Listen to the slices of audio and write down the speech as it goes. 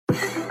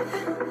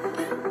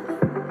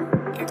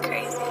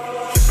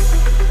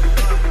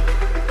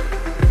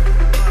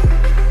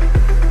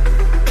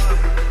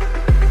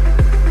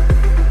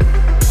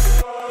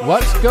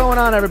going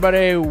on,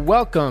 everybody?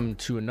 Welcome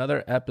to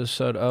another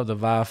episode of the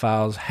Viall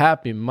Files.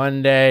 Happy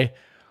Monday.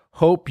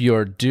 Hope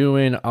you're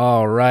doing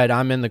all right.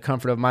 I'm in the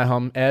comfort of my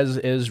home, as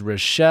is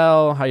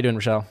Rochelle. How you doing,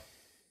 Rochelle?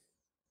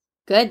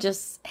 Good,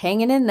 just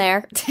hanging in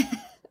there.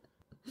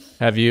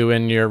 Have you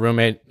and your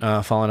roommate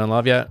fallen in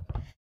love yet?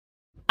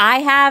 I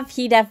have.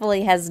 He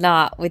definitely has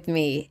not with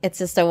me. It's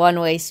just a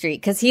one-way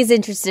street because he's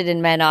interested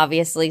in men,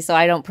 obviously, so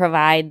I don't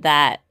provide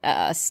that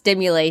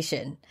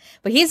stimulation.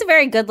 But he's a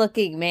very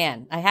good-looking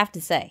man, I have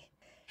to say.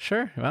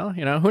 Sure. Well,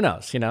 who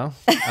knows,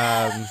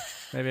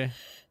 maybe.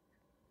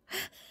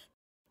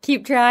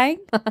 Keep trying.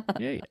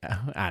 Yeah,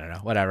 I don't know.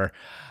 Whatever.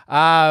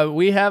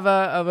 We have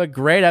a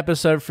great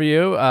episode for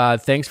you.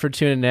 Thanks for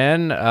tuning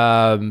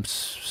in.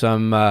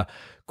 Some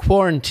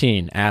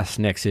quarantine Ask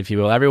Nicks, if you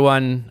will.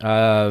 Everyone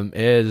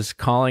is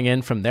calling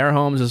in from their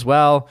homes as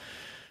well.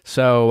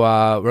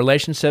 So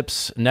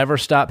relationships never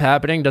stop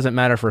happening. Doesn't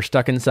matter if we're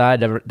stuck inside.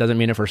 Doesn't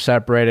mean if we're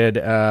separated.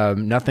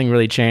 Nothing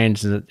really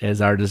changed is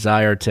our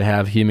desire to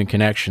have human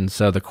connection.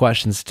 So the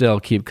questions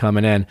still keep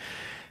coming in,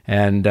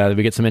 and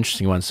we get some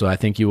interesting ones. So I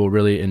think you will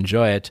really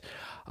enjoy it.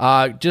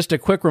 Just a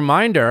quick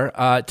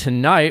reminder,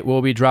 tonight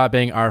we'll be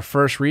dropping our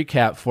first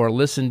recap for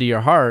Listen to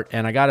Your Heart.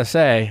 And I got to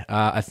say,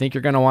 I think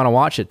you're going to want to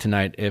watch it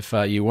tonight if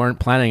you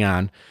weren't planning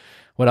on.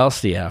 What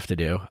else do you have to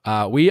do?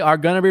 We are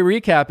going to be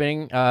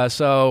recapping,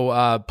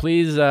 so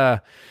please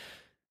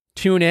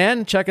tune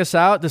in, check us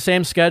out. The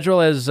same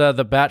schedule as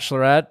The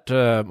Bachelorette,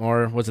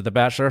 or was it The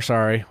Bachelor?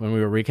 Sorry, when we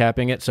were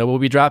recapping it. So we'll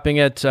be dropping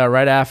it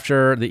right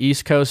after the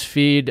East Coast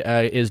feed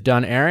is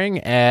done airing,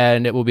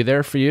 and it will be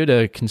there for you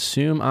to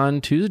consume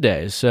on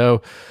Tuesdays.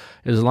 So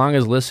as long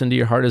as Listen to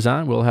Your Heart is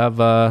on, we'll have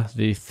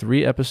the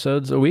 3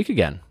 episodes a week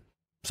again.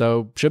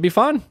 So should be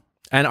fun.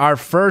 And our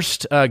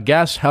first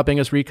guest helping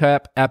us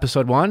recap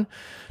episode 1,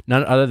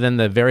 none other than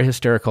the very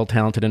hysterical,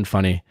 talented, and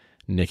funny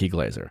Nikki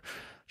Glazer.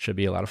 Should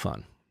be a lot of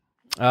fun.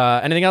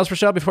 Anything else,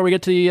 Rochelle, before we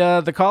get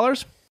to the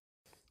callers?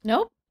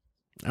 Nope.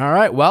 All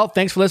right. Well,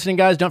 thanks for listening,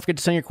 guys. Don't forget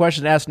to send your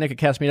questions to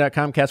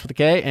AskNick@castme.com, cast with a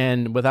K.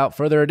 And without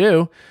further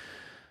ado,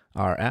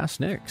 our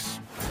Ask Nicks.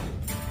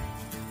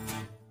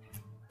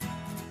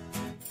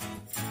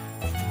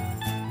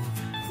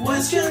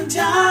 Question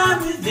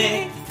time with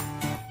Nick.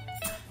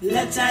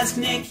 Let's ask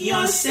Nick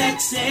your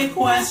sexy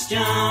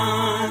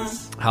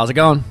questions. How's it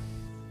going?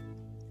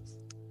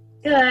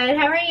 Good.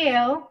 How are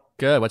you?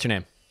 Good. What's your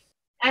name?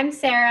 I'm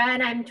Sarah,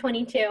 and I'm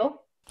 22.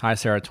 Hi,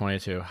 Sarah,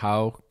 22.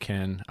 How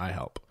can I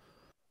help?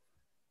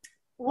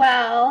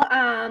 Well,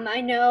 I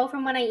know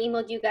from when I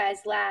emailed you guys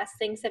last,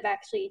 things have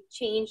actually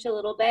changed a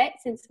little bit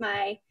since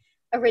my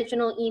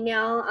original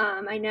email.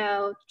 I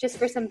know, just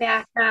for some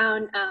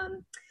background,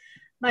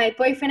 my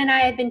boyfriend and I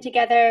had been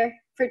together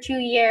for 2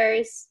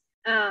 years.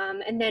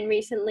 And then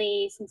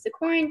recently, since the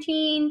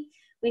quarantine,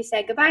 we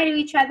said goodbye to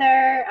each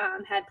other,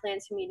 had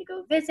plans for me to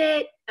go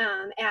visit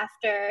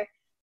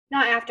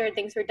not after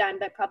things were done,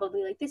 but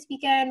probably like this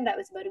weekend. That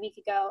was about a week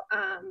ago.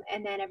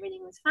 And then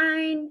everything was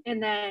fine.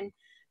 And then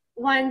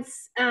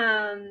once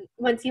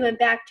he went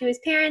back to his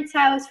parents'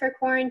 house for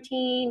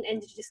quarantine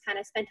and to just kind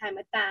of spend time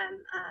with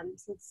them,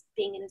 since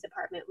being in his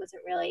apartment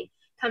wasn't really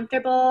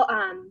comfortable,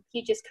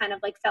 he just kind of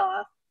like fell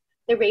off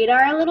the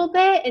radar a little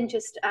bit and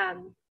just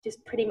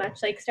pretty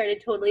much like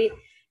started totally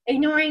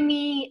ignoring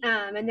me.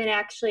 And then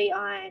actually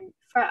on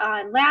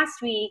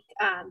last week,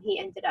 he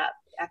ended up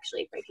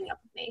actually breaking up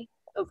with me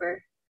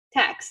over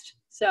text.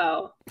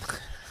 So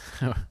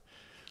Okay.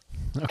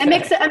 a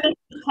mix of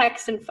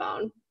text and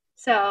phone.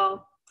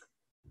 So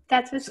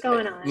that's what's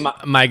going on.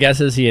 My guess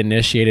is he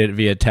initiated it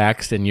via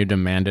text and you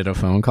demanded a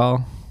phone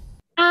call?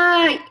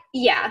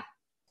 Yeah,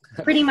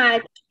 pretty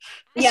much.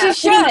 Yeah, you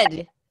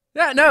should.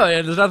 Yeah, no,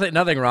 there's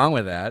nothing wrong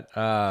with that.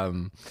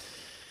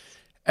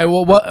 And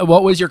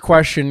what was your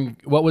question?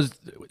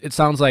 It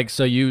sounds like,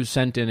 so you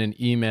sent in an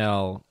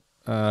email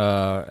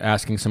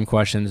asking some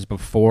questions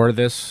before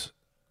this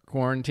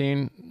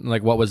quarantine.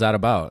 Like, what was that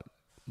about?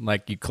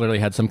 Like, you clearly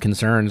had some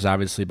concerns,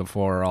 obviously,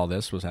 before all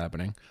this was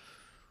happening.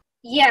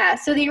 Yeah,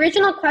 so the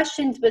original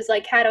questions was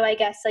like, how do I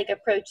guess like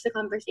approach the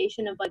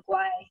conversation of like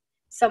why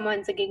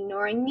someone's like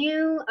ignoring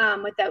you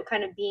without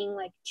kind of being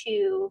like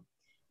too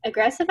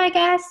aggressive, I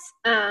guess.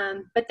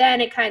 But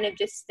then it kind of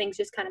things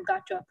just kind of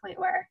got to a point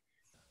where.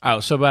 Oh,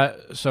 so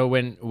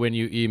when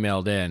you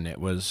emailed in, it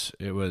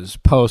was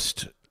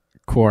post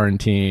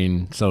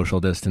quarantine,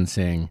 social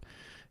distancing.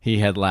 He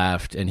had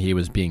left and he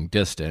was being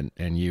distant,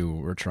 and you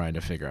were trying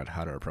to figure out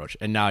how to approach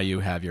it. And now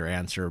you have your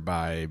answer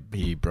by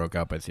he broke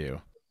up with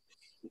you.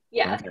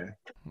 Yeah. Okay.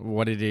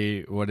 What did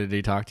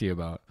he talk to you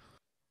about?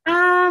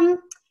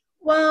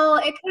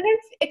 Well, it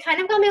kind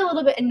of got me a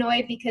little bit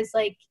annoyed because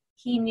like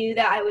he knew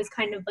that I was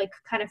kind of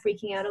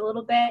freaking out a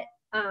little bit.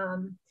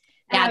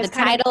 Yeah, the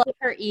title of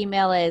her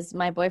email is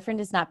 "My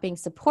boyfriend is not being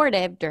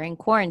supportive during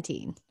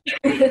quarantine."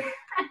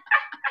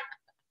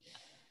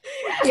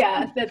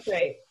 Yeah, that's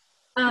right.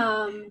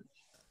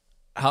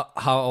 How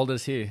old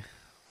is he?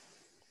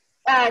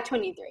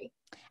 23.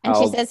 And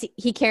she says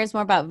he cares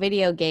more about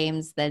video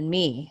games than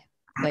me,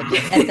 which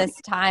at this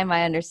time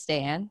I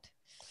understand.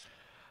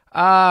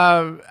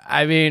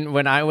 I mean,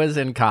 when I was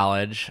in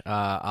college,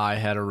 I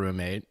had a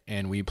roommate,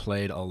 and we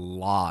played a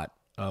lot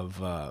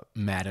of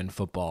Madden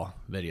football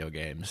video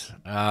games.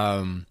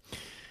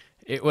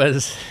 It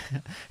was,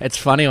 it's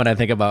funny when I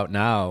think about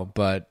now,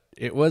 but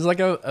it was like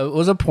it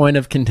was a point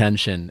of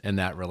contention in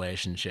that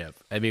relationship.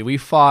 I mean, we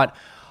fought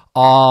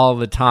all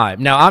the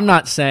time. Now, I'm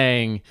not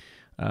saying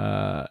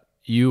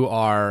you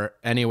are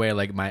anyway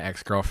like my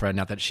ex-girlfriend,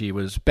 not that she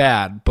was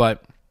bad,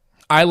 but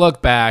I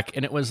look back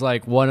and it was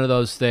like one of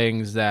those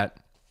things that,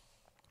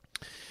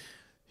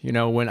 you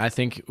know,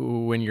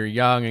 when you're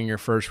young in your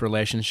first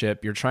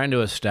relationship, you're trying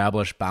to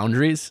establish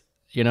boundaries,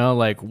 you know,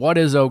 like what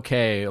is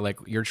okay? Like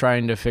you're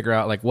trying to figure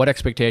out like what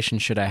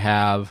expectations should I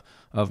have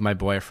of my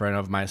boyfriend,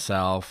 of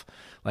myself,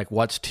 like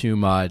what's too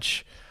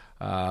much.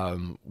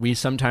 We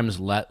sometimes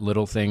let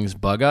little things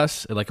bug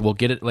us. Like we'll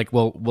get it, like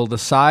we'll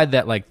decide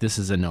that like this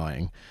is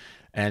annoying.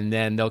 And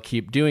then they'll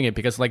keep doing it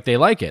because like they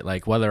like it,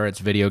 like whether it's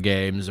video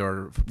games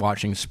or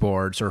watching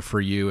sports, or for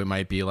you it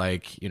might be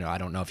like, you know, I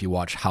don't know if you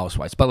watch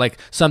Housewives, but like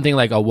something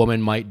like a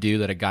woman might do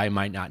that a guy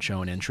might not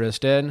show an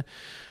interest in.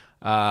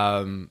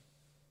 And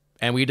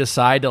we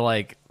decide to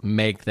like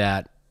make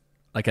that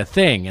like a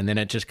thing, and then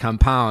it just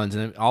compounds,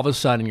 and then all of a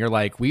sudden you're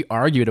like, we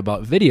argued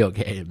about video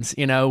games,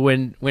 you know,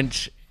 and when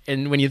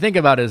you think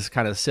about it, it's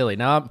kind of silly.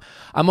 Now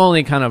I'm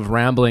only kind of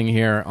rambling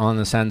here on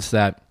the sense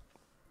that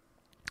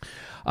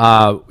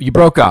you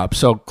broke up,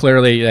 so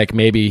clearly like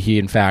maybe he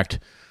in fact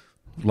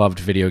loved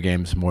video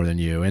games more than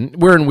you, and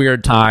we're in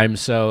weird times,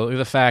 so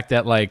the fact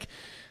that like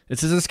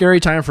this is a scary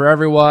time for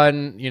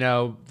everyone, you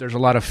know, there's a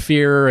lot of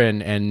fear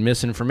and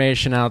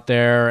misinformation out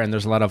there, and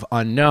there's a lot of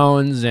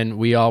unknowns, and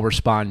we all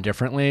respond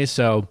differently.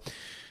 So,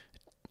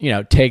 you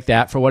know, take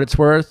that for what it's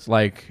worth.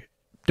 Like,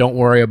 don't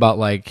worry about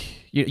like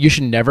you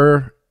should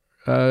never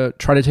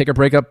try to take a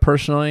breakup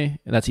personally.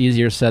 That's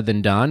easier said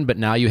than done, but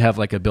now you have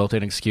like a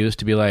built-in excuse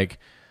to be like,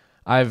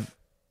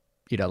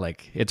 you know,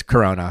 like it's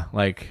Corona,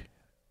 like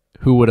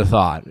who would have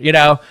thought, you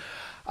know?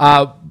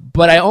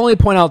 But I only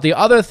point out the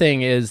other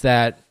thing is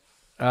that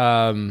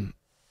in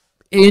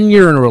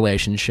your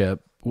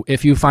relationship,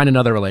 if you find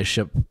another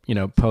relationship, you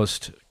know,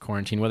 post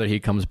quarantine, whether he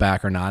comes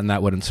back or not, and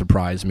that wouldn't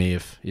surprise me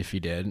if he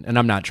did. And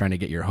I'm not trying to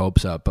get your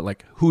hopes up, but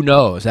like, who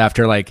knows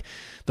after like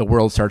the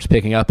world starts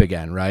picking up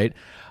again, right?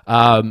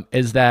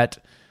 Is that,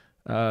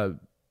 let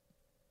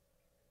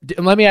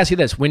me ask you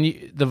this. When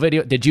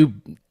did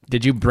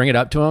you bring it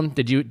up to him?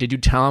 Did you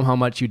tell him how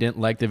much you didn't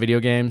like the video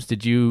games?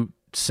 Did you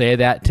say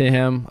that to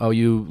him? Oh,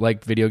 you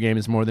like video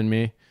games more than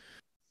me?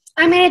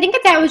 I mean, I think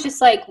that was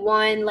just like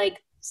one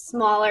like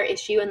smaller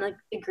issue in like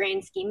the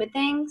grand scheme of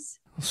things.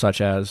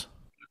 Such as?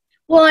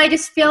 Well, I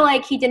just feel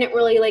like he didn't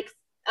really like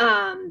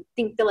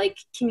think that like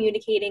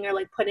communicating or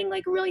like putting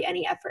like really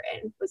any effort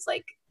in was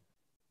like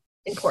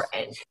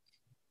important,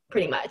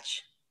 pretty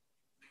much.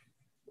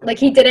 Like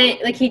he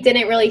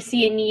didn't really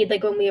see a need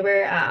like when we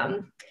were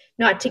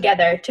not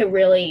together to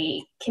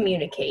really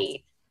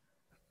communicate.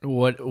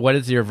 What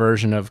is your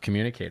version of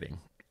communicating?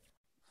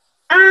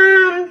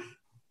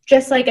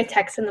 Just like a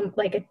text in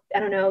the I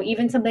don't know,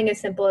 even something as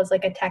simple as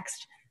like a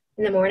text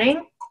in the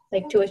morning,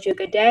 like to wish you a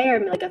good day, or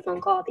like a phone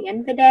call at the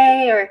end of the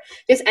day, or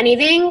just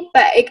anything.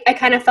 But I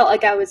kind of felt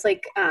like I was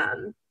like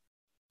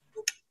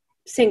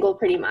single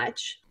pretty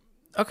much.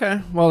 Okay,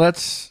 well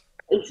that's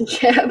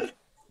relationship.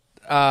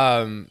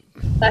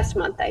 Last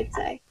month, I'd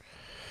say.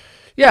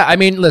 Yeah, I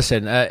mean,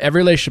 listen,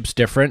 every relationship's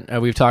different.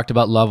 We've talked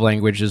about love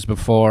languages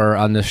before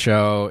on this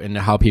show and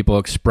how people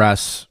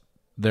express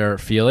their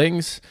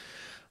feelings.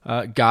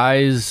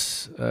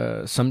 Guys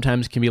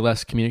sometimes can be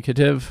less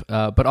communicative,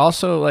 but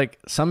also like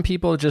some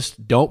people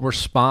just don't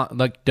respond,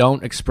 like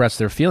don't express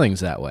their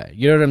feelings that way.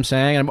 You know what I'm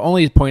saying? I'm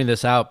only pointing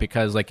this out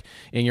because like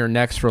in your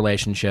next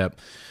relationship,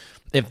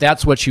 if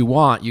that's what you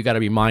want, you got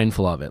to be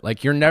mindful of it.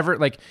 Like you're never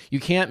like,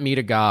 you can't meet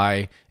a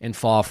guy and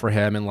fall for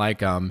him and like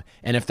him.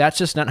 And if that's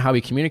just not how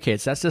he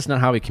communicates, that's just not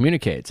how he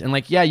communicates. And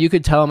like, yeah, you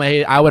could tell him,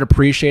 hey, I would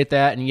appreciate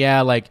that. And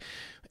yeah, like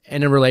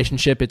in a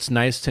relationship, it's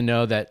nice to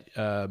know that,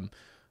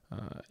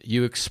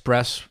 you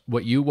express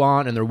what you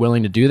want and they're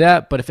willing to do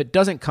that. But if it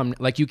doesn't come,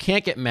 like you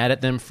can't get mad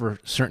at them for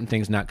certain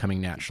things not coming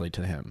naturally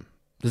to him.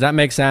 Does that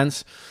make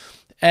sense?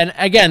 And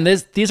again,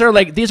 these are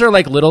like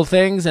little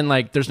things, and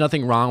like there's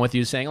nothing wrong with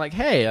you saying like,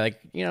 hey, like,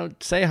 you know,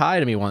 say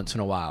hi to me once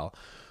in a while.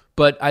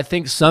 But I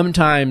think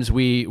sometimes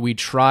we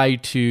try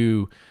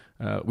to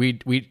we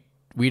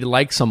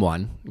like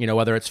someone, you know,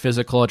 whether it's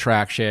physical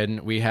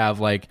attraction, we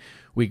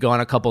go on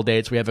a couple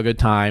dates, we have a good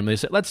time, they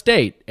say, let's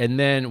date. And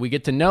then we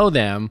get to know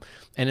them.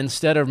 And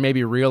instead of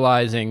maybe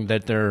realizing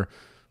that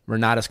we're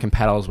not as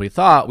compatible as we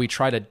thought, we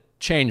try to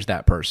change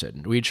that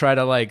person. We try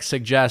to like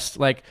suggest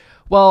like,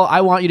 well,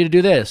 I want you to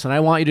do this and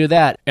I want you to do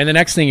that. And the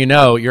next thing you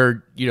know,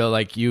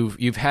 like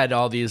you've had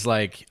all these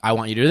like, I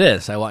want you to do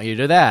this, I want you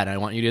to do that, I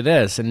want you to do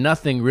this. And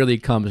nothing really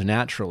comes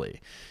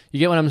naturally. You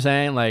get what I'm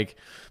saying? Like,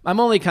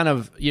 I'm only kind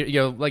of, you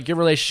know, like your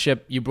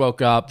relationship, you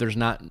broke up. There's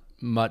not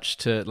much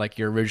to like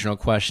your original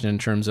question in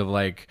terms of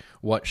like,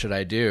 what should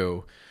I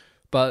do?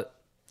 But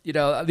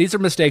these are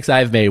mistakes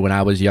I've made when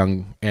I was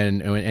young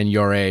and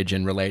your age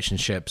in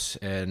relationships,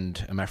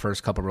 and in my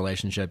first couple of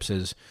relationships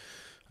is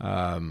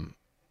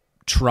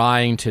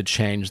trying to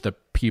change the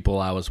people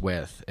I was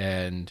with,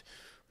 and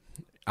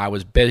I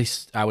was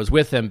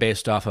with them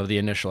based off of the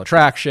initial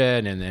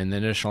attraction and the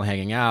initial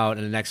hanging out,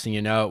 and the next thing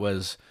you know, it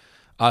was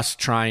us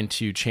trying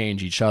to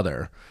change each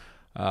other,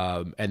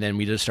 and then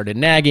we just started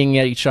nagging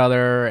at each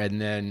other,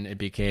 and then it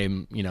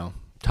became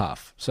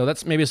tough. So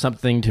that's maybe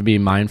something to be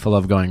mindful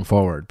of going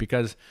forward,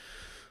 because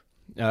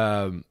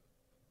if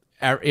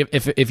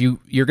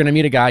you're going to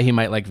meet a guy, he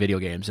might like video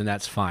games, and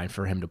that's fine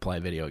for him to play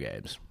video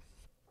games.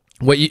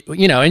 What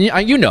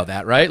and you know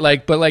that, right?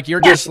 Like, but like you're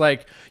just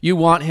like, you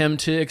want him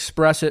to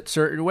express it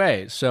certain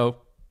ways. So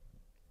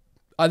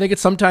I think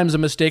it's sometimes a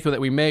mistake that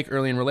we make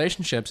early in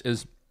relationships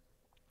is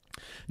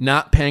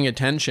not paying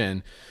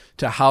attention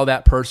to how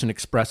that person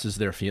expresses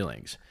their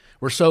feelings.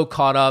 We're so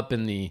caught up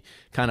in the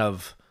kind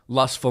of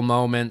lustful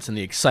moments and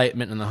the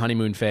excitement and the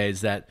honeymoon phase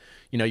that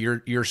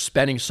you're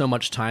spending so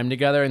much time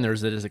together, and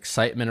there's this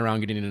excitement around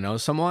getting to know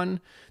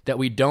someone, that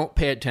we don't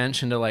pay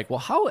attention to like, well,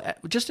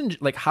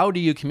 how do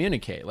you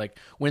communicate? Like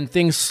when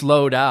things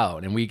slow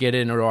down and we get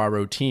into our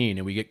routine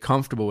and we get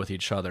comfortable with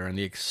each other and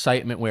the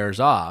excitement wears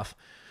off,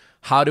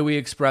 how do we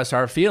express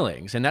our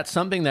feelings? And that's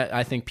something that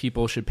I think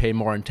people should pay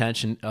more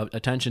attention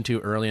to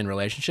early in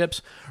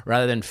relationships,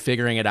 rather than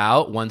figuring it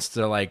out once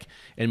they're like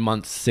in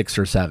month 6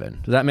 or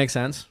 7. Does that make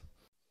sense?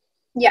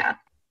 Yeah.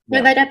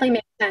 No, that definitely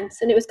makes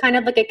sense. And it was kind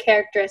of like a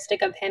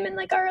characteristic of him and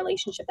like our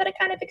relationship that I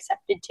kind of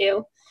accepted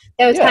too.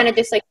 That was kind of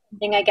just like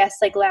something, I guess,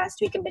 like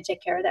last week in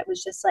particular, that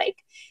was just like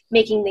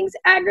making things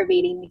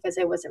aggravating, because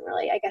I wasn't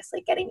really, I guess,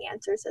 like getting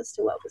answers as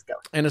to what was going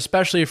on. And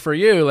especially for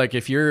you, like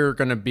if you're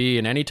going to be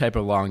in any type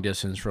of long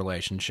distance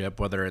relationship,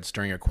 whether it's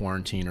during a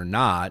quarantine or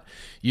not,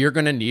 you're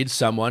going to need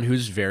someone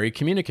who's very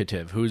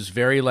communicative, who's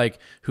very like,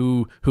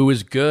 who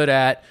is good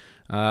at,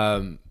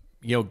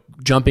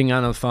 jumping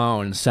on the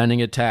phone and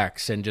sending a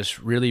text, and just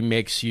really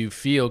makes you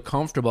feel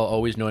comfortable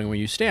always knowing where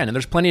you stand. And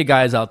there's plenty of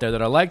guys out there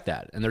that are like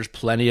that, and there's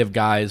plenty of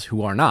guys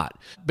who are not.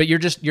 But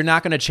you're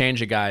not going to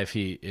change a guy if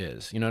he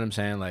is. You know what I'm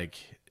saying? Like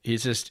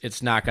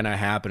it's not going to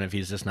happen if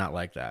he's just not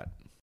like that.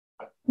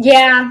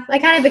 Yeah, I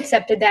kind of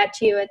accepted that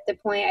too at the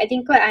point. I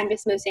think what I'm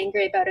just most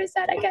angry about is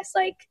that, I guess,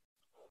 like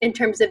in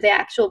terms of the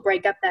actual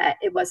breakup, that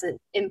it wasn't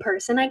in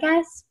person, I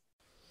guess.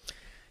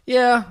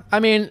 Yeah,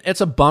 I mean,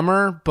 it's a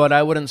bummer, but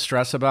I wouldn't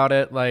stress about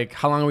it. Like,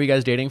 how long were you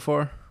guys dating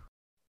for?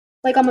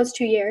 Like almost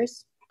 2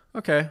 years.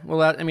 Okay, well,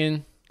 that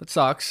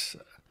sucks.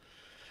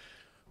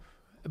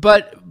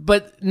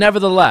 But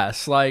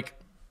nevertheless, like,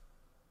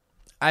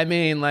 I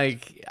mean,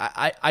 like,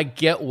 I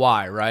get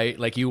why, right?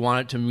 Like, you want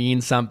it to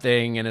mean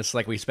something, and it's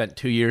like we spent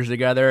 2 years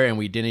together, and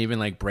we didn't even,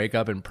 like, break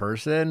up in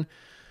person.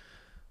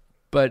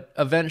 But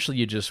eventually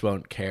you just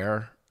won't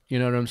care. You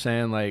know what I'm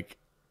saying? Like,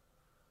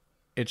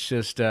 it's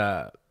just...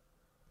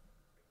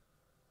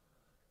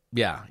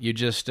 yeah, you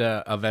just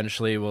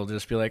eventually will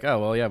just be like, oh,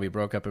 well, yeah, we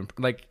broke up. And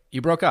like, you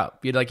broke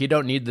up. You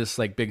don't need this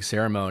like big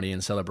ceremony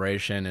and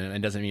celebration, and it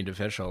doesn't need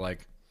official.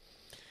 Like,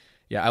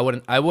 yeah,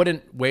 I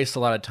wouldn't waste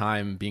a lot of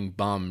time being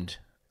bummed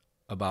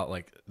about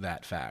like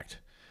that fact.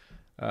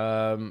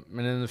 And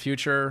in the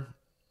future,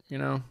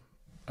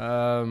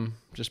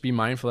 just be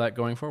mindful of that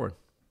going forward.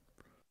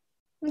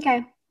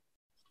 Okay.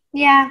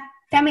 Yeah,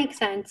 that makes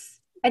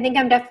sense. I think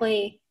I'm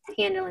definitely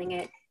handling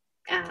it.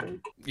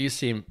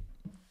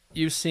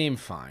 You seem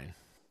fine.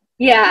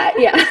 Yeah.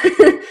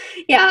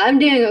 Yeah, I'm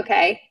doing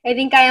okay.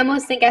 I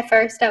almost think at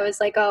first I was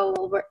like, oh,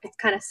 well, it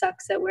kind of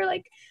sucks that we're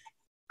like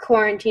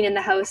quarantined in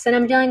the house and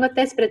I'm dealing with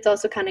this, but it's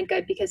also kind of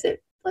good because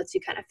it lets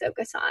you kind of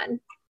focus on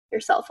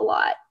yourself a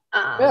lot.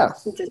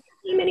 Since there's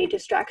many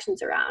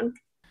distractions around.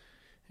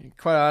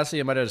 Quite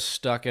honestly, I might have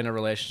stuck in a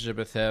relationship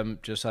with him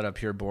just out of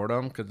pure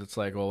boredom, because it's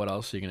like, well, what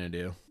else are you going to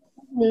do?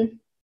 Mm-hmm.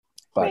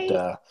 But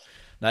right.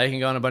 Now you can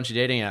go on a bunch of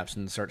dating apps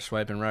and start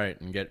swiping right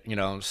and get,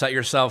 set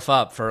yourself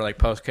up for like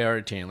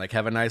post-quarantine. Like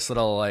have a nice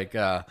little like,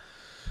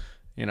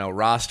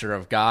 roster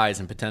of guys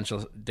and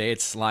potential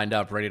dates lined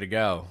up, ready to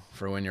go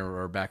for when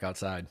you're back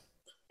outside.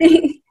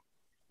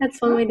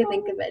 That's one way to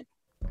think of it.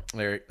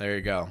 There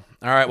you go.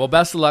 All right. Well,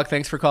 best of luck.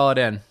 Thanks for calling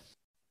in.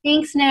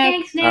 Thanks,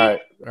 Nick.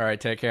 all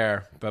right. Take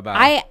care.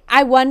 Bye-bye.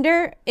 I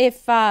wonder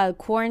if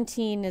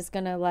quarantine is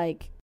going to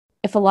like,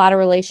 if a lot of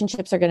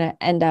relationships are going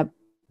to end up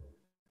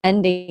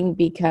ending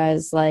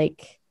because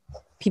like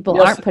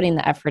people aren't putting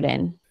the effort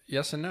in.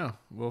 Yes and no.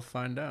 We'll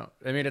find out.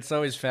 I mean, it's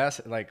always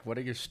fast. Like, what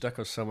if you're stuck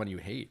with someone you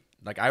hate?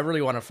 Like, I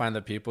really want to find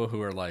the people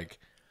who are like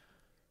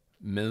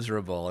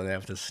miserable and they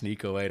have to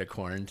sneak away to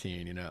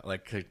quarantine,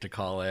 like to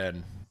call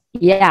in.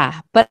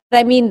 Yeah. But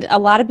I mean, a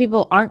lot of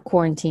people aren't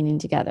quarantining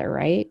together,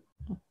 right?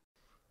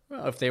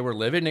 Well, if they were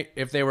living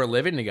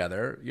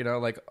together,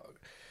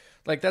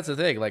 like that's the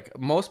thing. Like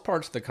most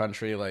parts of the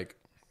country, like,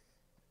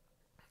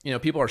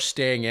 people are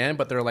staying in,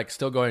 but they're like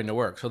still going to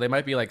work. So they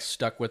might be like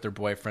stuck with their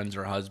boyfriends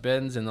or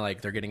husbands and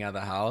like they're getting out of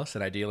the house.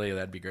 And ideally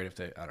that'd be great if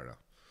they, I don't know.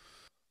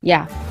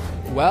 Yeah.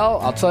 Well,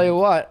 I'll tell you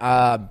what.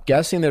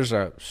 Guessing there's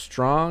a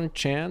strong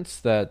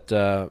chance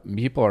that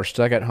people are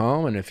stuck at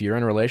home, and if you're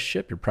in a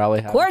relationship, you're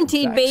probably having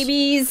Quarantine some sex.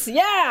 babies.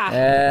 Yeah.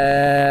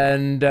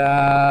 And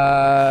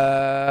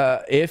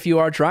if you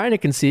are trying to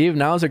conceive,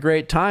 now is a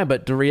great time.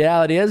 But the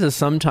reality is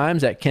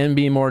sometimes that can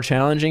be more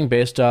challenging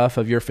based off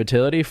of your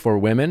fertility for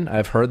women.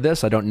 I've heard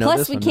this. I don't know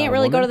this. Plus, we can't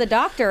really go to the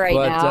doctor right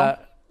now.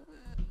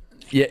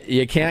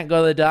 You can't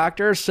go to the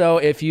doctor. So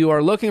if you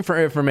are looking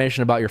for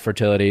information about your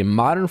fertility,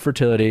 Modern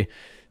Fertility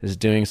is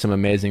doing some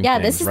amazing things. Yeah,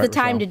 this is the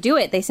time to do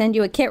it. They send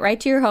you a kit right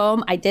to your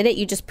home. I did it.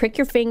 You just prick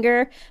your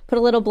finger, put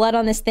a little blood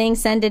on this thing,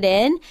 send it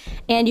in,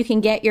 and you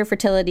can get your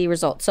fertility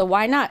results. So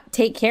why not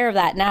take care of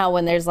that now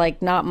when there's like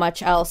not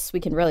much else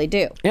we can really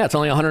do? Yeah, it's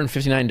only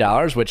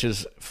 $159, which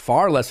is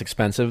far less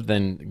expensive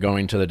than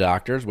going to the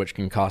doctors, which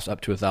can cost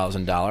up to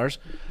 $1,000.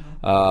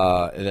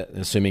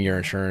 Assuming your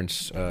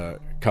insurance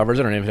covers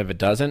it, or even if it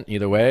doesn't.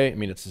 Either way, I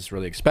mean, it's just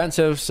really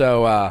expensive.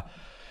 So,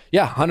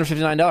 yeah,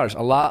 $159,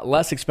 a lot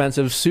less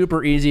expensive,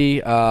 super easy,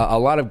 a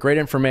lot of great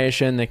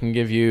information. They can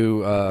give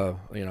you,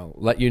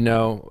 let you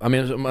know. I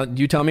mean,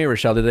 you tell me,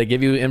 Rochelle, did they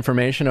give you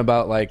information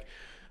about like,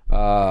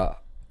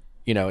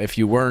 if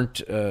you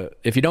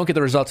don't get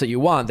the results that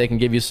you want, they can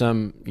give you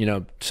some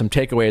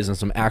takeaways and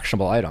some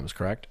actionable items,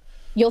 correct?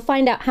 You'll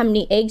find out how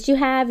many eggs you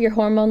have, your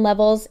hormone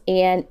levels,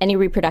 and any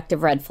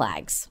reproductive red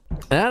flags.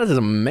 That is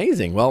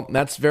amazing. Well,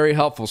 that's very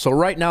helpful. So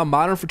right now,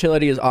 Modern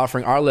Fertility is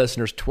offering our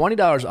listeners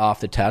 $20 off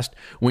the test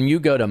when you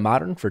go to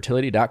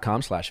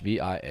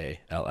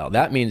modernfertility.com/VIALL.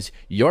 That means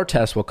your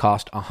test will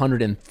cost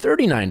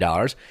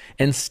 $139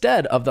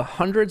 instead of the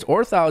hundreds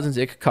or thousands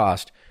it could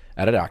cost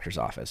at a doctor's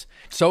office.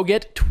 So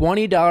get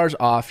 $20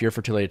 off your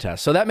fertility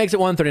test. So that makes it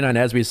 $139,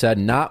 as we said,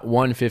 not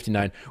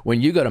 $159 when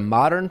you go to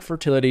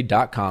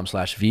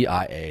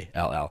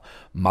modernfertility.com/VIALL.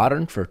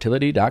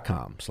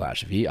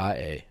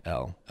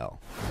 modernfertility.com/VIALL.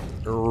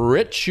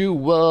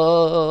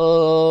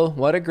 Ritual.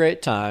 What a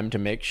great time to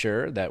make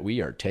sure that we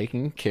are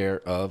taking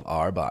care of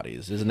our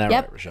bodies. Isn't that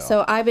right, Rochelle?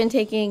 So I've been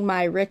taking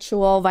my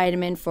Ritual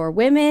vitamin for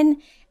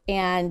women,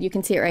 and you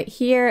can see it right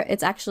here.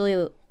 It's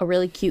actually a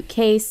really cute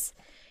case.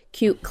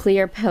 Cute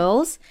clear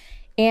pills,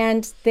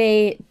 and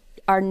they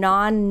are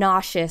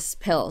non-nauseous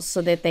pills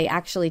so that they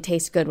actually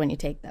taste good when you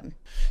take them.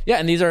 Yeah,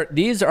 and these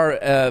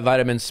are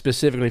vitamins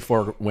specifically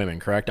for women,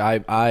 correct?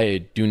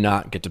 I do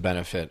not get to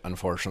benefit,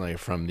 unfortunately,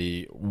 from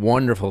the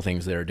wonderful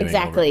things they're doing.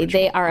 Exactly.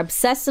 They are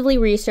obsessively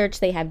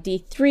researched. They have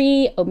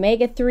D3,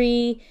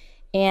 omega-3,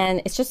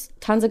 and it's just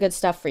tons of good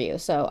stuff for you.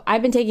 So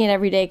I've been taking it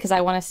every day because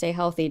I want to stay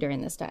healthy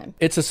during this time.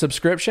 It's a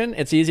subscription.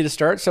 It's easy to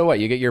start. So what?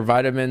 You get your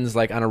vitamins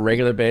like on a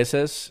regular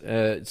basis.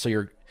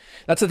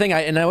 That's the thing.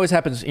 It always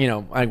happens,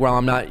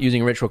 I'm not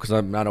using Ritual because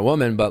I'm not a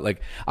woman, but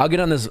like I'll get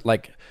on this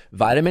like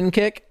vitamin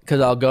kick because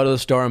I'll go to the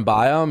store and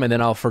buy them, and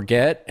then I'll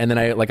forget, and then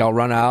I'll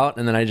run out,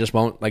 and then I just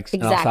won't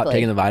and I'll stop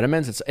taking the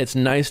vitamins. It's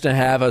nice to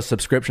have a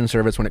subscription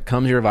service when it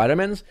comes to your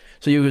vitamins,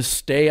 so you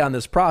stay on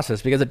this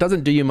process, because it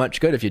doesn't do you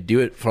much good if you do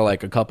it for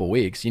like a couple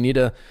weeks. You need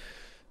to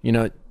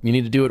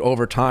do it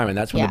over time, and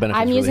that's when the benefits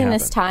I'm really using happen.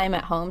 this time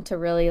at home to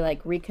really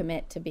like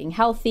recommit to being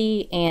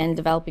healthy and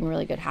developing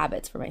really good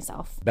habits for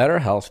myself. Better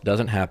health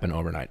doesn't happen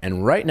overnight.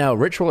 And right now,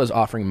 Ritual is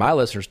offering my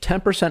listeners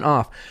 10%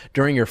 off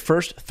during your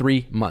first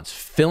 3 months.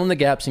 Fill in the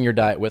gaps in your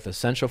diet with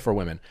Essential for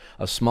Women,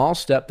 a small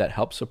step that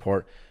helps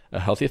support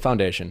a healthy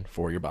foundation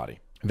for your body.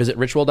 Visit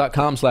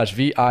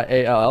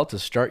ritual.com/VIALL to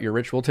start your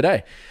Ritual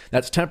today.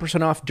 That's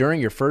 10% off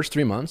during your first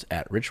 3 months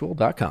at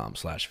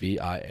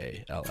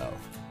ritual.com/VIALL.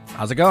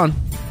 How's it going?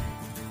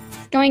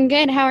 Going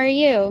good. How are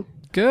you?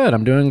 Good.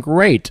 I'm doing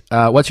great.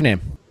 What's your name?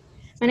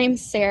 My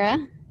name's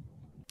Sarah.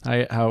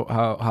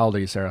 How old are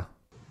you, Sarah?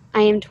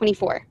 I am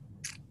 24.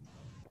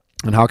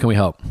 And how can we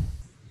help?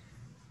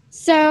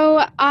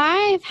 So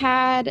I've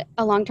had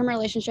a long-term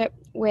relationship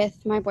with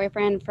my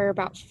boyfriend for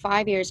about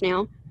 5 years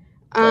now.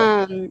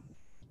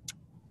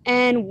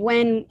 And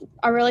when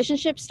our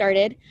relationship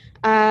started,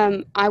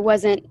 I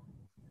wasn't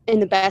in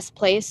the best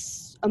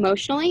place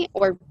emotionally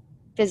or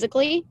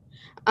physically.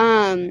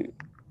 And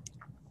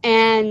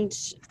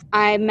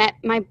I met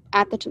my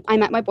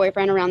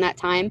boyfriend around that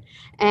time,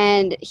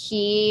 and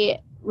he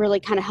really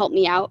kind of helped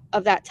me out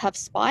of that tough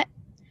spot.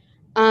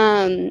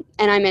 And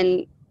I'm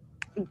in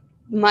a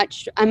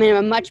much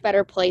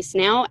better place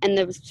now, and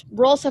the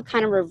roles have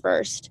kind of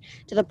reversed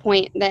to the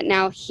point that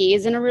now he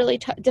is in a really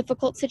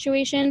difficult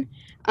situation.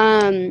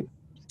 When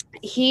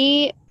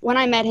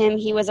I met him,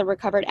 he was a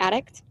recovered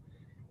addict,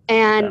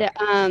 and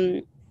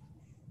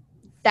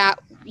that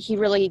he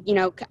really,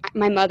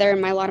 my mother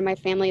and a lot of my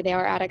family, they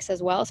are addicts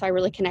as well. So I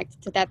really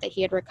connected to that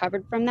he had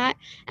recovered from that.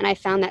 And I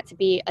found that to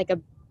be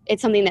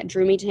it's something that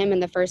drew me to him in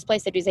the first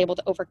place, that he was able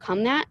to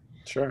overcome that.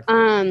 Sure.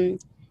 In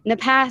the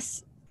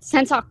past,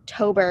 since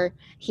October,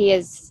 he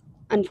has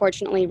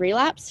unfortunately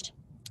relapsed.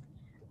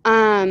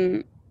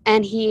 And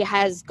he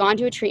has gone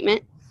to a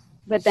treatment,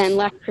 but then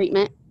left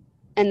treatment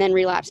and then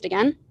relapsed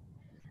again.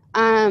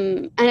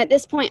 And at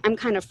this point, I'm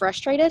kind of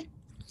frustrated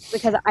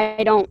because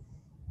I don't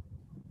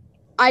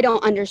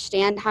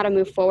understand how to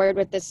move forward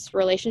with this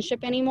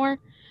relationship anymore.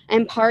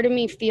 And part of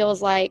me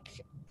feels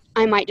like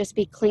I might just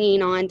be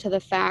clinging on to the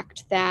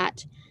fact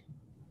that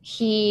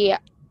he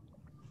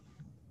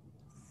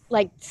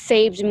like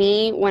saved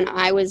me when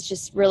I was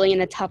just really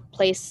in a tough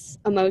place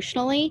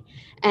emotionally.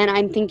 And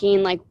I'm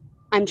thinking like,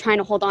 I'm trying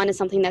to hold on to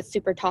something that's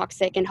super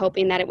toxic and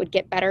hoping that it would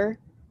get better,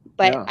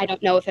 but Yeah. I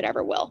don't know if it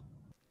ever will.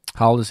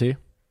 How old is he?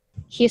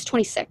 He is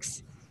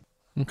 26.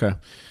 Okay.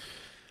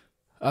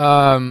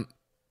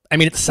 I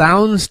mean, it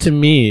sounds to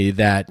me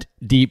that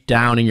deep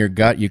down in your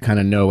gut, you kind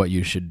of know what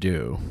you should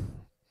do.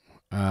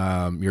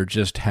 You're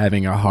just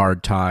having a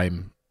hard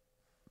time,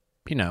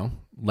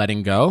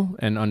 letting go,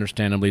 and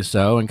understandably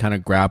so, and kind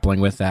of grappling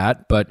with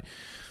that. But,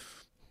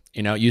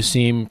 you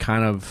seem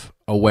kind of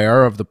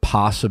aware of the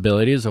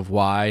possibilities of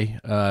why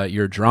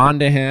you're drawn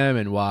to him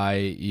and why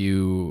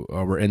you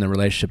were in the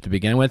relationship to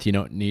begin with. You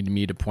don't need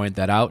me to point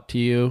that out to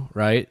you,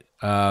 right?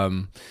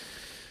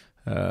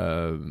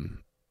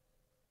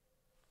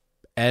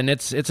 And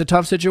it's a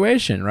tough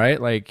situation, right?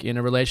 Like in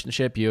a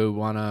relationship, you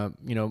want to,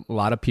 a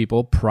lot of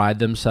people pride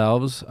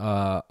themselves,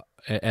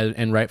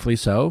 and rightfully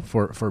so,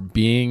 for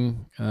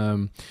being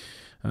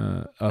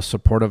a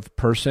supportive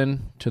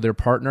person to their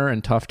partner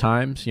in tough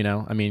times.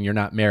 I mean, you're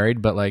not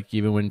married, but like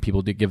even when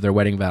people do give their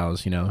wedding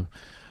vows, they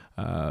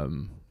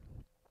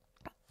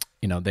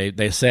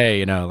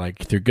say, like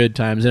through good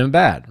times and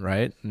bad,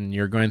 right? And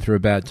you're going through a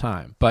bad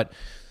time, but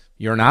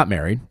you're not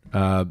married.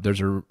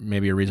 There's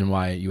maybe a reason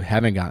why you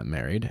haven't gotten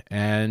married.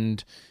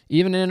 And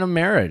even in a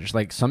marriage,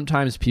 like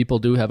sometimes people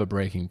do have a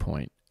breaking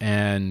point,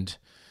 and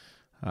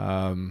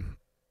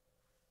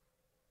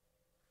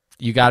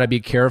you got to be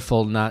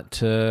careful not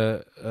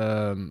to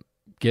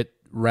get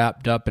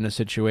wrapped up in a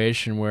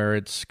situation where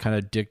it's kind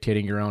of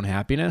dictating your own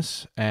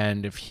happiness.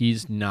 And if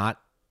he's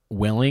not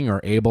willing or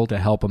able to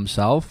help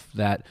himself,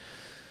 that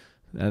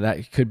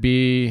could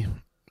be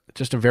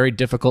just a very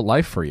difficult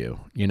life for you,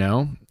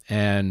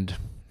 And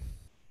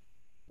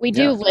We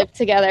do live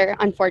together,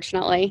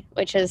 unfortunately,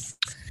 which is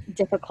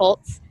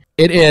difficult.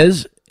 It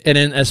is, and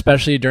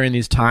especially during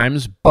these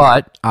times.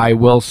 But I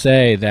will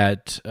say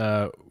that,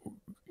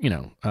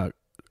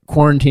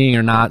 quarantining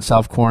or not,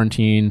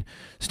 self-quarantine,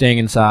 staying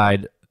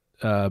inside,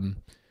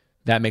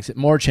 that makes it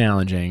more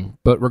challenging.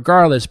 But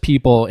regardless,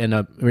 people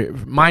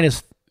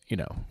minus,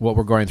 what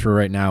we're going through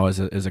right now as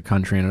a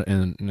country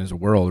and as a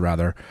world,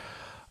 rather,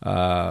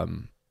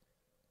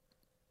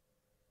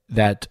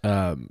 that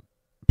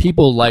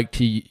people like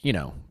to,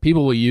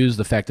 people will use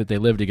the fact that they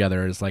live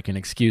together as like an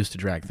excuse to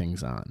drag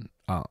things out.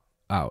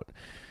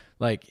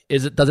 Like,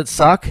 does it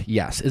suck?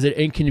 Yes. Is it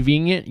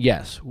inconvenient?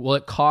 Yes. Will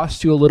it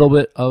cost you a little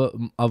bit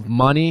of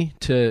money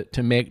to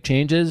make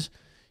changes?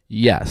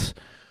 Yes.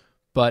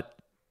 But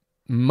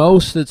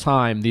most of the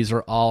time, these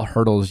are all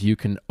hurdles you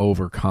can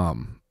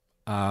overcome.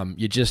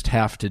 You just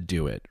have to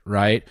do it,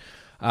 right?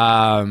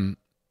 And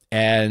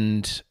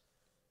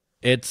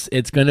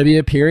it's going to be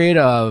a period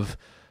of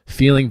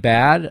feeling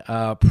bad,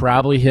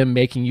 probably him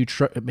making you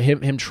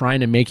him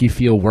trying to make you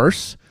feel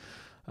worse.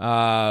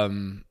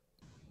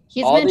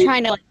 He's been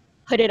trying to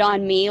put it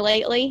on me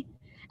lately,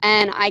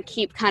 and I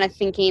keep kind of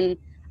thinking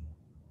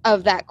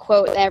of that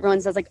quote that everyone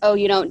says, like, oh,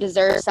 you don't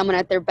deserve someone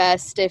at their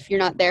best if you're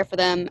not there for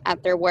them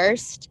at their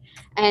worst.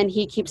 And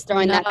he keeps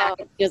throwing that back.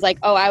 He was like,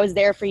 oh, I was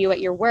there for you at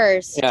your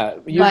worst. Yeah.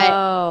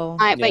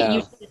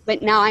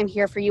 But now I'm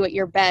here for you at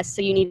your best,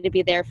 so you need to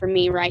be there for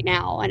me right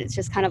now. And it's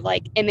just kind of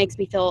like, it makes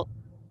me feel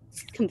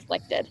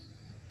conflicted.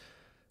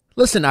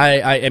 Listen,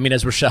 I mean,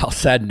 as Rochelle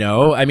said,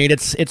 no. I mean,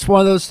 it's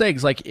one of those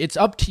things. Like, it's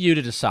up to you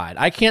to decide.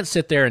 I can't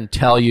sit there and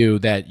tell you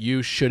that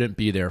you shouldn't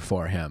be there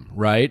for him,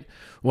 right?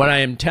 What I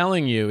am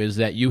telling you is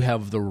that you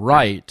have the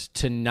right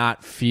to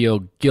not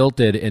feel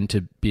guilted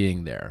into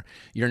being there.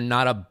 You're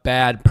not a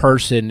bad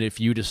person if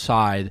you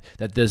decide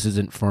that this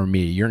isn't for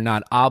me. You're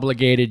not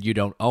obligated. You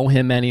don't owe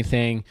him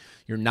anything.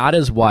 You're not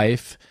his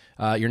wife.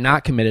 You're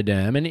not committed to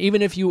him. And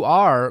even if you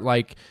are,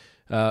 like,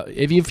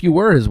 if you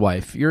were his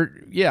wife,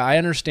 I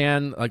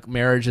understand, like,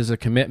 marriage is a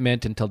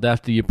commitment until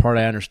death do you part.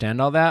 I understand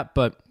all that.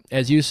 But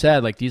as you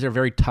said, like, these are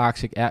very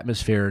toxic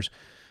atmospheres,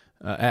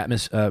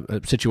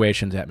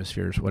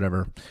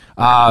 whatever.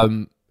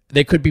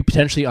 They could be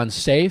potentially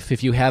unsafe.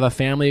 If you have a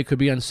family, it could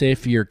be unsafe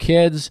for your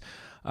kids.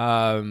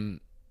 You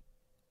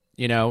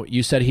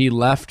said he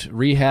left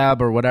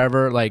rehab or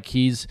whatever. Like,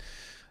 he's,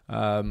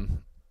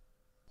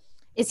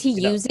 is he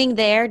using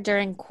there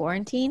during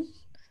quarantine?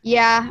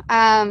 Yeah.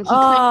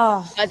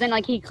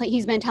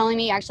 He's been telling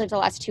me actually for the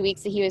last 2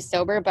 weeks that he was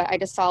sober, but I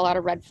just saw a lot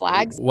of red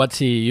flags. What's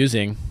he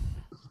using?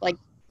 Like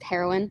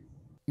heroin.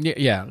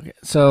 Yeah.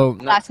 So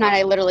last night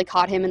I literally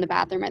caught him in the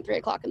bathroom at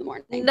 3:00 in the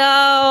morning.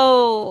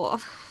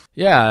 No.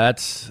 Yeah,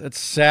 it's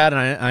sad,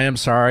 and I am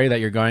sorry that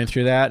you're going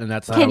through that, and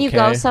that's not Can you okay.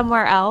 go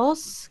somewhere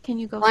else? Can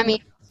you go? Well, I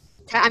mean,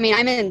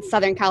 I'm in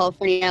Southern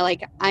California.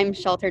 Like, I'm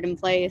sheltered in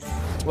place.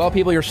 Well,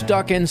 people, you're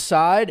stuck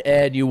inside,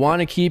 and you want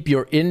to keep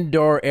your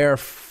indoor air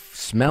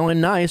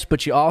smelling nice,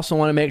 but you also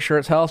want to make sure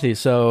it's healthy.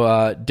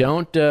 So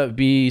don't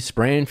be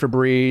spraying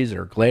Febreze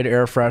or Glade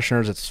air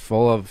fresheners. It's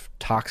full of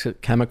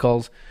toxic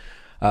chemicals.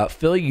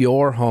 Fill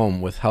your home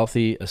with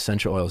healthy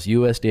essential oils,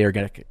 USDA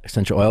organic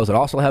essential oils that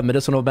also have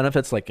medicinal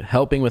benefits like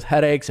helping with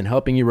headaches and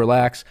helping you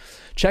relax.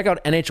 Check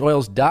out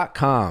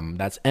NHOils.com.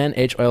 That's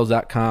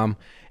NHOils.com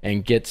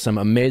and get some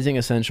amazing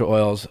essential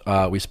oils.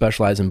 We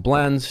specialize in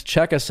blends.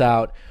 Check us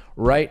out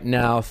right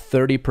now,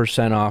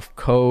 30% off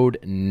code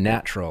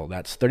NATURAL.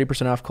 That's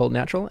 30% off code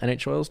NATURAL,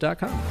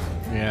 NHOils.com.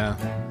 Yeah.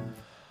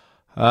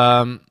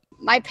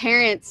 My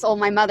parents,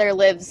 my mother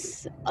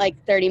lives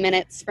like 30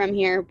 minutes from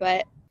here,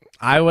 but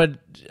I would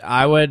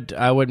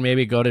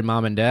maybe go to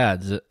mom and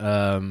dad's.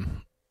 I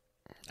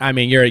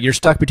mean, you're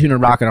stuck between a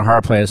rock and a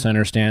hard place. I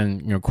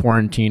understand,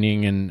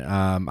 quarantining, and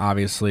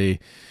obviously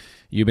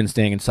you've been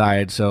staying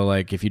inside. So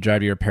like, if you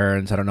drive to your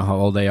parents, I don't know how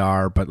old they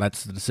are, but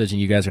that's the decision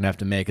you guys are gonna have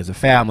to make as a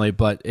family.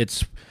 But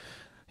it's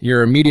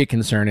your immediate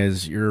concern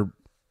is you're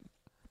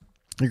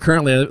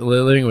currently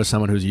living with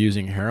someone who's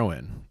using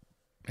heroin,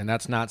 and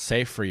that's not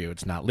safe for you.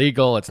 It's not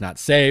legal. It's not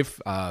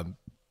safe. I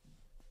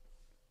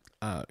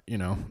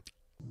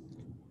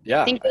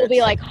think it will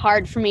be like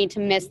hard for me to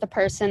miss the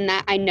person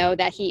that I know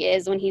that he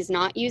is when he's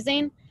not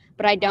using,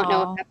 but I don't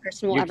know if that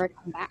person will ever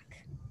come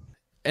back.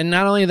 And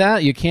not only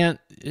that, you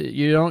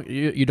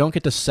don't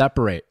get to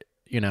separate,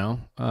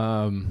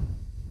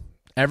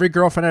 every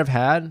girlfriend I've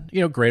had,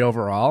 great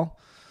overall.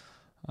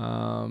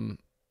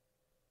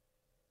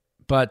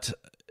 But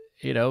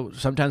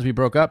sometimes we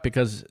broke up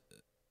because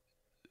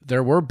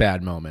there were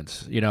bad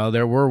moments,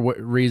 there were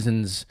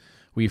reasons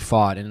we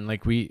fought, and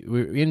like we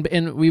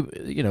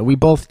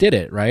both did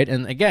it, right?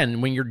 And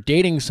again, when you're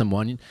dating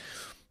someone,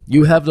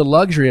 you have the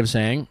luxury of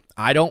saying,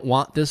 I don't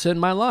want this in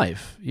my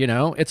life.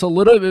 It's a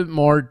little bit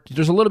more,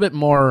 there's a little bit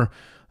more,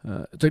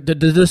 the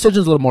decision's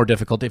a little more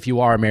difficult if you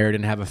are married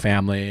and have a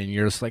family and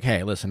you're just like,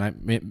 hey,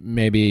 listen,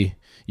 maybe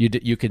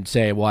you can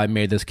say, well, I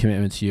made this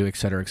commitment to you, et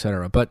cetera, et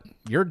cetera. But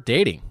you're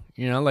dating,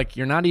 like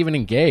you're not even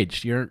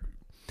engaged.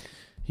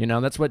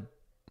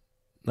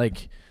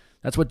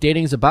 That's what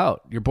dating's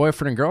about, your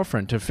boyfriend and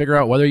girlfriend, to figure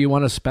out whether you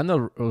want to spend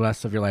the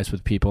rest of your life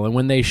with people. And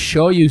when they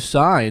show you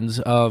signs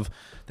of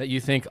that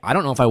you think, I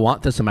don't know if I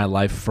want this in my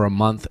life for a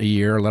month, a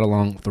year, let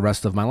alone the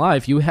rest of my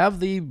life, you have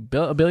the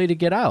ability to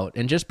get out.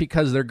 And just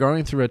because they're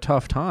going through a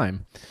tough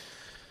time,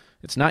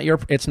 it's not your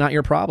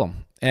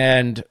problem.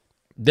 And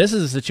this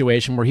is a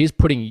situation where he's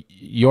putting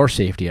your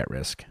safety at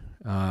risk.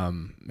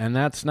 And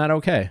that's not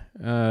okay.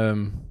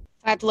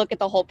 I have to look at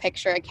the whole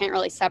picture. I can't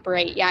really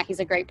separate. Yeah, he's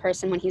a great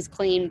person when he's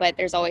clean, but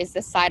there's always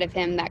this side of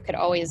him that could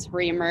always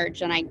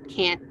reemerge, and I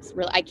can't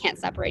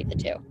separate the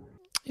two.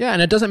 Yeah,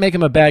 and it doesn't make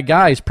him a bad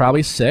guy. He's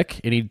probably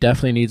sick, and he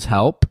definitely needs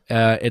help.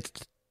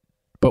 But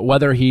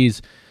whether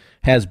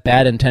has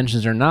bad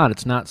intentions or not,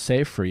 it's not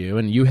safe for you,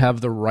 and you have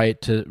the right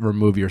to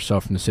remove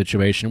yourself from the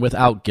situation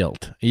without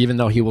guilt. Even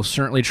though he will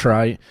certainly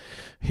try,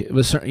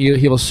 he'll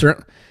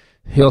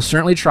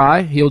certainly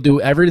try. He'll do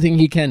everything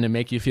he can to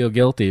make you feel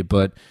guilty,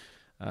 but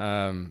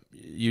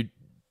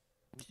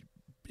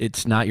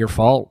it's not your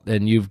fault,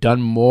 and you've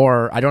done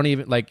more. I don't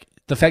even like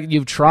the fact that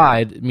you've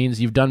tried means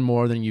you've done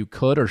more than you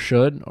could or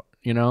should,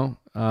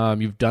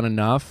 you've done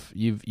enough.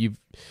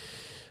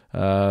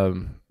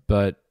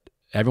 But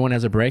everyone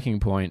has a breaking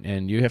point,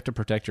 and you have to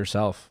protect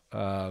yourself.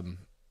 Have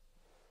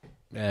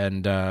you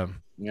ever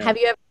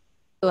been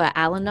to an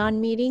Al-Anon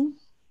meeting?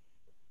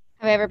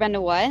 Have I ever been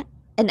to what?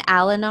 An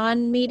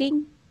Al-Anon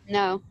meeting?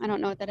 No, I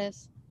don't know what that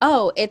is.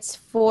 Oh, it's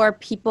for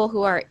people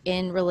who are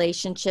in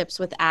relationships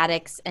with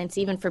addicts, and it's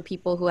even for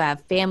people who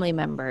have family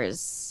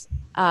members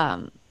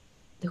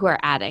who are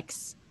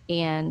addicts.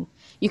 And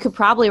you could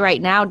probably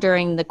right now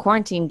during the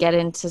quarantine get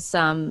into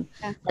some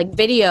like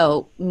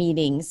video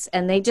meetings,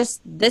 and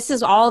this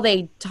is all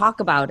they talk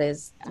about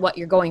is what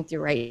you're going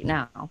through right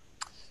now.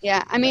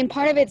 Yeah, I mean,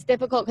 part of it's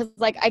difficult because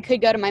like I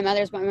could go to my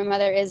mother's, but my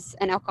mother is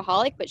an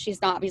alcoholic, but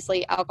she's not.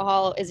 Obviously,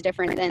 alcohol is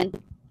different than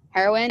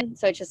heroin,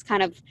 so it's just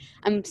kind of,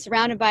 I'm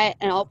surrounded by it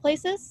in all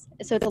places,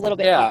 so it's a little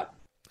bit hard.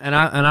 And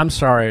I'm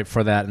sorry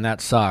for that, and that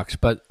sucks,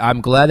 but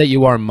I'm glad that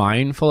you are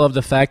mindful of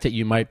the fact that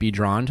you might be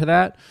drawn to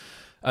that,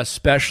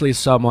 especially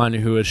someone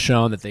who has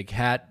shown that they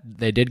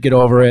did get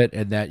over it,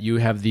 and that you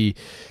have the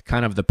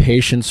kind of the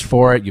patience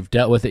for it. You've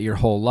dealt with it your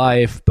whole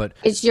life. But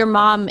is your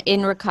mom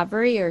in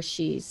recovery, or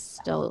she's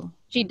still?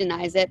 She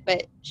denies it,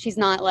 but she's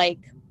not like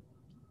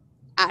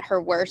at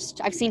her worst.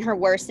 I've seen her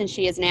worse than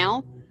she is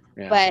now,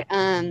 but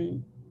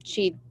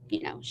she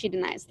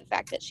denies the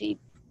fact that she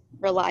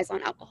relies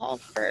on alcohol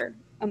for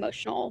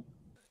emotional.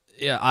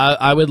 Yeah,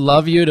 I would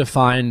love you to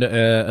find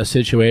a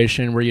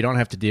situation where you don't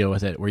have to deal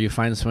with it, where you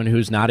find someone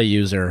who's not a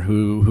user,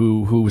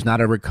 who's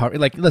not a recovery.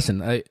 Like,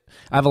 listen, I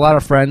have a lot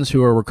of friends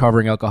who are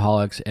recovering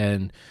alcoholics,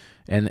 and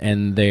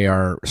they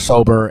are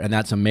sober, and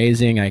that's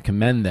amazing. I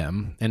commend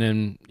them. And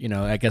then,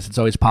 I guess it's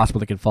always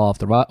possible they can fall off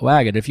the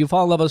wagon. If you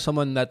fall in love with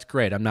someone, that's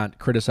great. I'm not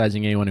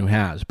criticizing anyone who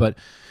has, but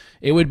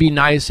it would be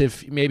nice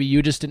if maybe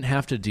you just didn't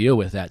have to deal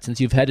with that, since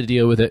you've had to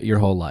deal with it your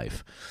whole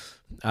life.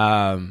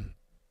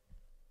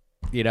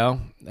 It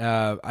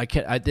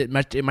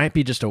might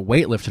be just a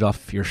weight lifted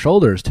off your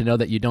shoulders to know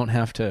that you don't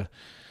have to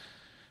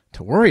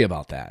worry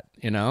about that.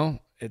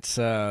 It's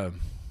so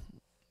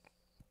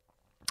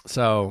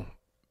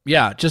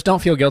Yeah, just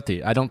don't feel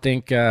guilty. I don't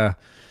think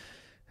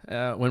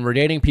when we're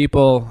dating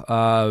people,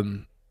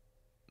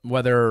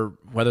 whether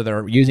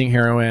they're using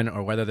heroin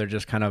or whether they're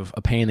just kind of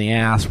a pain in the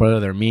ass, whether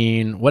they're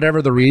mean,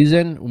 whatever the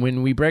reason,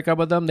 when we break up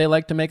with them, they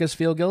like to make us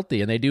feel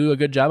guilty, and they do a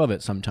good job of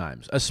it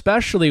sometimes,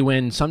 especially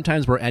when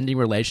sometimes we're ending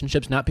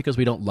relationships, not because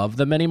we don't love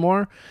them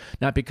anymore,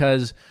 not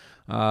because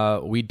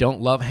we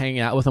don't love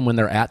hanging out with them when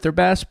they're at their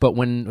best, but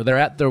when they're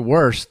at their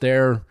worst,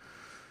 they're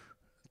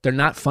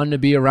not fun to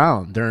be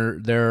around.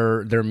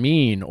 They're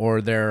mean, or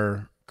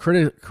they're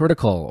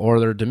critical, or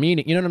they're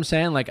demeaning. You know what I'm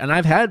saying? Like, and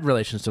I've had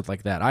relationships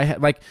like that. I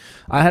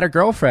had a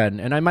girlfriend,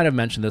 and I might have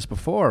mentioned this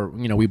before.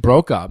 You know, we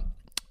broke up,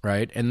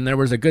 right? And there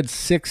was a good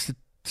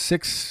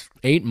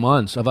 8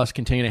 months of us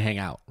continuing to hang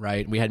out,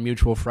 right? We had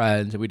mutual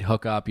friends, and we'd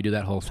hook up. You do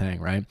that whole thing,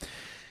 right?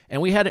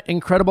 And we had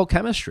incredible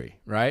chemistry,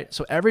 right?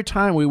 So every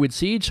time we would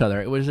see each other,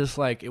 it was just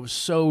like, it was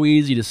so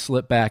easy to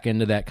slip back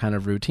into that kind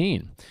of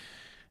routine.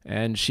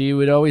 And she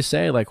would always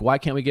say, like, why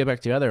can't we get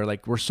back together?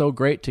 Like, we're so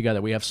great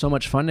together. We have so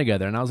much fun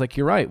together. And I was like,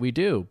 you're right, we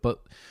do. But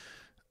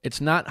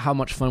it's not how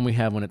much fun we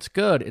have when it's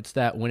good. It's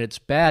that when it's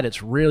bad,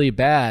 it's really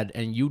bad.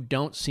 And you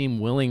don't seem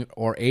willing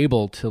or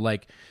able to,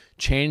 like,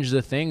 change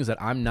the things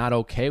that I'm not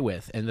okay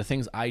with and the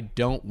things I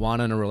don't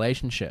want in a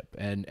relationship.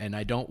 And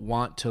I don't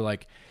want to,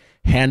 like,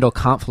 handle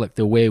conflict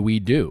the way we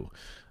do.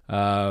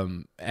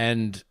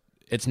 And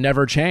it's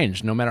never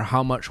changed, no matter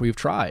how much we've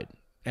tried.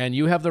 And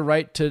you have the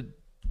right to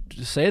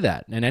say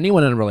that, and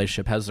anyone in a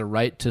relationship has the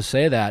right to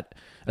say that,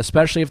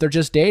 especially if they're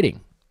just dating,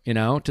 you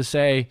know, to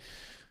say,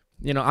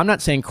 you know, I'm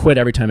not saying quit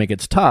every time it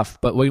gets tough,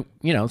 but we,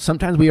 you know,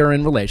 sometimes we are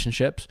in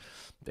relationships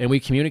and we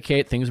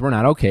communicate things we're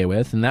not okay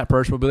with, and that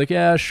person will be like,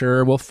 yeah,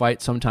 sure, we'll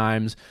fight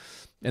sometimes,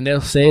 and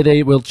they'll say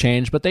they will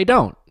change, but they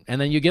don't. And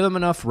then you give them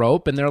enough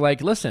rope and they're like,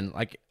 listen,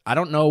 like, I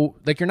don't know,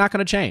 like, you're not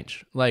going to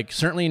change, like,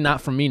 certainly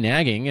not from me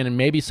nagging, and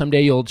maybe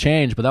someday you'll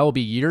change, but that will be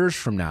years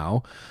from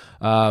now.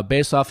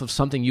 Based off of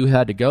something you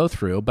had to go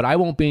through, but I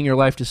won't be in your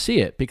life to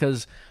see it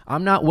because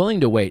I'm not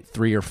willing to wait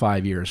 3 or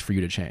 5 years for you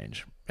to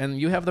change. And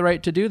you have the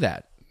right to do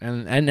that.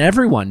 And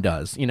everyone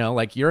does, you know,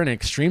 like, you're in an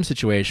extreme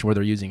situation where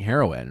they're using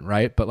heroin,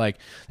 right? But, like,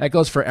 that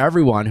goes for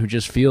everyone who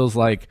just feels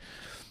like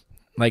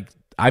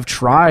I've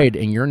tried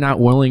and you're not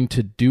willing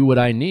to do what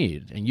I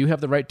need, and you have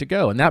the right to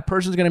go. And that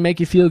person's going to make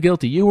you feel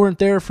guilty. You weren't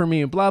there for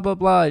me, and blah, blah,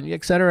 blah, and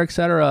et cetera, et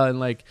cetera. And,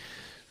 like,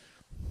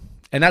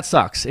 and that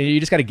sucks. And you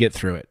just got to get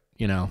through it.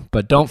 You know,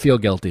 but don't feel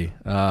guilty.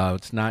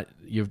 It's not,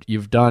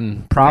 you've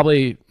done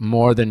probably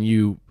more than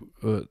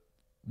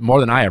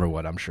I ever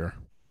would, I'm sure.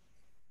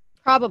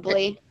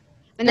 Probably.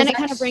 And then it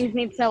kind of brings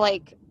me to,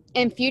 like,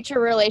 in future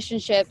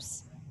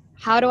relationships,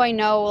 how do I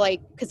know, like,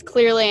 because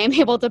clearly I'm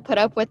able to put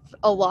up with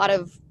a lot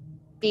of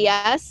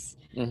BS.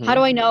 Mm-hmm. How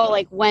do I know,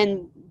 like,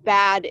 when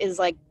bad is,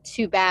 like,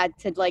 too bad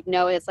to, like,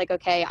 know it's like,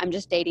 okay, I'm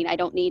just dating. I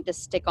don't need to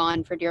stick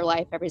on for dear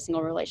life every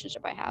single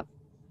relationship I have.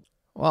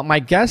 Well, my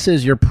guess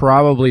is you're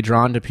probably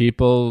drawn to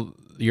people.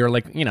 You're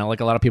like, you know,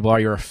 like a lot of people are,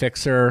 you're a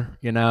fixer,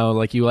 you know,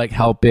 like you like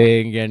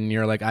helping and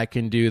you're like, I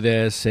can do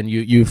this. And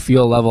you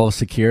feel a level of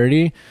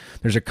security.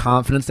 There's a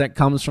confidence that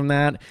comes from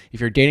that. If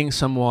you're dating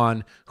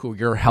someone who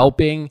you're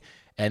helping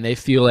and they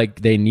feel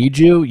like they need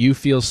you, you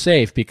feel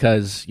safe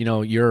because, you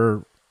know,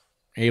 you're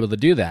able to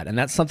do that. And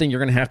that's something you're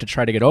going to have to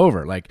try to get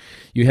over. Like,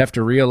 you have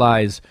to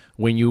realize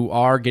when you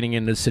are getting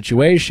into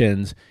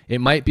situations, it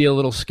might be a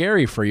little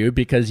scary for you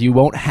because you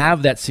won't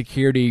have that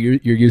security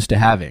you're used to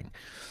having.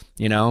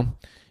 You know,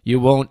 you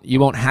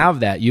won't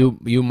have that. You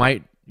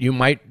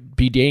might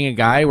be dating a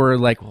guy where,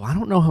 like, well, I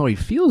don't know how he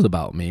feels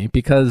about me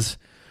because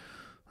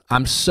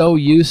I'm so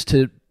used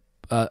to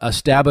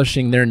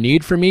establishing their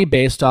need for me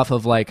based off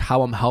of, like,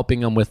 how I'm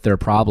helping them with their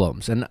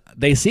problems. And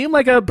they seem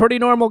like a pretty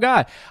normal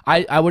guy.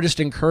 I would just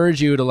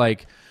encourage you to,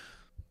 like,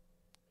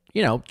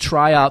 you know,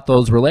 try out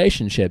those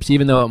relationships,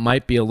 even though it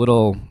might be a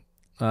little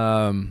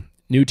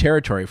new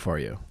territory for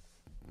you,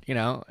 you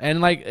know? And,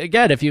 like,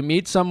 again, if you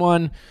meet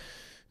someone,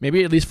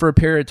 maybe at least for a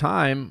period of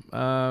time,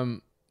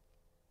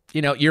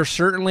 you know, you're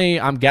certainly,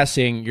 I'm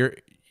guessing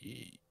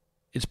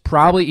it's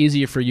probably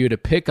easier for you to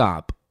pick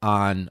up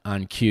on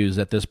cues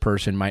that this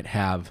person might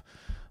have,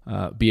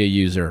 be a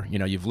user. You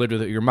know, you've lived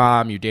with your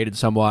mom, you dated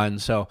someone.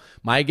 So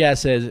my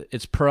guess is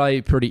it's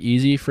probably pretty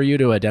easy for you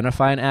to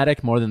identify an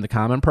addict more than the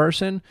common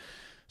person.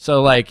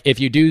 So, like,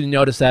 if you do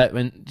notice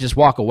that, just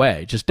walk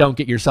away. Just don't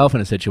get yourself in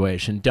a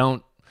situation.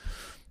 At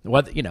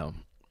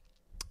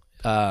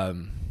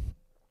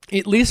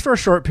least for a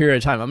short period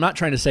of time. I'm not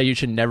trying to say you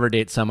should never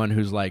date someone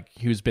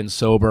who's been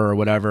sober or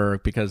whatever,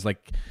 because,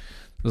 like,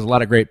 there's a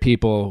lot of great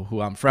people who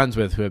I'm friends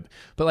with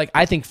but, like,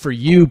 I think for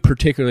you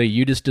particularly,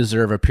 you just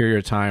deserve a period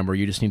of time where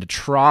you just need to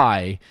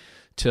try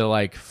to,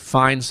 like,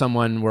 find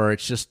someone where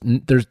it's just,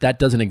 that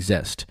doesn't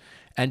exist,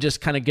 and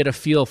just kind of get a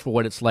feel for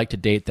what it's like to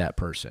date that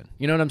person.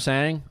 You know what I'm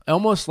saying?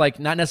 Almost like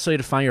not necessarily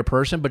to find your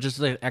person, but just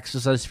like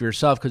exercise for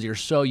yourself because you're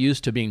so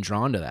used to being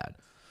drawn to that.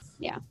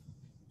 Yeah.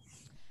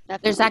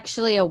 Definitely. There's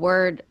actually a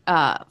word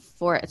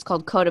for it. It's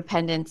called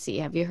codependency.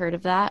 Have you heard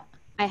of that?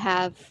 I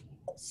have.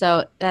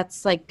 So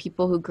that's like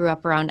people who grew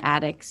up around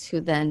addicts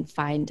who then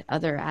find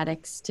other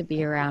addicts to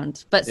be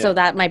around. But so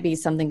that might be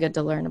something good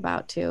to learn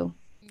about too.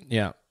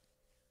 Yeah.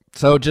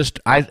 So just,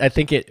 I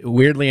think it,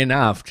 weirdly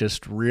enough,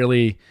 just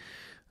really,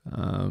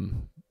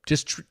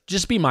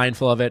 just be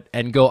mindful of it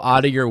and go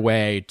out of your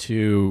way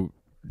to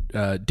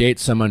date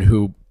someone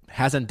who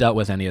hasn't dealt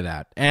with any of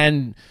that,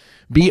 and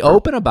be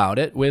open about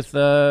it with,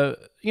 not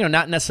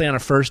necessarily on a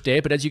first date,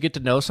 but as you get to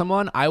know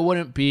someone, I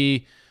wouldn't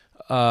be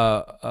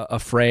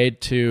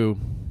afraid to,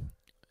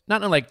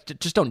 not like,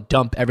 just don't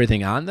dump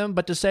everything on them,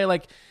 but to say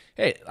like,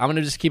 hey, I'm going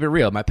to just keep it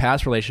real. My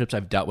past relationships,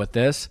 I've dealt with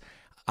this.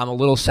 I'm a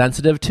little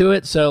sensitive to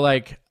it. So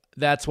like,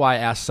 that's why I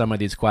ask some of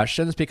these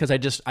questions, because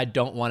I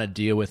don't want to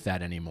deal with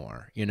that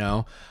anymore,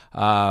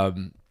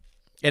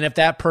 and if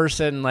that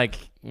person, like,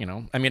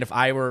 if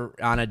I were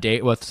on a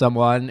date with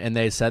someone and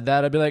they said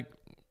that, I'd be like,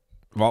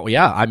 well,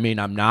 yeah,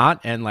 I'm not.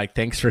 And like,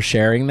 thanks for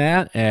sharing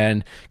that.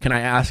 And can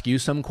I ask you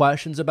some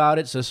questions about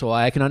it so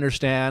I can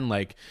understand?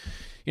 Like,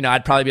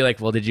 I'd probably be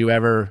like, well, did you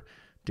ever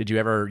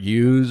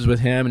use with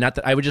him? And not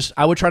that I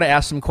would try to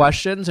ask some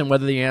questions, and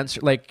whether the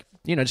answer, like,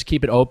 just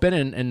keep it open,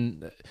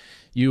 and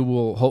you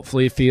will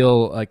hopefully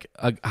feel like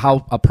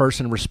how a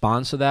person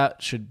responds to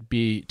that should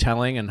be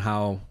telling, and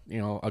how,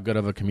 a good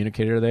of a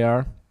communicator they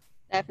are.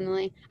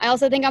 Definitely. I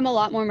also think I'm a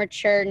lot more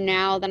mature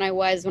now than I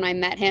was when I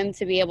met him,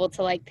 to be able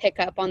to like pick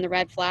up on the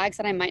red flags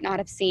that I might not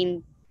have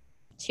seen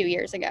 2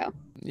 years ago.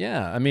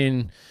 Yeah.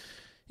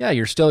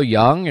 You're still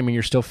young.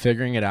 You're still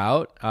figuring it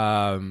out.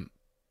 And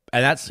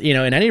that's, in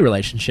any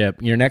relationship,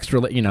 your next,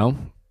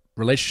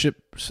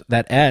 relationships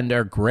that end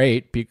are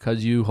great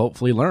because you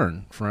hopefully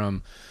learn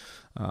from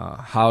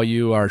how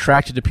you are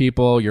attracted to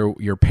people,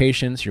 your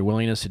patience, your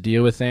willingness to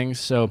deal with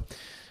things. So,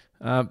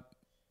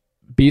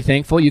 be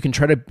thankful. You can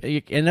try to,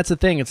 and that's the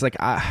thing. It's like,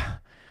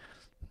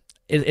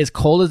 as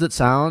cold as it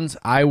sounds,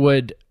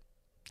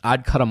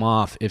 I'd cut them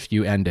off if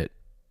you end it,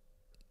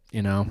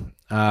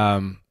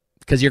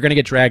 because you're going to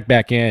get dragged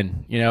back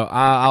in,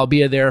 I'll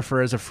be there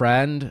as a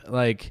friend.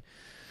 Like,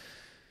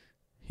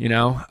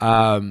 he'll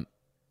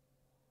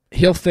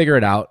figure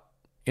it out,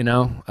 you're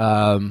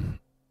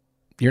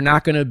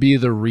not going to be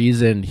the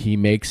reason he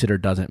makes it or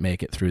doesn't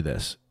make it through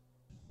this,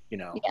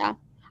 Yeah.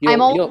 I'm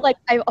almost like,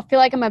 I feel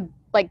like I'm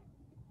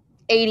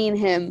aiding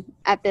him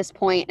at this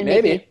point and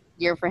making it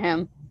easier for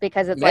him,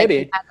 because it's like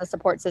he has a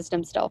support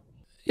system still.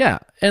 Yeah.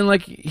 And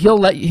like,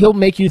 he'll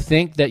make you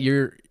think that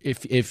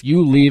if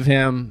you leave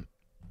him,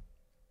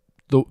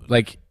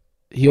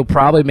 he'll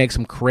probably make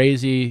some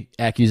crazy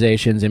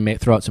accusations and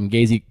throw out some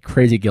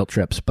crazy guilt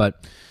trips,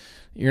 but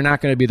you're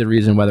not going to be the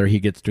reason whether he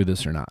gets through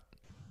this or not.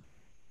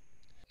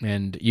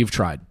 And you've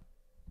tried.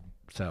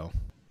 So.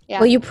 Yeah.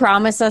 Will you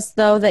promise us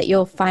though that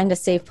you'll find a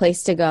safe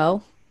place to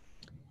go?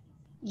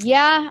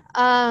 Yeah,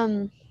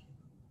 I'll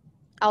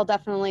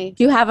definitely.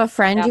 Do you have a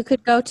friend you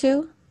could go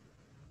to?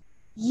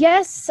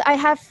 Yes, I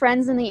have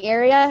friends in the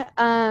area.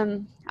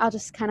 I'll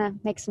just kind of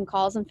make some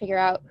calls and figure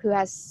out who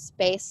has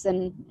space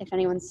and if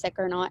anyone's sick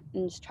or not,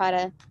 and just try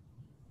to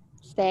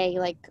stay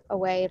like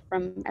away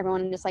from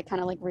everyone and just like kind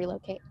of like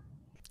relocate.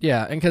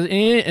 Yeah, and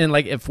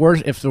like if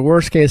the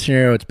worst case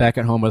scenario, it's back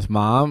at home with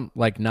mom,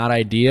 like not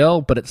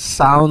ideal, but it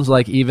sounds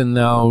like even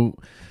though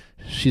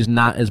she's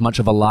not as much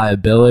of a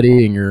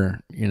liability, and you're,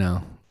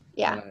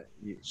 Yeah.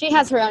 She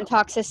has her own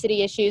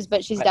toxicity issues,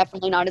 but she's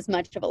definitely not as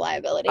much of a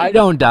liability. I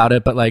don't doubt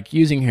it, but like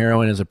using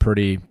heroin is a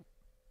pretty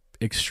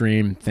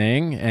extreme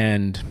thing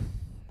and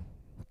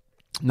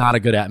not a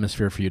good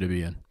atmosphere for you to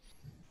be in.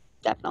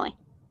 Definitely.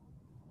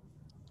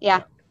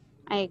 Yeah,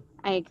 I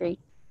agree.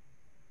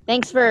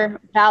 Thanks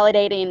for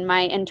validating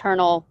my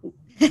internal.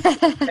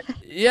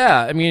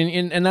 Yeah,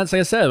 and that's like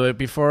I said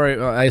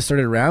before I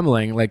started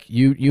rambling. Like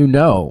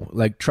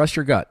like trust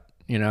your gut.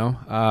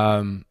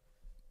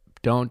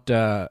 Don't.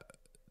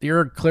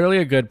 You're clearly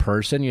a good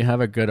person. You have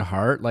a good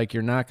heart. Like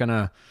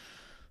but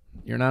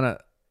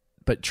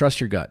trust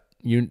your gut.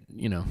 You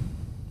know.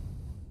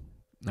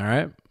 All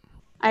right.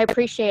 I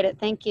appreciate it.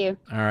 Thank you.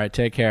 All right.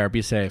 Take care.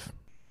 Be safe.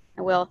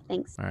 I will.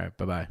 Thanks. All right.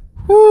 Bye-bye.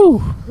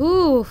 Whew.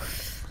 Ooh.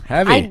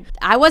 Heavy.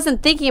 I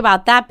wasn't thinking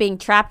about that, being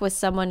trapped with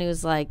someone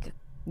who's like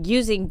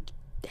using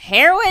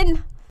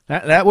heroin.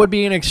 That would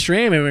be an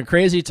extreme.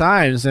 Crazy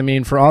times.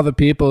 For all the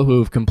people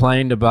who've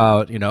complained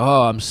about,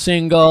 oh, I'm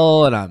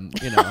single and I'm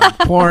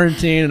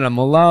quarantined and I'm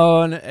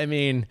alone.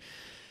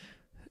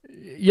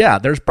 Yeah,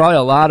 there's probably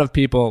a lot of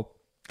people,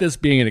 this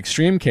being an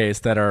extreme case,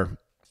 that are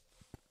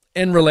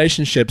in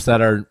relationships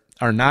that are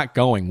not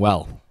going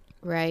well.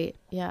 Right.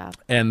 Yeah.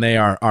 And they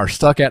are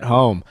stuck at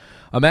home.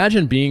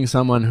 Imagine being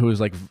someone who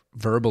is like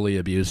verbally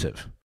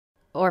abusive.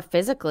 Or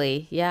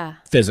physically. Yeah.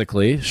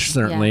 Physically,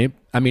 certainly.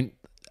 Yeah.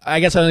 I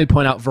guess I only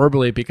point out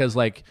verbally because,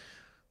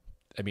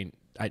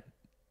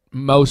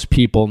 most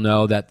people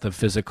know that the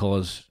physical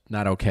is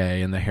not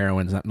okay and the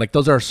heroin's not. Like,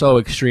 those are so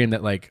extreme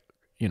that, and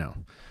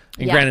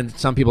granted,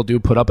 some people do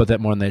put up with it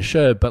more than they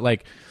should, but,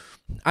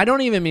 I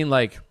don't even mean,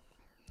 like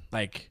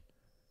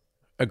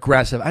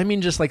aggressive. I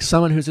mean just,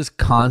 someone who's just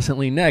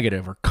constantly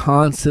negative or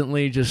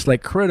constantly just,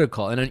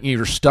 critical, and then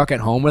you're stuck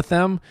at home with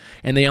them,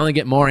 and they only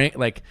get more,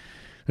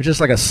 It's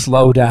just like a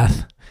slow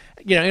death.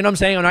 You know what I'm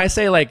saying? When I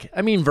say like,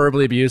 I mean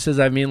verbally abuses,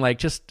 I mean like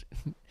just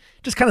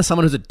kind of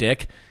someone who's a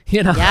dick,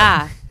 you know?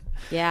 Yeah.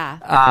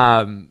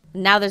 Yeah.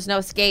 Now there's no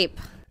escape.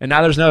 And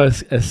now there's no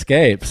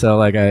escape. So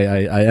like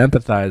I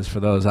empathize for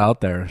those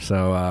out there.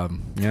 So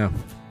yeah.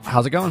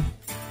 How's it going?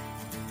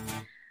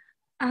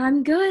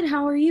 I'm good.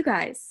 How are you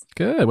guys?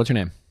 Good. What's your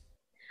name?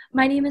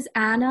 My name is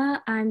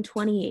Anna. I'm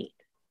 28.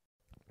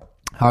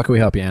 How can we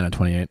help you, Anna,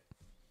 28?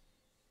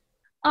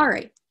 All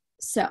right.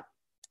 So,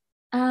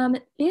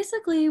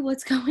 basically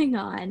what's going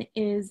on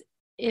is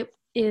it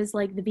is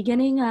like the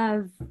beginning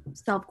of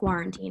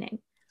self-quarantining.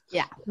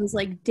 Yeah. It was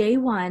like day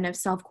 1 of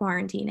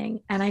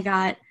self-quarantining, and I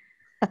got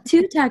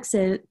two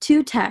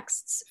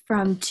texts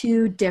from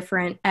 2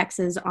 different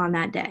exes on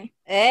that day.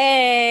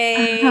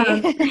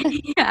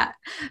 Hey. Yeah.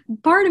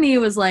 Part of me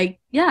was like,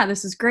 yeah,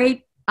 this is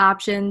great,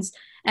 options.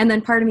 And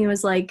then part of me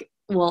was like,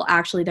 well,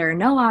 actually there are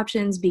no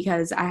options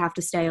because I have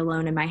to stay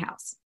alone in my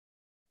house.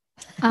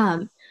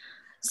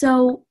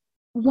 So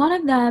one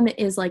of them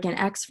is like an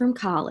ex from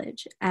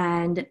college,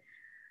 and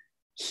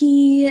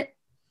he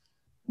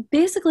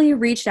basically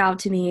reached out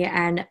to me,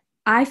 and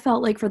I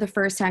felt like for the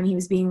first time he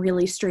was being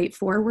really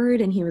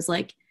straightforward, and he was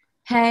like,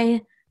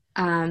 hey,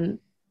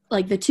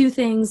 like the 2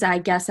 things I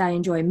guess I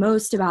enjoy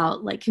most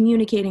about like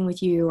communicating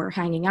with you or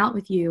hanging out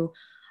with you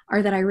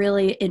are that I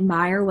really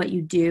admire what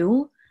you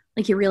do.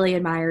 Like he really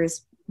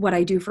admires what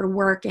I do for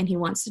work and he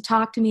wants to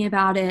talk to me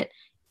about it.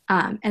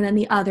 And then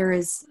the other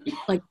is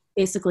like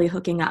basically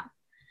hooking up.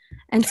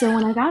 And so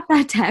when I got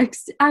that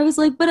text, I was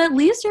like, but at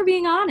least you're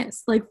being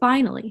honest. Like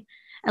finally,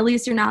 at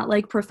least you're not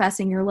like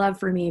professing your love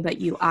for me,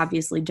 but you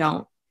obviously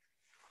don't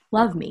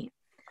love me.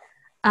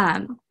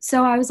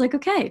 So I was like,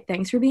 okay,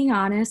 thanks for being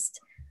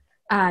honest.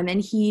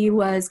 And he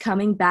was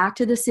coming back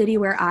to the city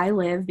where I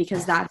live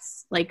because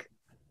that's like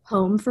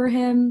home for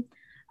him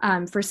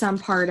for some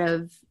part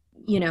of,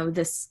 you know,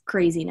 this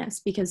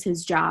craziness because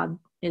his job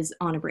is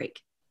on a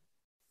break.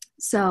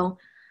 So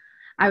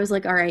I was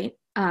like, all right,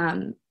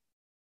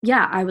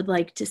 yeah, I would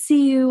like to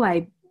see you.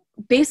 I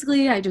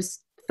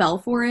just fell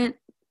for it,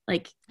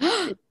 like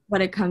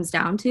what it comes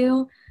down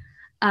to.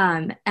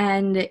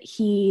 And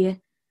he,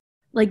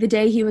 like the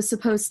day he was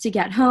supposed to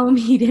get home,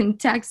 he didn't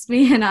text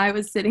me, and I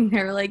was sitting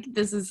there like,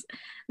 this is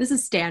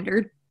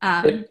standard.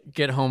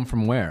 Get home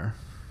from where?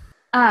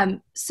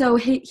 So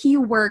he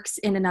works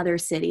in another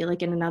city,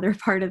 like in another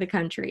part of the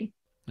country.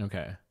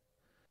 Okay.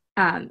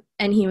 And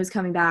he was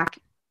coming back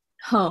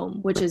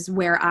home, which is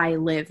where I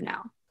live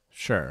now.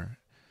 Sure.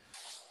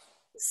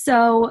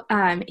 So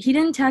he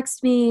didn't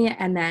text me,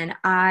 and then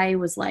I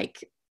was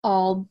like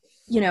all,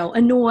 you know,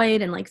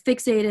 annoyed and like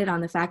fixated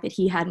on the fact that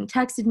he hadn't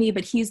texted me,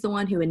 but he's the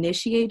one who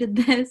initiated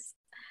this.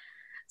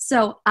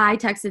 So I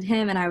texted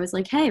him and I was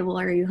like, hey, well,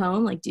 are you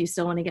home? Like, do you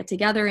still want to get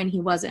together? And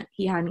he wasn't.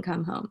 He hadn't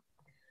come home.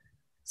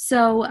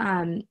 So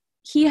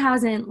he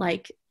hasn't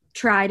like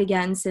tried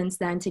again since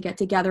then to get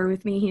together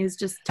with me. He's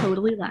just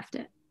totally left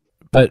it.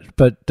 But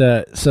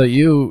so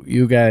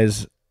you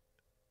guys,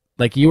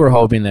 like you were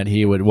hoping that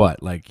he would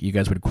what? Like you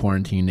guys would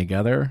quarantine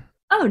together?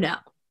 Oh, no.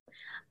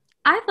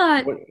 I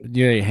thought...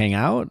 You hang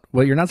out?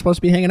 Well, you're not supposed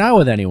to be hanging out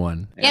with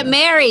anyone. Get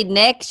married,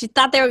 Nick. She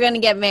thought they were going to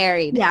get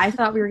married. Yeah, I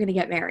thought we were going to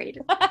get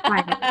married.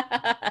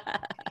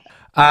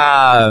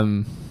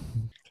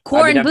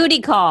 Corn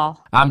booty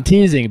call. I'm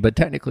teasing, but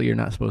technically you're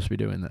not supposed to be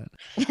doing that.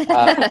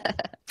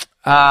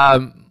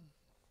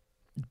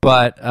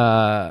 But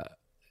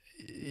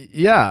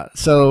yeah,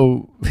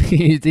 so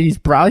he's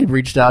probably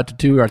reached out to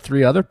 2 or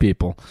 3 other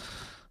people.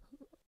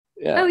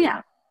 Yeah. Oh,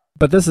 yeah.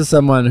 But this is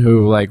someone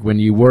who, like, when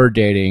you were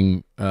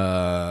dating,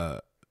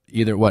 either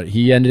what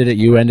he ended it,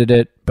 you ended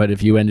it. But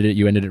if you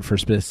ended it for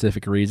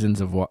specific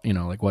reasons of what, you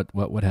know, like what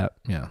would happen.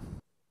 Yeah.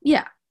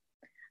 Yeah.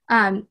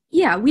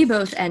 Yeah. We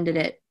both ended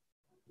it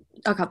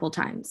a couple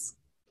times.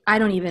 I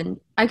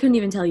couldn't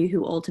even tell you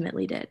who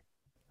ultimately did.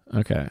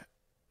 Okay.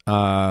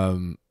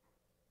 So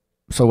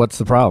what's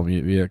the problem?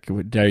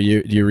 Do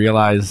you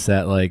realize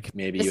that like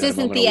maybe this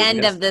isn't the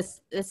end of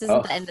this? This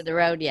isn't the end of the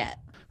road yet.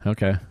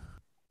 Okay.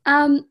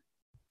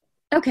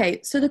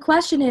 Okay, so the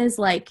question is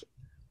like,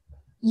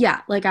 yeah,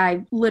 like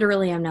I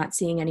literally am not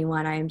seeing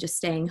anyone. I am just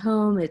staying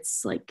home.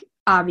 It's like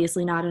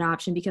obviously not an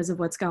option because of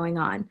what's going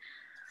on.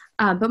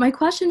 But my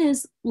question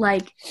is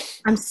like,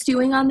 I'm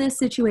stewing on this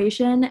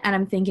situation and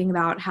I'm thinking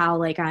about how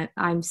like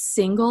I'm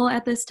single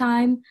at this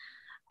time.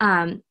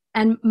 And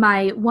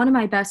one of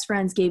my best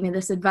friends gave me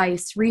this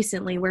advice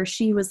recently where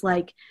she was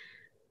like,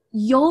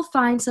 you'll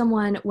find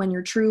someone when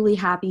you're truly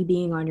happy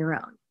being on your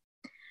own.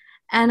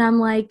 And I'm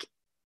like,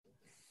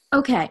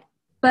 okay.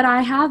 But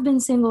I have been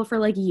single for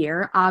like a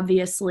year.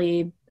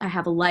 Obviously, I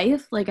have a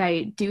life. Like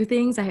I do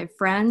things. I have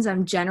friends.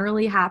 I'm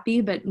generally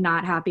happy, but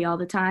not happy all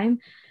the time.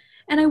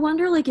 And I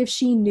wonder like if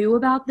she knew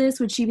about this,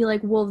 would she be like,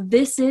 well,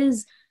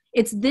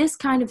 it's this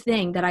kind of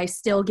thing that I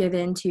still give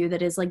into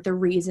that is like the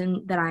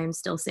reason that I am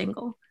still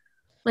single.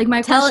 Like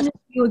my question is, do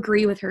you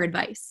agree with her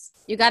advice?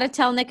 You got to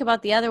tell Nick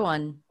about the other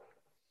one.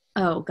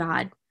 Oh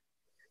God.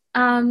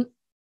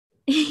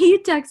 He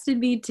texted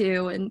me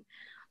too and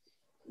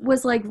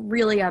was like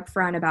really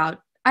upfront about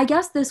I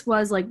guess this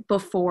was like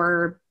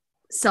before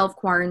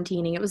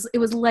self-quarantining. It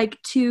was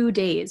like 2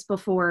 days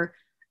before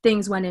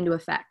things went into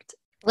effect.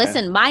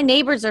 Listen, my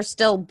neighbors are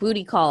still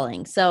booty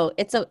calling, so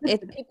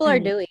people are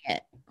doing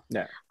it.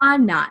 Yeah.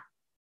 I'm not,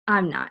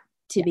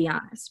 to be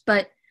honest.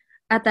 But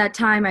at that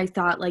time, I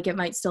thought like it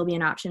might still be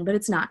an option, but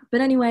it's not. But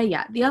anyway,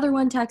 yeah, the other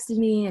one texted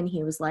me and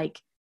he was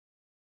like,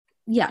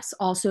 yes,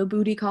 also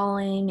booty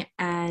calling.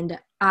 And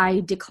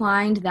I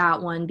declined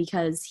that one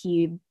because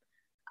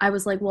I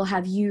was like, well,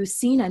 have you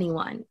seen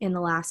anyone in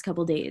the last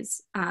couple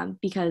days?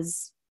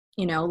 Because,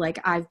 you know, like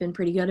I've been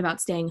pretty good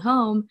about staying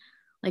home.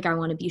 Like I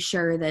want to be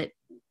sure that,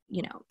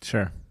 you know.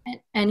 Sure.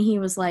 And he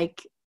was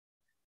like,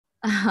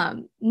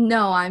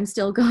 no, I'm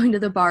still going to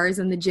the bars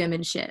and the gym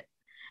and shit.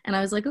 And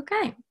I was like,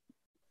 okay,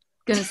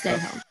 gonna stay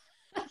home.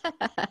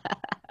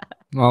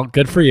 Well,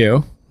 good for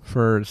you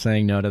for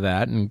saying no to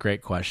that, and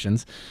great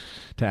questions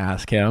to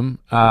ask him.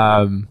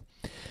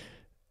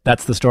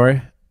 That's the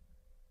story?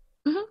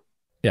 Mm-hmm.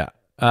 Yeah.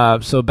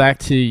 So back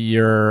to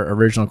your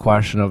original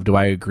question of, do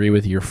I agree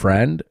with your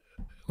friend?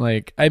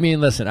 Like, I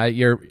mean, listen,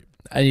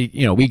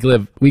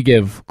 we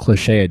give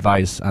cliche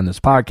advice on this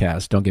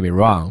podcast, don't get me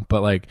wrong,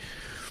 but like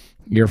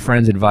your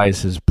friend's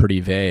advice is pretty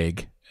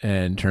vague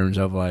in terms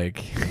of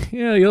like,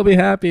 yeah, you'll be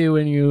happy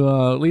when you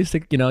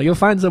you'll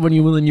find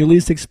someone when you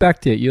least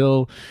expect it.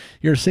 You're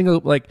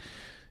single, like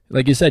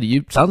you said,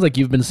 sounds like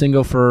you've been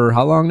single for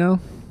how long now?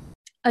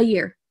 A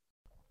year.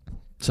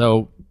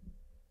 So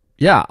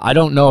yeah, I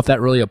don't know if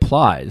that really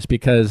applies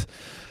because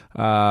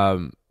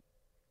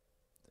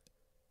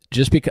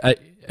just because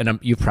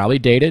you've probably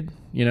dated,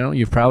 you know,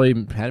 you've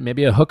probably had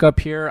maybe a hookup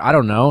here. I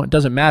don't know. It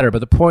doesn't matter. But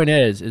the point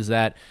is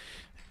that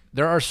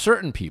there are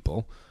certain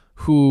people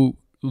who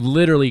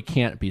literally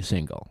can't be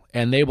single,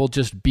 and they will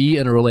just be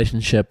in a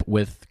relationship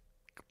with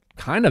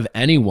kind of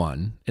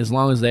anyone as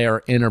long as they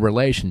are in a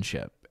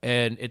relationship.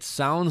 And it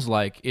sounds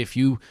like if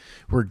you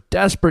were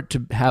desperate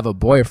to have a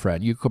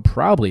boyfriend, you could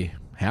probably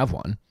have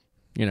one,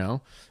 you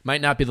know.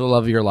 Might not be the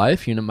love of your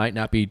life, you know, might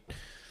not be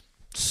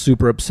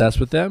super obsessed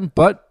with them,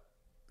 but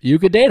you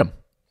could date them,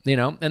 you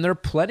know, and there are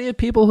plenty of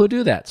people who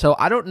do that. So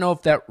I don't know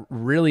if that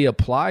really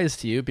applies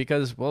to you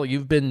because, well,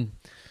 you've been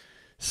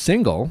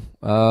single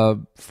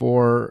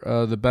for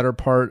the better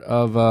part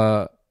of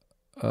a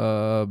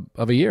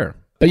year.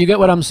 But you get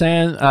what I'm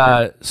saying?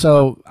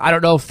 So I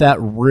don't know if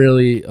that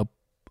really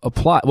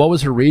applies. What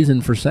was her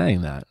reason for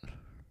saying that?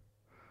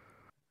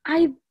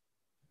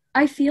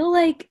 I feel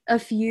like a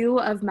few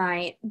of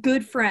my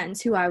good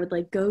friends who I would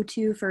like go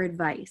to for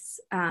advice,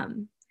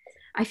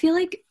 I feel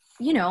like,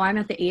 you know, I'm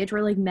at the age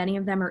where like many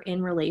of them are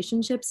in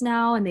relationships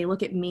now and they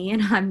look at me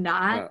and I'm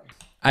not.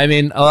 I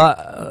mean,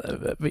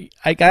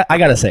 I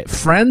gotta say,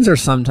 friends are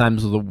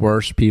sometimes the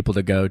worst people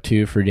to go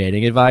to for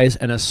dating advice,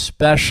 and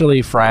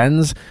especially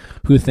friends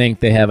who think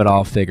they have it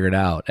all figured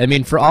out. I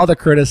mean, for all the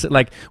criticism,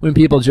 like when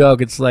people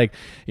joke, it's like,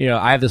 you know,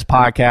 I have this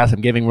podcast,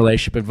 I'm giving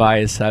relationship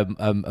advice,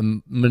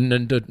 I'm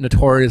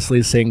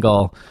notoriously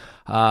single.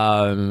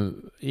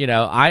 You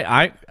know,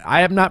 I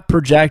am not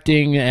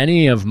projecting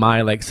any of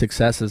my like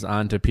successes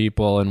onto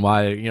people and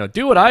why, you know,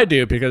 do what I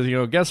do because, you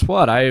know, guess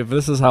what?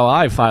 This is how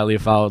I finally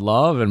found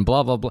love and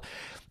blah, blah, blah.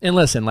 And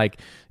listen, like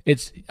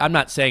I'm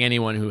not saying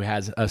anyone who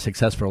has a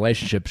successful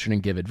relationship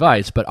shouldn't give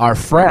advice, but our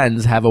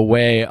friends have a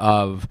way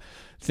of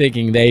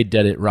thinking they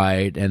did it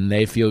right and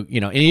they feel,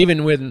 you know,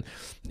 and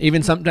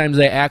even sometimes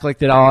they act like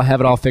they all have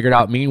it all figured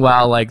out.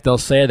 Meanwhile, like they'll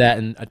say that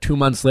and 2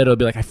 months later, they'll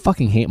be like, I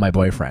fucking hate my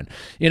boyfriend,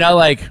 you know,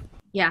 like.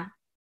 Yeah.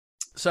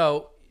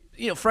 So,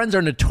 you know, friends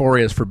are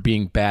notorious for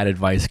being bad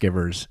advice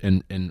givers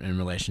in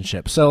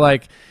relationships. So,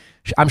 like,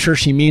 I'm sure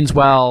she means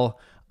well.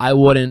 I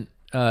wouldn't,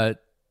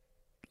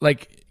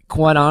 like,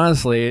 quite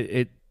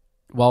honestly,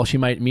 while she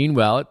might mean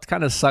well, it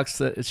kind of sucks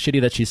that it's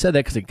shitty that she said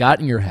that because it got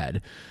in your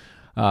head.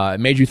 It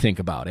made you think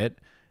about it.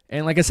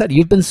 And like I said,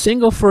 you've been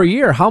single for a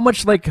year. How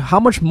much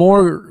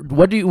more,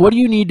 what do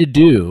you need to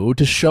do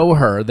to show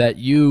her that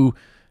you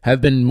have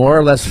been more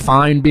or less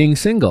fine being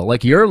single?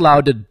 Like, you're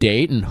allowed to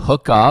date and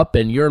hook up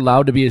and you're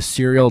allowed to be a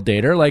serial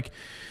dater. Like,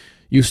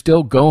 you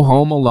still go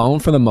home alone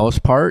for the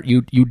most part.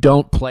 You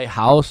don't play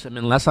house. I mean,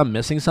 unless I'm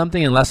missing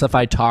something, unless if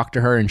I talked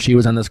to her and she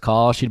was on this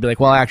call, she'd be like,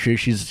 well, actually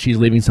she's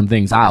leaving some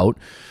things out.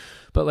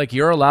 But like,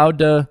 you're allowed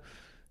to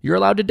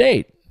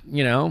date,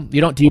 you know?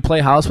 Do you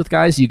play house with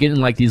guys? You get in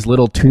like these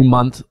little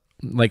 2-month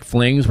like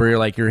flings where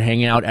you're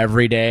hanging out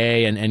every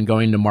day and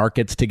going to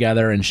markets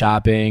together and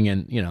shopping,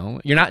 and you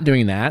know, you're not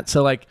doing that.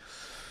 So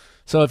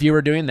if you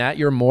were doing that,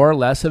 you're more or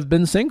less have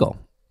been single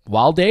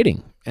while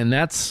dating. And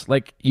that's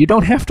like, you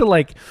don't have to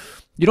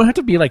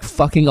be like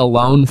fucking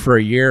alone for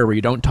a year where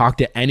you don't talk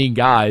to any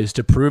guys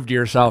to prove to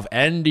yourself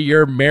and to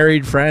your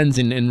married friends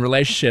in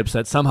relationships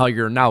that somehow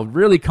you're now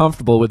really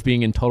comfortable with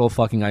being in total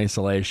fucking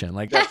isolation.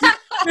 Like that's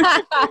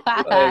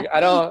like, I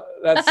don't.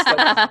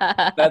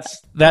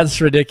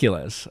 That's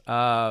ridiculous.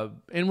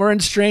 And we're in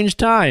strange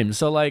times.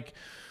 So like,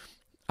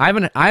 I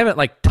haven't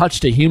like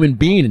touched a human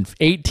being in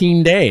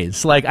 18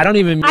 days. Like I don't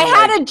even. I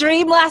had a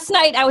dream last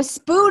night. I was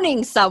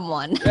spooning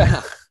someone.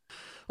 Yeah.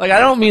 Like, I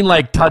don't mean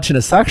like touch in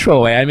a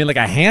sexual way. I mean like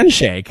a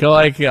handshake, or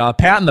like a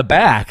pat in the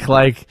back,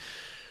 like,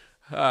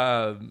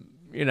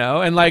 you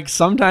know. And like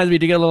sometimes we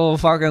do get a little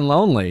fucking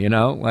lonely, you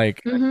know, like.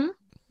 Mm-hmm.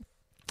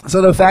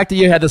 So the fact that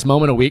you had this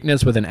moment of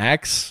weakness with an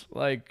ex,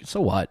 like,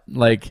 so what?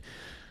 Like,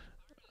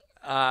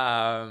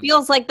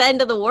 Feels like the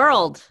end of the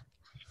world.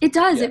 It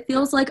does. Yeah. It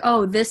feels like,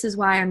 oh, this is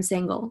why I'm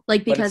single.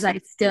 Like, because I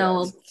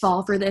still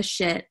fall for this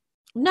shit.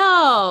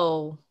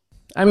 No.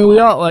 I mean, we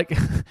all like.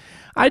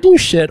 I do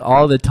shit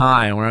all the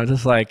time where I'm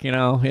just like, you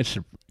know,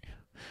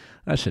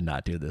 I should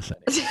not do this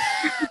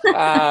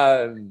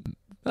anymore.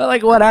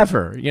 Like,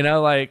 whatever, you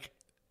know, like,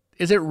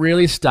 is it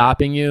really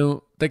stopping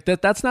you? Like,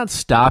 that's not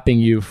stopping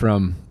you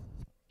from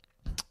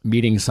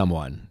meeting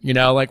someone, you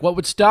know. Like, what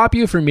would stop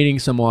you from meeting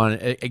someone,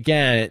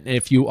 again,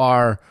 if there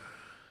are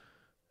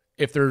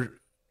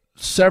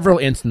several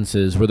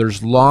instances where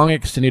there's long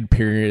extended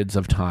periods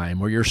of time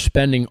where you're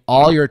spending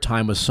all your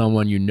time with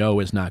someone you know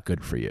is not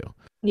good for you.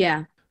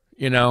 Yeah.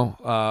 You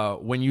know,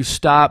 when you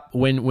stop,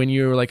 when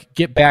you're like,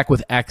 get back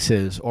with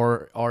exes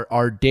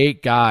or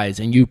date guys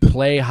and you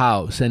play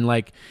house and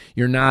like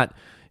you're not,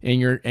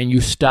 and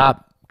you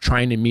stop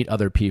trying to meet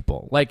other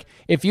people. Like,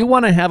 if you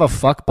want to have a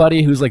fuck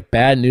buddy who's like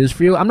bad news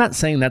for you, I'm not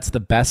saying that's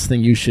the best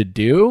thing you should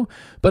do,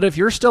 but if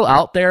you're still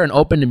out there and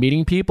open to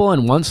meeting people,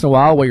 and once in a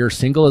while while you're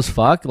single as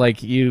fuck, like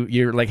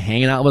you're like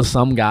hanging out with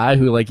some guy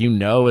who like, you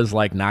know, is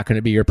like not going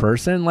to be your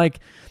person, like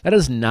that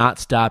is not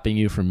stopping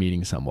you from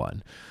meeting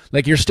someone.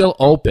 Like, you're still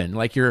open.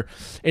 Like,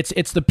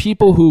 it's the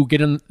people who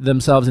get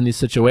themselves in these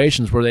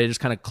situations where they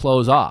just kind of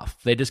close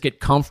off. They just get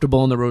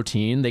comfortable in the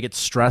routine. They get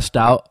stressed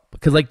out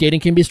because like dating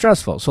can be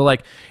stressful. So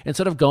like,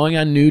 instead of going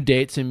on new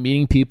dates and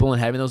meeting people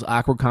and having those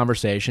awkward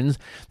conversations,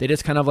 they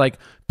just kind of like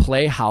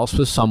play house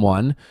with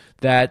someone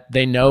that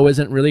they know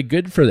isn't really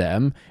good for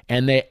them,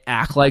 and they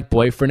act like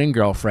boyfriend and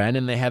girlfriend,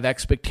 and they have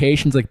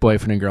expectations like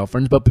boyfriend and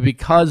girlfriends, but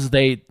because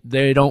they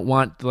don't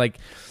want, like,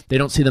 they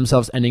don't see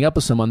themselves ending up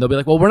with someone, they'll be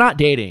like, well, we're not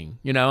dating,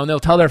 you know, and they'll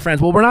tell their friends,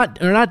 well, we're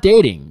not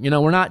dating, you know,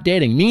 we're not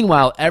dating.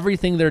 Meanwhile,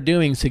 everything they're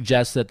doing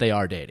suggests that they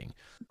are dating.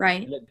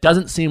 Right. It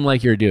doesn't seem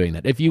like you're doing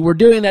that. If you were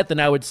doing that, then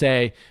I would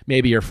say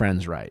maybe your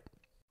friend's right.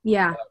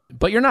 Yeah.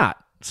 But you're not.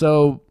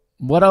 So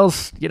what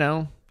else, you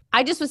know?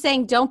 I just was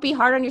saying, don't be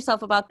hard on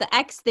yourself about the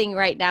ex thing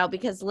right now,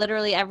 because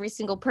literally every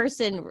single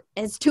person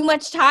has too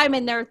much time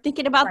and they're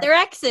thinking about their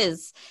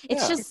exes.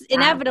 It's just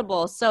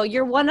inevitable. So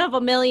you're one of a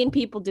million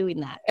people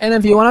doing that. And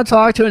if you want to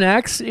talk to an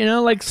ex, you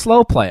know, like,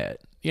 slow play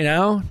it, you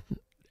know?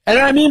 And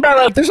I mean by,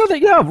 like, there's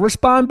nothing,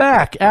 respond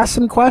back, ask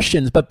some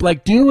questions, but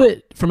like, do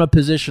it from a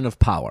position of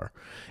power.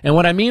 And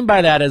what I mean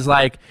by that is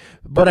like,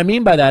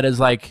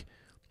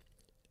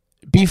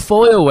 be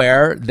fully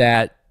aware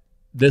that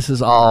this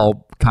is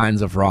all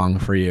kinds of wrong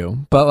for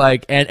you, but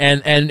like,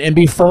 and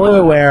be fully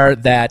aware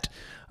that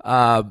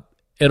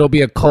it'll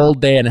be a cold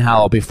day in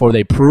hell before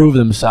they prove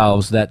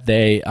themselves that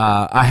they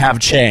have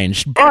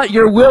changed. But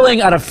you're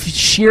willing, out of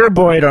sheer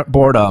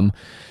boredom,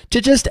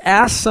 to just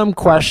ask some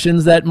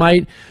questions that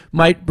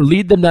might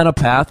lead them down a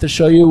path to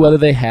show you whether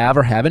they have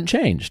or haven't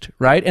changed,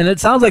 right? And it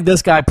sounds like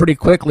this guy pretty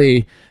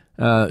quickly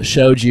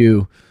showed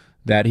you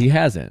that he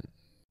hasn't.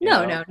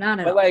 No, not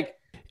at all. Like,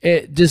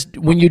 it just,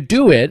 when you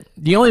do it,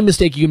 the only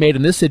mistake you made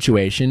in this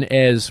situation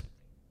is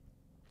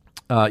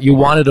you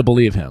wanted to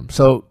believe him.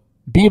 So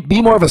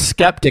be more of a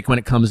skeptic when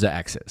it comes to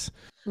exes.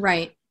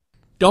 Right.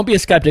 Don't be a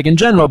skeptic in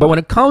general, but when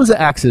it comes to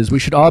exes, we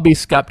should all be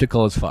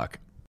skeptical as fuck.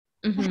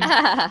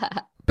 Mm-hmm.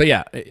 But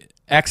yeah,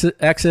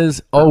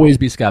 exes, always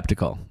be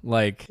skeptical.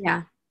 Like,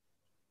 Yeah.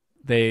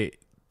 they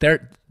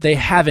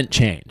haven't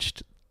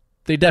changed.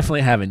 They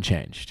definitely haven't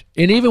changed.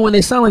 And even when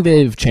they sound like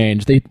they've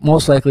changed, they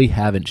most likely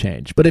haven't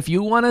changed. But if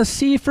you want to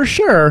see for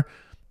sure,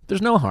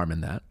 there's no harm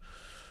in that.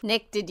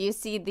 Nick, did you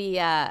see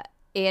the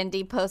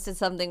Andy posted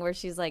something where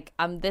she's like,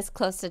 I'm this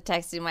close to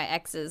texting my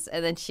exes,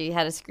 and then she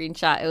had a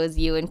screenshot. It was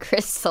you and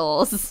Chris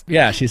Soules.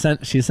 Yeah, she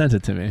sent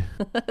it to me.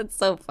 It's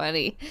so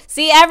funny.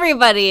 See,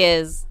 everybody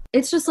is.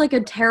 It's just like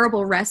a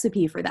terrible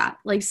recipe for that.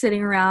 Like,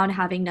 sitting around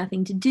having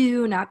nothing to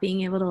do, not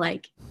being able to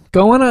like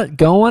Go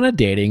on a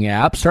dating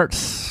app, start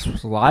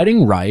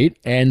sliding right,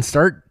 and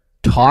start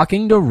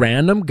talking to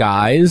random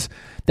guys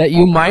that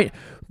you might,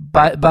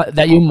 but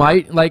that you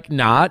might like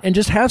not, and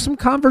just have some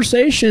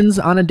conversations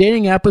on a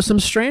dating app with some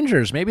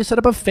strangers. Maybe set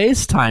up a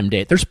FaceTime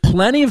date. There's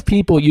plenty of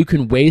people you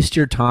can waste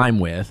your time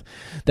with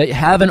that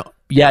haven't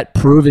yet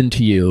proven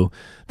to you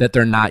that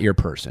they're not your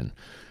person.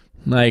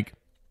 Like,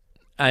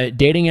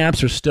 dating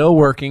apps are still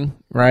working,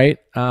 right?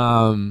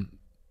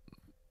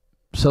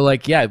 So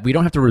like, yeah, we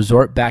don't have to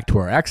resort back to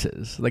our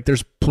exes. Like,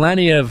 there's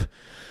plenty of,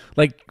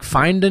 like,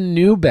 find a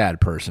new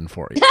bad person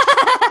for you.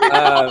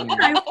 I'll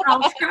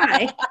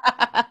try.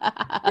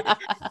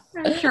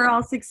 I'm sure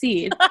I'll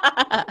succeed.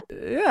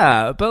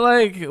 Yeah, but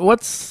like,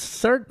 have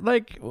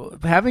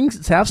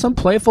some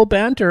playful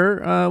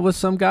banter with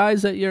some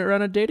guys that you're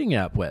on a dating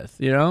app with.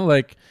 You know,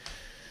 like,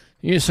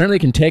 you certainly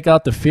can take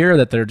out the fear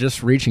that they're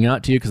just reaching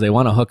out to you because they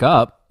want to hook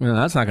up. You know,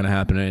 that's not going to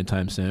happen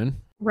anytime soon.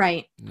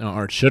 Right. No,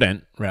 or it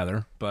shouldn't,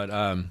 rather. But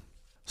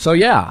so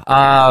yeah,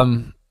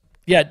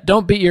 Yeah,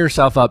 don't beat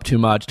yourself up too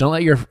much. Don't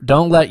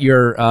let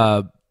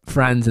your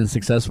friends in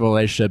successful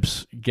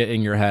relationships get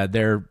in your head.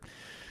 They're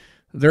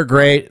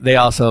great.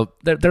 They're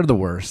the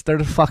worst. They're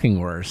the fucking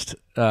worst.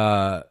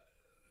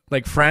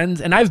 Like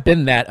friends, and I've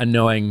been that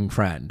annoying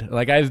friend.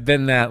 Like I've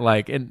been that,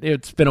 like,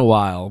 it's been a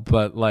while,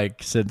 but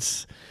like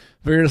since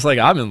we're just like,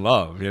 I'm in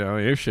love,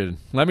 you should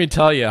let me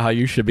tell you how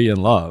you should be in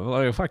love.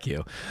 Like, fuck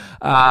you.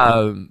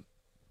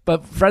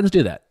 But friends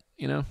do that,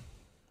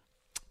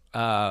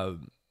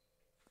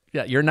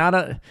 yeah, you're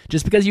not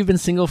just because you've been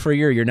single for a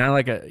year, you're not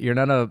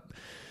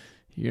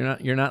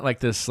like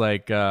this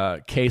like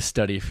case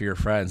study for your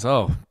friends.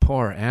 Oh,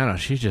 poor Anna.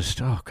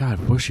 Oh God,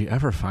 will she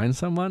ever find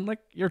someone? Like,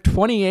 you're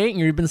 28 and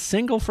you've been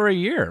single for a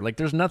year. Like,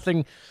 there's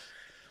nothing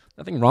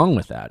wrong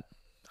with that.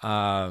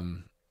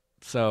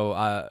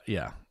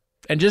 Yeah.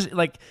 And just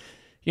like,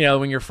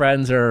 when your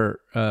friends are,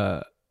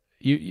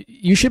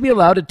 you should be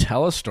allowed to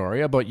tell a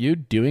story about you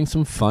doing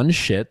some fun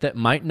shit that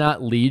might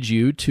not lead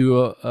you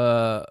to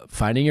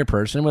finding your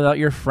person without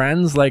your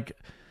friends like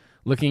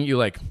looking at you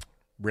like,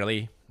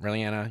 really,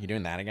 Anna, you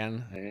doing that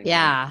again?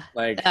 Yeah.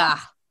 Like,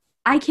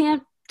 I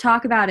can't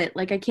talk about it.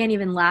 Like, I can't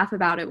even laugh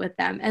about it with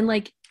them. And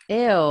like,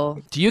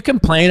 Ew. do you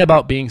complain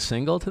about being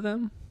single to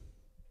them?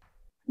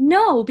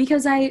 no,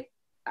 because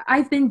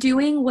I've been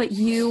doing what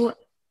you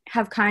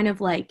have kind of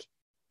like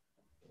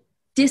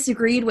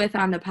disagreed with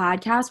on the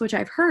podcast, which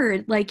I've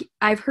heard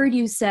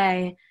you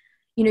say,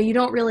 you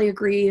don't really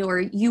agree, or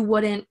you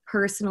wouldn't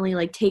personally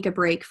like take a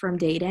break from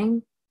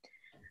dating.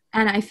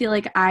 And I feel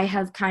like I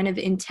have kind of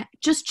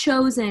just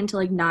chosen to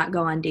like not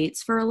go on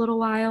dates for a little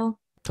while.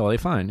 Totally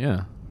fine.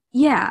 Yeah.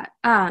 Yeah.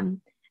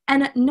 And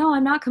no,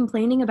 I'm not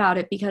complaining about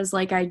it, because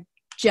like I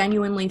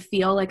genuinely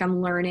feel like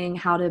I'm learning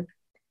how to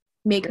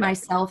make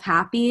myself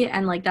happy.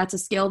 And like, that's a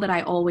skill that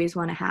I always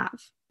want to have.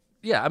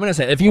 Yeah, I'm going to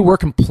say, if you were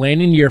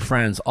complaining to your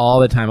friends all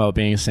the time about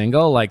being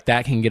single, like,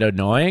 that can get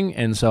annoying,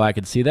 and so I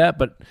could see that.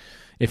 But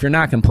if you're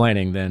not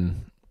complaining,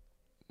 then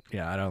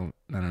yeah, I don't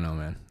know,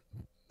 man.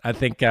 I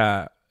think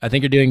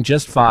you're doing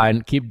just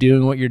fine. Keep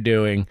doing what you're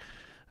doing.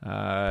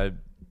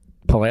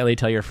 Politely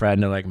tell your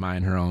friend to like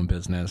mind her own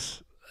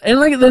business. And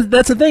like,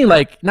 that's the thing,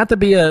 like, not to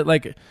be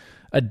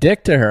a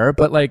dick to her,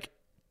 but like,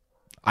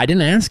 I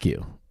didn't ask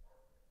you.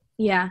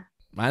 Yeah.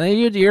 I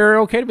think you're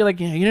okay to be like,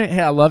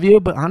 hey, I love you,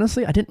 but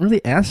honestly, I didn't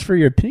really ask for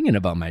your opinion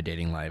about my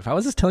dating life. I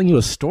was just telling you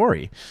a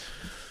story.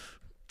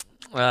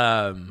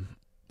 I'm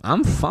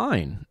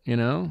fine,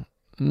 And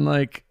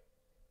like,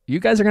 you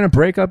guys are gonna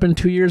break up in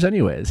 2 years,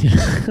 anyways.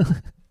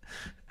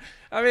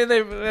 I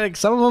mean,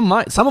 some of them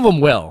might, some of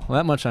them will.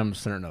 That much I'm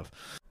certain of.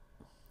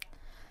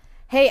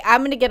 Hey,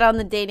 I'm going to get on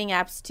the dating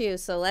apps too,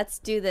 so let's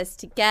do this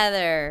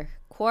together.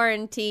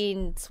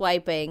 Quarantine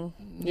swiping.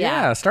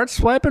 Yeah, start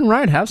swiping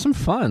right. Have some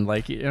fun.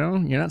 Like, you're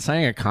not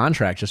signing a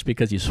contract just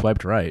because you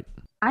swiped right.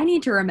 I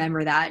need to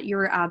remember that.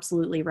 You're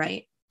absolutely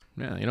right.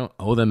 Yeah, you don't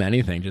owe them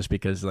anything just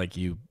because like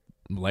you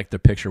like their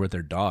picture with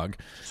their dog.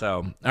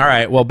 So, all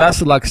right. Well,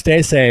 best of luck.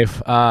 Stay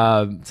safe.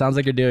 Sounds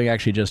like you're doing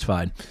actually just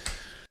fine.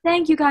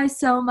 Thank you guys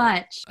so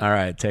much. All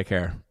right. Take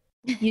care.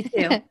 You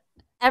too.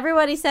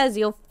 Everybody says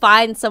you'll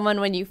find someone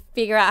when you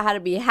figure out how to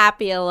be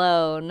happy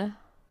alone.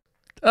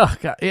 Oh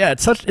God, yeah,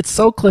 it's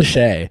so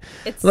cliche.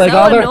 It's like,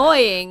 so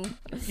annoying.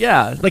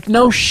 Yeah, like,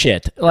 no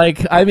shit.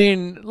 Like, I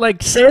mean,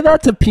 like, say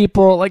that to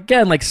people. Like,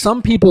 again, like,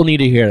 some people need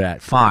to hear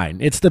that. Fine.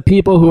 It's the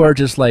people who are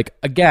just like,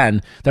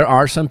 again, there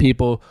are some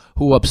people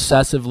who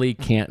obsessively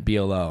can't be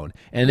alone,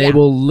 and they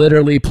will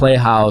literally play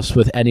house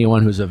with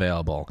anyone who's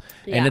available.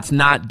 Yeah. And it's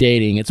not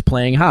dating; it's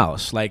playing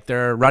house. Like,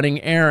 they're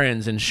running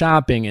errands and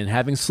shopping and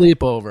having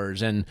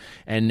sleepovers and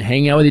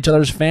hanging out with each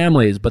other's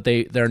families, but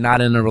they're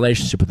not in a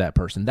relationship with that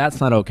person. That's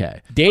not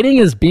okay. Dating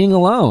is being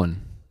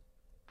alone.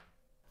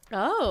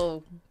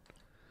 Oh.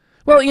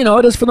 Well,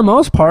 it is for the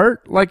most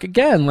part. Like,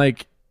 again,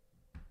 like,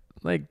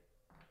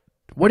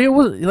 what do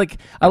you, like,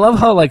 I love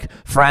how, like,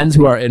 friends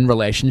who are in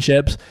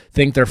relationships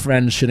think their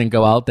friends shouldn't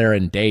go out there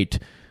and date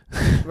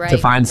to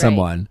find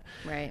someone.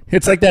 Right.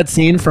 It's like that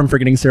scene from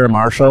Forgetting Sarah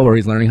Marshall where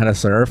he's learning how to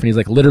surf and he's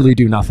like, literally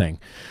do nothing.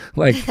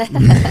 Like,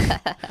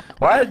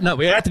 what? No,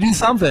 we have to do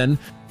something.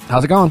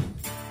 How's it going?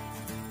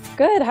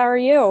 Good. How are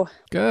you?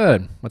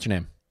 Good. What's your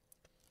name?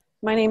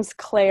 My name's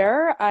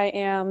Claire. I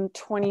am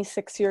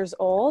 26 years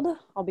old.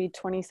 I'll be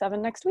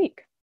 27 next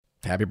week.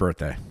 Happy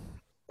birthday.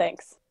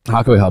 Thanks.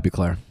 How can we help you,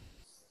 Claire?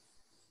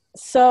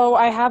 So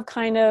I have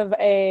kind of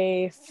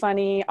a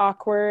funny,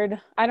 awkward,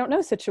 I don't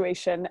know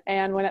situation.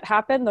 And when it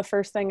happened, the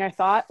first thing I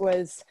thought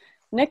was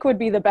Nick would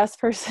be the best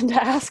person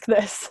to ask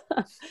this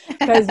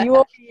because you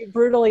will be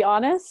brutally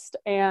honest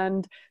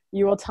and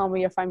you will tell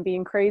me if I'm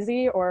being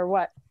crazy or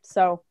what.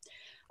 So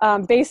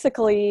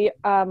basically,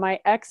 my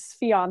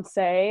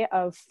ex-fiance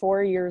of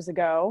 4 years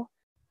ago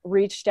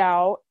reached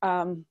out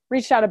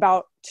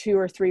about 2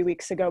 or 3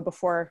 weeks ago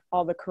before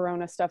all the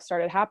Corona stuff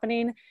started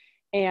happening,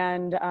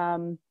 and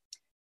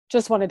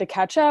just wanted to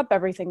catch up.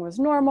 Everything was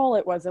normal.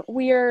 It wasn't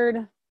weird.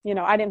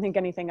 I didn't think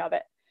anything of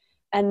it.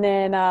 And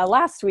then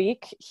last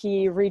week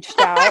he reached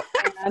out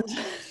and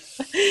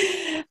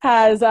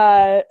has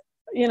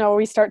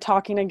we start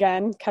talking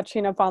again,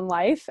 catching up on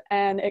life,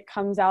 and it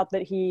comes out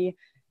that he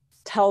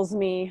tells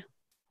me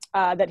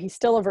that he's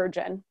still a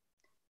virgin.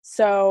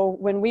 So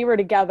when we were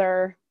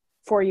together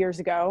 4 years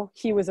ago,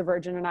 he was a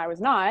virgin and I was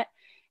not.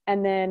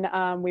 And then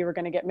we were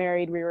going to get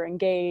married. We were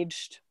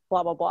engaged,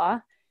 blah, blah,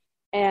 blah.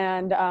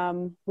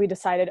 And we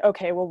decided,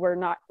 okay, well, we're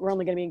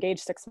only going to be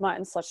engaged 6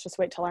 months. Let's just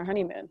wait till our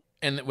honeymoon.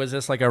 And was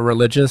this like a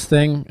religious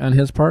thing on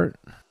his part?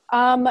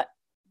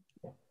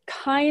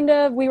 Kind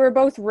of. We were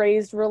both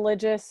raised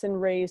religious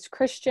and raised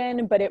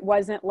Christian, but it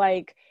wasn't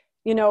like,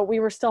 we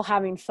were still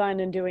having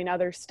fun and doing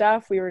other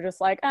stuff. We were just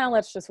like,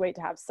 let's just wait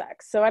to have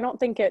sex. So I don't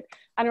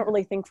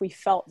really think we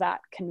felt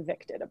that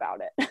convicted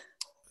about it.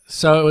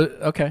 So,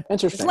 okay.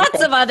 Interesting. There's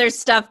lots of other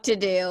stuff to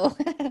do.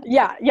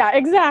 Yeah,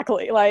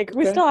 exactly. Like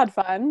we still had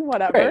fun,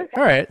 whatever.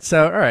 Right.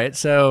 All right.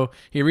 So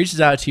he reaches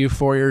out to you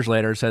 4 years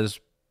later, says,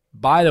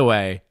 by the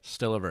way,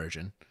 still a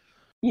virgin.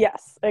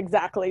 Yes,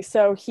 exactly.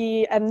 So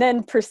and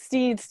then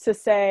proceeds to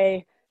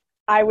say,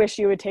 I wish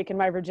you had taken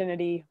my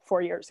virginity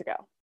 4 years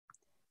ago.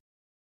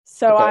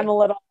 So Okay. I'm a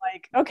little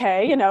like,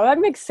 okay, that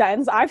makes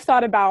sense. I've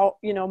thought about,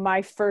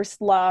 my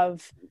first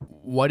love.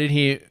 Do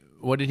you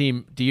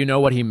know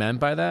what he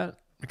meant by that?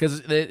 Because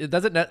it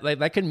doesn't, like,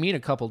 that can mean a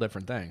couple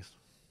different things.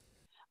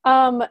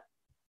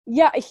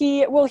 Yeah,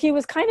 he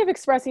was kind of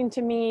expressing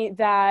to me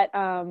that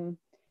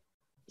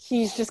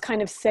he's just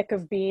kind of sick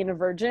of being a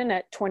virgin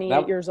at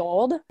 28 years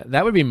old.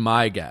 That would be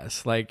my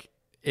guess. Like,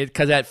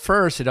 because at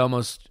first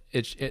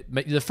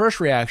the first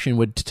reaction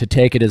would to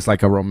take it as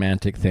like a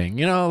romantic thing,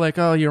 like,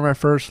 oh, you're my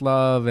first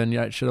love and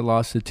I should have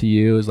lost it to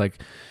you. Is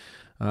like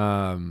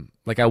I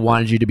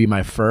wanted you to be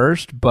my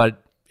first,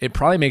 but it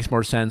probably makes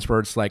more sense where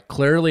it's like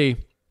clearly,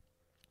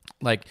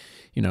 like,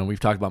 we've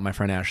talked about My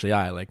Friend Ashley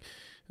I, like,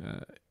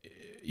 the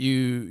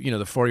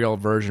 4-year-old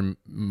virgin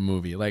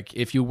movie. Like,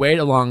 if you wait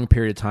a long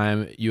period of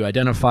time, you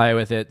identify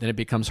with it, then it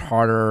becomes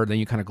harder, then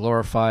you kind of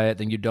glorify it,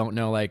 then you don't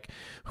know, like,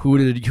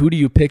 who do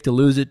you pick to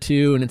lose it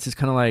to? And it's just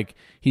kind of like,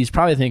 he's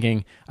probably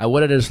thinking, I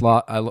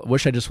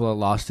wish I just would have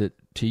lost it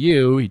to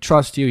you. He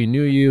trusts you, he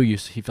knew you,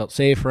 he felt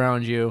safe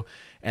around you.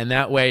 And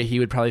that way he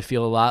would probably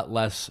feel a lot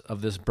less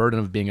of this burden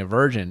of being a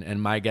virgin.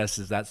 And my guess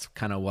is that's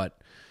kind of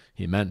what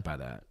he meant by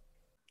that.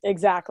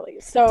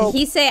 Exactly. So Did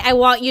he say, I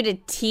want you to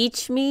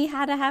teach me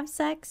how to have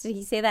sex? Did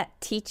he say that?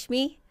 Teach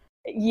me?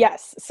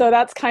 yes, so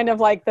that's kind of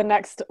like the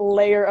next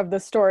layer of the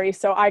story.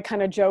 So I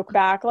kind of joke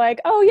back like,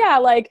 oh yeah,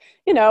 like,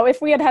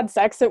 if we had had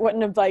sex, it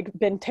wouldn't have like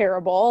been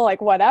terrible,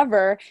 like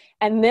whatever.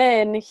 And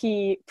then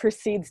he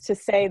proceeds to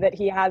say that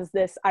he has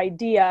this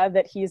idea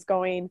that he's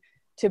going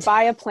to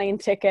buy a plane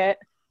ticket,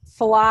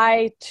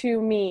 fly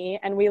to me,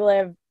 and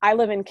I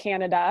live in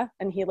Canada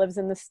and he lives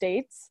in the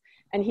States,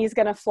 and he's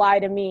going to fly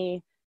to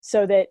me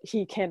so that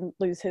he can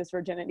lose his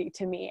virginity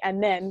to me.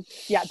 And then,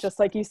 yeah, just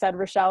like you said,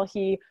 Rochelle,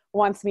 he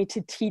wants me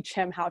to teach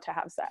him how to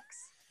have sex.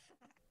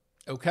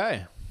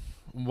 Okay.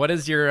 What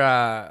does your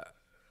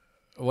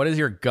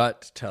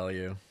gut tell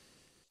you?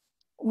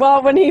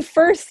 Well, when he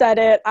first said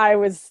it, I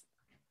was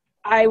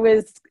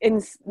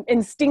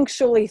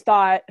instinctually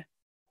thought,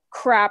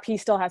 crap, he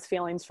still has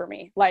feelings for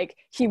me. Like,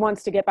 he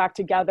wants to get back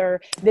together.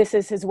 This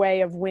is his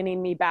way of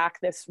winning me back,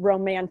 this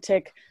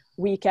romantic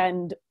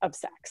weekend of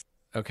sex.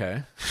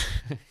 Okay.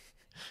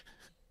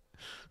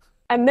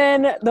 And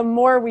then the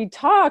more we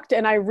talked,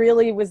 and I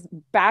really was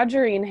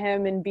badgering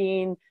him and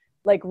being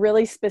like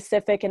really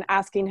specific and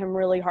asking him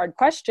really hard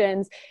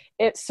questions,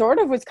 it sort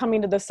of was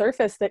coming to the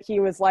surface that he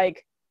was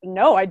like,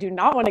 no, I do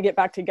not want to get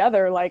back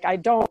together. Like, I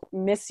don't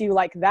miss you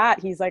like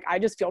that. He's like, I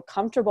just feel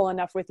comfortable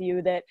enough with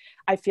you that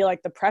I feel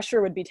like the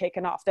pressure would be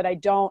taken off, that I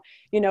don't,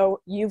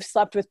 you've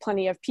slept with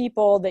plenty of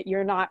people, that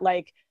you're not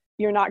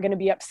going to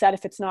be upset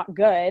if it's not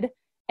good.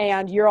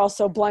 And you're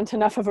also blunt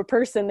enough of a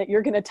person that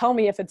you're going to tell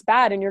me if it's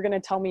bad and you're going to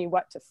tell me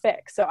what to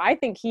fix. So I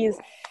think he's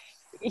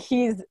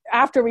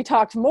after we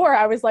talked more,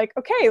 I was like,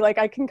 okay, like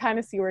I can kind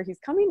of see where he's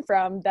coming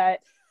from, that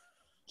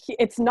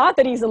it's not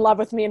that he's in love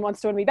with me and wants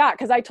to win me back.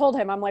 Cause I told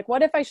him, I'm like,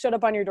 what if I showed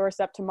up on your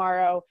doorstep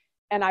tomorrow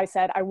and I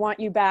said, I want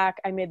you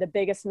back. I made the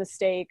biggest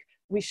mistake.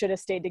 We should have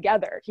stayed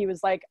together. He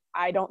was like,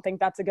 I don't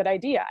think that's a good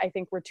idea. I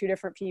think we're two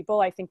different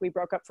people. I think we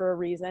broke up for a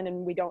reason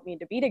and we don't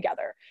need to be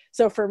together.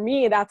 So for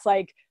me, that's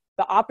like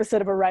the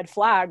opposite of a red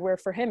flag, where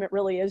for him, it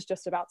really is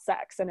just about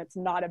sex and it's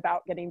not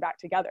about getting back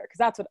together. Cause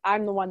that's what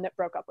I'm the one that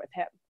broke up with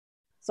him.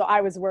 So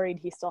I was worried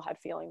he still had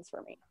feelings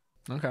for me.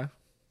 Okay.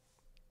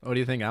 What do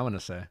you think I want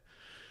to say?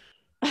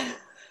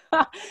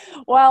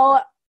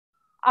 Well,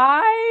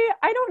 I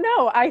don't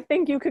know. I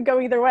think you could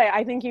go either way.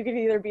 I think you could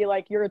either be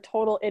like, you're a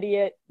total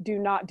idiot, do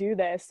not do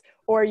this.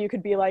 Or you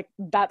could be like,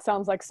 that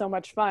sounds like so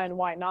much fun,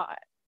 why not?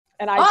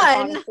 And I just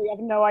honestly have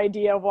no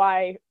idea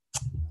why,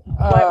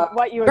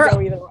 what you would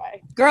go either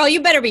way. Girl,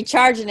 you better be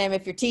charging him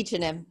if you're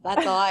teaching him.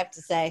 That's all I have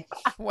to say.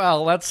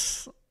 Well,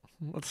 let's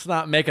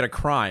not make it a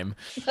crime.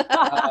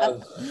 I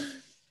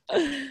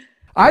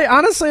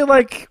honestly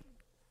like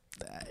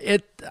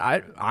it.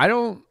 I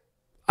don't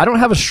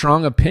have a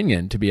strong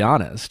opinion, to be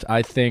honest.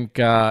 I think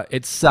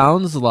it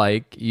sounds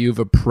like you've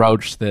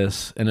approached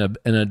this in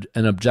an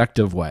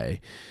objective way.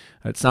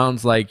 It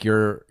sounds like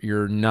you're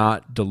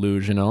not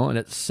delusional, and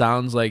it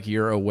sounds like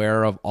you're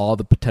aware of all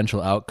the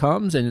potential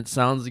outcomes, and it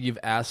sounds like you've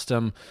asked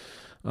him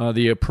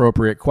the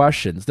appropriate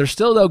questions. There's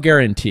still no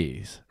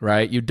guarantees,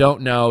 right? You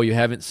don't know. You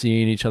haven't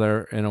seen each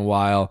other in a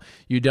while.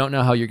 You don't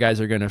know how you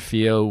guys are going to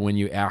feel when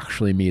you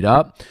actually meet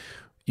up.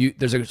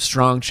 There's a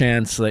strong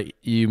chance that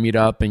you meet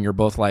up and you're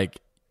both like,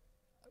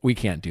 we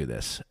can't do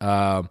this.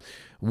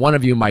 One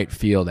of you might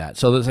feel that.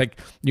 So there's like,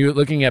 you're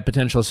looking at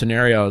potential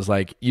scenarios,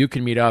 like you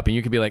can meet up and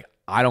you could be like,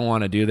 I don't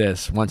want to do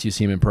this once you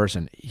see him in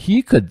person.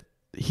 He could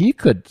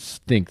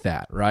think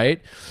that,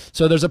 right?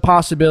 So there's a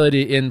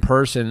possibility in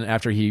person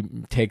after he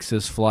takes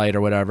his flight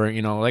or whatever,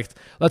 you know, like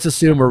let's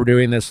assume we're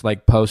doing this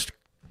like post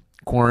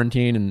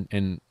quarantine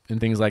and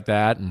things like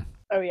that. And,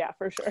 oh yeah,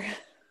 for sure.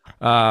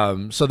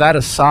 So that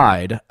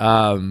aside,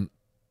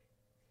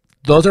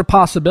 those are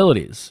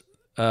possibilities.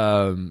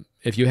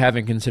 If you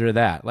haven't considered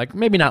that, like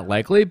maybe not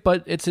likely,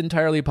 but it's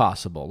entirely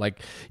possible. Like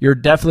you're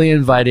definitely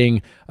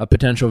inviting a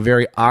potential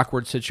very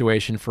awkward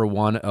situation for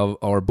one of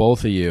or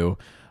both of you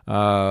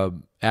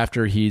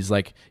after he's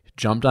like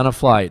jumped on a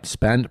flight,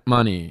 spent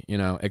money, you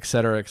know, et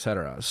cetera, et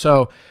cetera.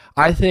 So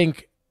I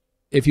think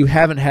if you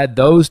haven't had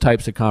those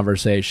types of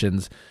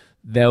conversations,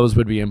 those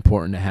would be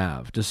important to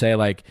have, to say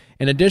like,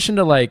 in addition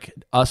to like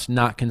us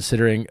not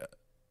considering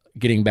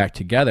getting back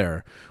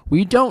together,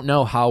 we don't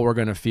know how we're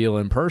going to feel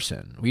in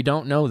person. We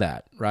don't know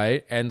that,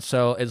 right? And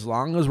so as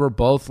long as we're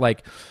both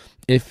like,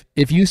 if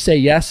you say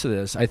yes to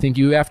this, I think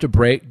you have to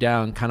break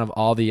down kind of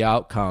all the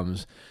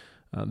outcomes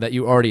that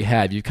you already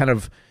had.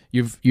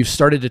 You've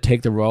started to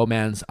take the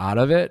romance out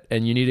of it,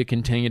 and you need to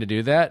continue to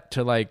do that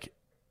to like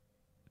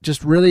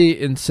just really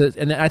insist.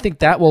 And I think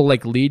that will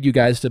like lead you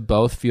guys to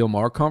both feel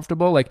more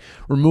comfortable, like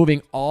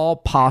removing all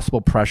possible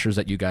pressures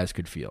that you guys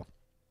could feel.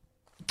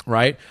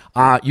 Right?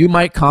 You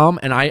might come,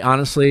 and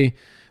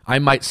I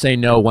might say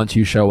no once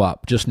you show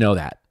up. Just know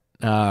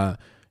that.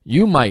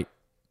 You might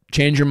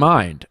change your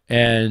mind,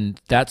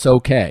 and that's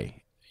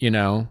okay. You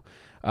know,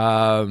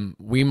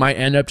 we might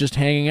end up just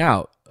hanging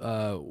out.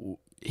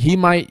 He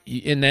might,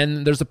 and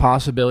then there's a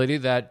possibility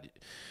that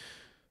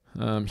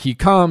he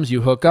comes,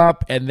 you hook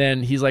up, and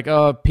then he's like,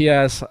 oh,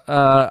 P.S.,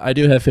 I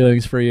do have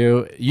feelings for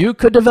you. You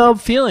could develop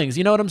feelings.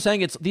 You know what I'm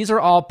saying? These are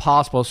all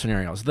possible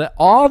scenarios.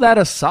 All that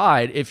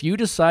aside, if you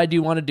decide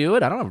you want to do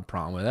it, I don't have a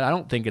problem with it. I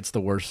don't think it's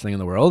the worst thing in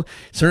the world.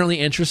 Certainly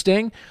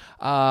interesting.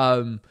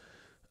 I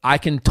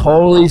can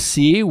totally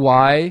see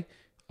why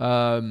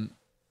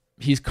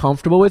he's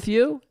comfortable with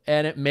you,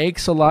 and it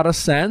makes a lot of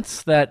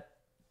sense that,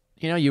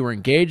 you know, you were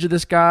engaged with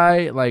this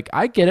guy. Like,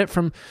 I get it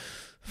from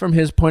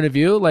his point of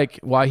view, like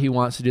why he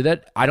wants to do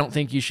that. I don't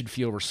think you should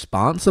feel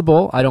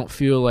responsible. I don't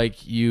feel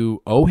like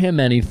you owe him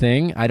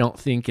anything. I don't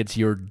think it's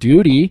your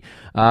duty.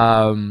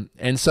 And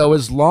so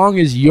as long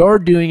as you're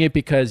doing it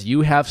because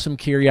you have some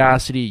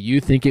curiosity, you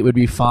think it would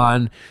be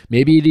fun,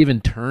 maybe it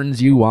even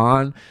turns you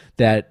on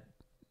that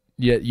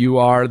you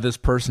are this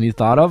person he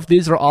thought of,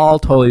 these are all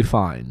totally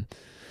fine.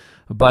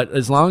 But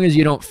as long as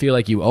you don't feel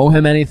like you owe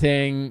him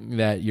anything,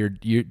 that you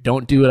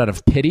don't do it out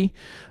of pity,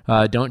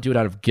 don't do it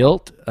out of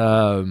guilt,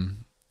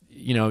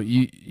 you know,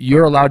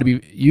 you're allowed to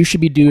be. You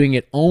should be doing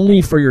it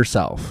only for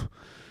yourself.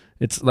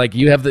 It's like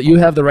you have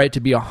the right to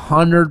be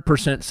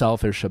 100%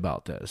 selfish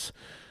about this.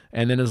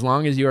 And then as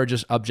long as you are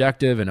just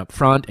objective and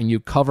upfront, and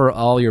you cover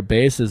all your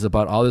bases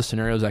about all the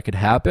scenarios that could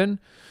happen,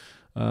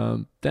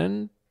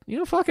 then, you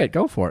know, fuck it,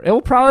 go for it. It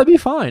will probably be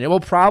fine. It will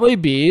probably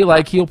be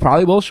like he'll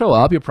probably will show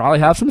up. You'll probably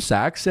have some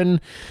sex,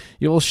 and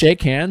you will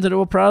shake hands, and it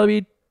will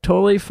probably be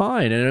totally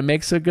fine. And it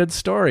makes a good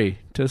story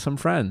to some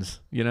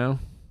friends, you know?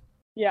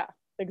 Yeah,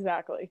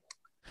 exactly.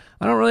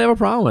 I don't really have a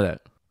problem with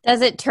it.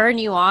 Does it turn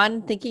you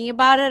on thinking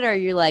about it, or are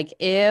you like,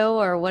 ew,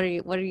 or what are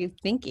you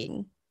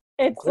thinking?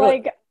 It's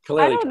like,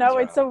 I don't know.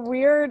 It's a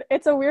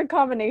weird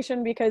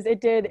combination, because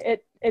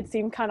it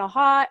seemed kind of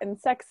hot and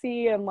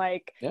sexy, and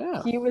like,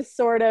 yeah. He was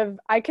sort of,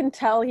 I can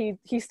tell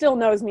he still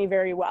knows me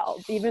very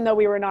well, even though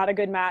we were not a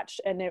good match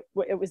and it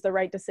was the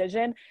right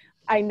decision.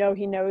 I know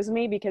he knows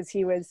me because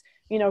he was,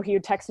 you know, he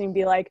would text me and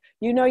be like,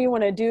 you know, you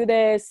want to do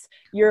this.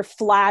 You're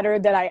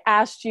flattered that I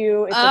asked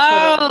you. It's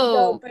a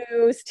total ego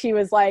boost. He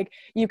was like,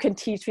 you can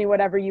teach me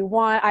whatever you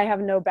want. I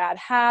have no bad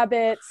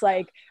habits.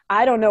 Like,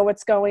 I don't know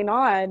what's going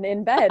on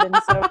in bed. And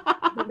so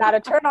not a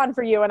turn on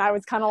for you. And I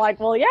was kind of like,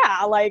 well,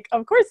 yeah, like,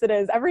 of course it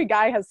is. Every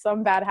guy has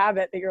some bad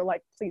habit that you're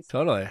like, please.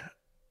 Totally.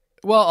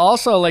 Well,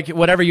 also, like,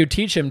 whatever you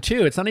teach him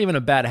too, it's not even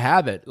a bad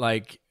habit.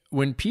 Like,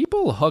 when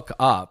people hook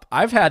up,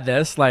 I've had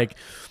this, like,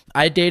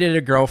 I dated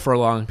a girl for a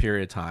long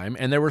period of time,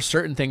 and there were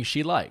certain things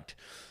she liked.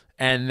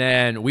 And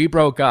then we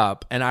broke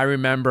up, and I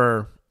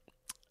remember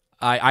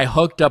I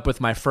hooked up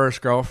with my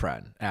first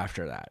girlfriend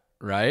after that,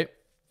 right?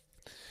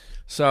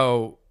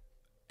 So,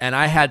 and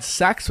I had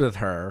sex with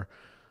her,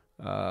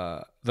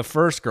 the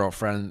first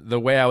girlfriend, the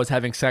way I was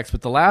having sex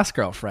with the last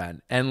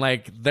girlfriend. And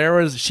like,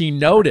 she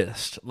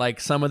noticed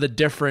like some of the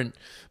different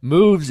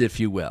moves, if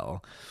you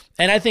will.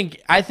 And I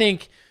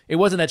think it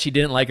wasn't that she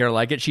didn't like it or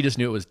like it. She just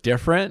knew it was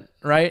different,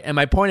 right? And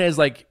my point is,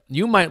 like,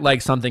 you might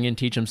like something and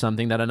teach him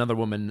something that another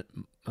woman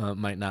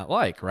might not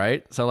like,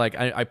 right? So like,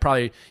 you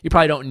probably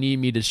don't need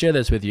me to share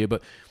this with you,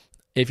 but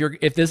if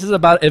this is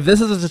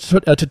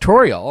a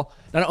tutorial,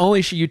 not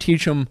only should you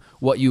teach him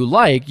what you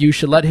like, you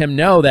should let him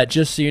know that,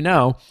 just so you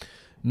know,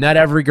 not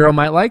every girl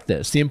might like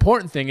this. The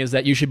important thing is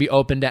that you should be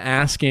open to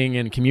asking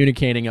and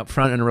communicating up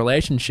front in a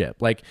relationship.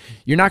 Like,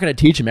 you're not going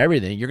to teach him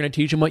everything. You're going to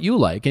teach him what you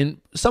like.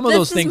 And some of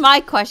those things. This is my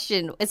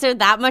question. Is there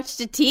that much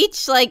to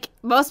teach? Like,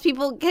 most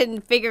people can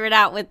figure it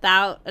out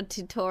without a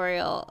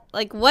tutorial.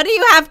 Like, what do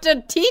you have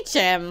to teach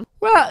him?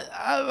 Well,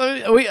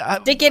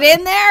 stick it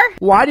in there?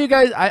 Why do you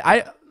guys,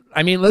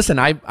 I mean, listen,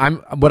 I'm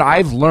what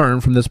I've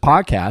learned from this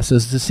podcast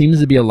is there seems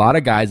to be a lot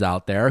of guys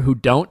out there who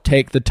don't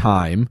take the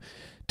time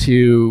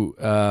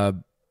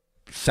to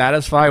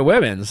satisfy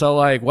women. So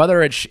like,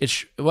 whether it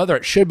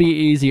should be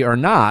easy or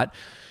not,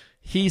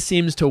 he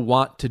seems to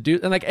want to do.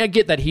 And like, I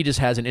get that he just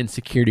has an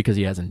insecurity because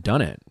he hasn't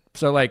done it.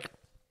 So like,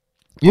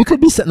 you could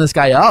be setting this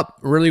guy up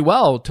really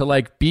well to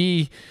like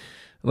be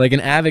like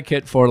an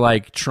advocate for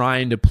like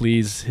trying to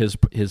please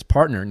his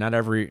partner. Not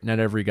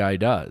every guy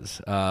does.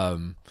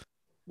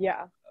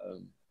 Yeah.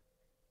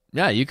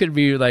 Yeah, you could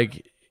be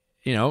like,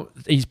 you know,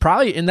 he's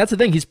probably, and that's the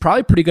thing, he's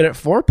probably pretty good at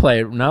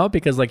foreplay, no?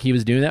 Because like he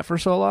was doing that for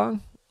so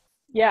long.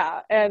 Yeah,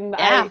 and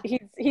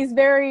he's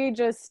very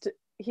just,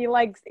 he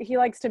likes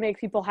to make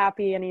people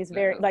happy, and he's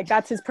very like,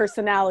 that's his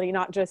personality,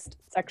 not just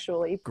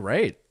sexually.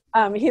 Great.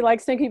 He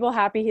likes to make people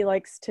happy. He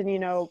likes to, you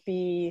know,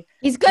 be.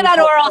 He's good at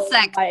oral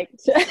sex.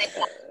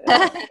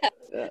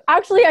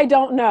 Actually, I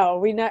don't know.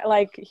 We know,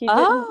 like he.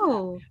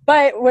 Oh.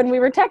 But when we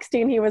were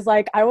texting, he was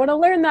like, "I want to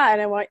learn that,"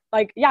 and I want,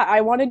 like, yeah,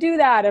 I want to do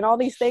that, and all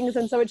these things.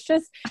 And so it's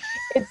just,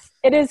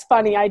 it is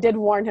funny. I did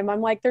warn him.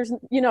 I'm like, there's,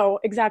 you know,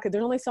 exactly.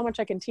 There's only so much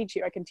I can teach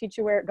you. I can teach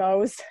you where it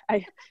goes.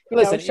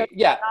 Listen,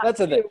 yeah, that's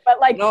a thing. But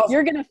like,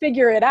 you're gonna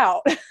figure it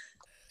out.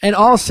 In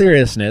all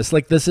seriousness,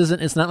 like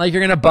it's not like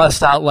you're going to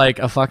bust out like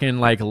a fucking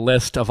like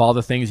list of all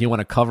the things you want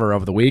to cover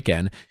over the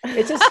weekend.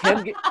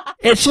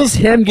 It's just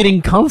him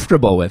getting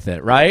comfortable with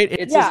it, right?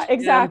 It's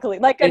exactly.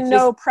 Like a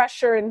no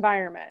pressure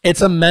environment.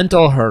 It's a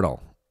mental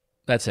hurdle.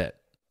 That's it.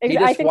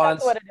 I think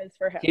that's what it is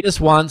for him. He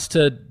just wants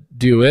to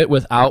do it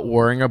without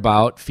worrying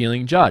about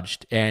feeling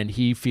judged, and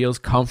he feels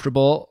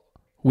comfortable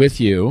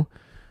with you.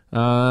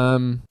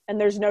 And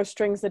there's no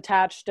strings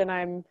attached, and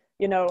I'm,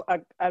 you know,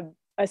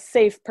 a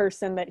safe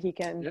person that he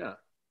can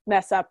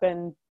mess up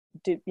and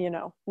do, you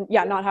know,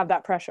 not have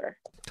that pressure.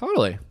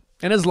 Totally.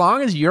 And as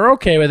long as you're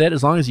okay with it,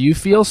 as long as you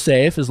feel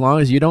safe, as long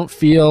as you don't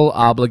feel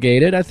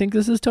obligated, I think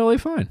this is totally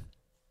fine.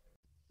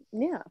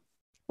 Yeah.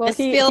 Well,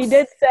 he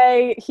did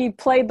say, he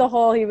played the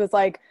whole, he was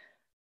like,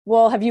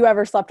 well, have you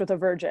ever slept with a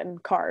virgin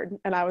card?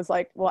 And I was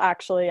like, well,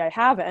 actually I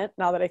haven't,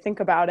 now that I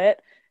think about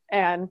it.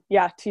 And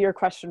yeah, to your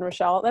question,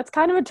 Rochelle, that's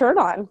kind of a turn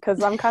on,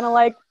 because I'm kind of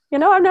like, you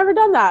know, I've never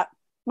done that.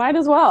 Might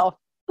as well.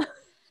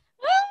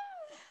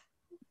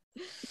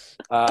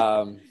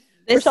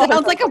 This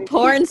sounds like a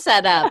porn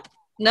setup.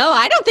 No,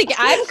 I don't think.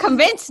 I'm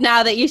convinced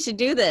now that you should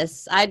do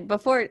this. I'm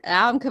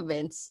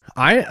convinced.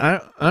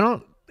 I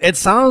don't. It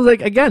sounds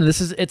like, again,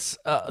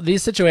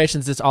 these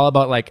situations, it's all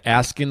about like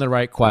asking the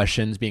right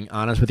questions, being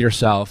honest with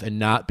yourself, and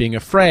not being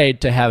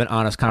afraid to have an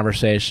honest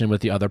conversation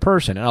with the other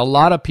person. And a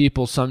lot of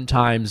people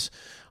sometimes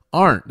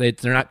aren't.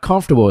 They're not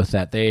comfortable with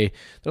that. They're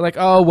like,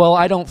 oh, well,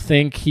 I don't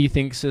think he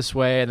thinks this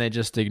way, and they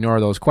just ignore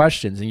those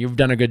questions. And you've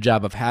done a good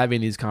job of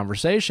having these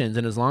conversations,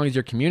 and as long as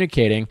you're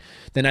communicating,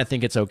 then I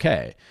think it's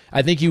okay.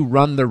 I think you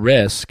run the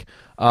risk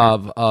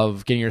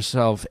of getting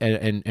yourself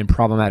in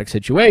problematic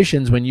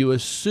situations when you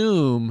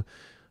assume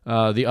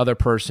the other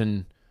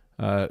person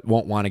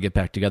won't want to get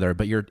back together,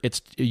 but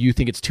you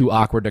think it's too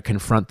awkward to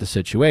confront the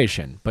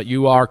situation, but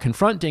you are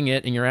confronting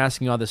it and you're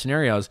asking all the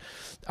scenarios.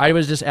 I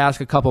was just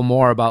ask a couple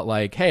more about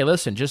like, hey,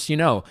 listen, just, you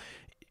know,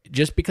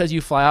 just because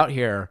you fly out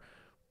here,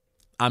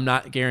 I'm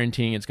not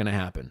guaranteeing it's going to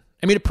happen.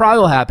 I mean, it probably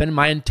will happen.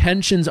 My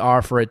intentions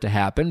are for it to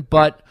happen,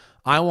 but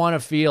I want to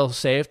feel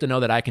safe to know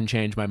that I can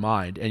change my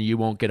mind and you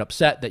won't get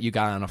upset that you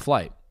got on a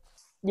flight.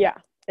 Yeah,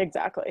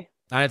 exactly.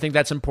 And I think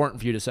that's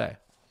important for you to say.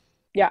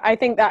 Yeah, I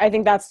think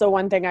that's the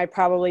one thing I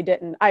probably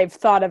didn't. I've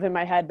thought of in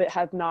my head, but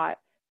have not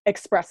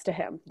expressed to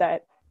him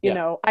that, you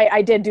know,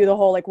 I did do the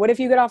whole, like, what if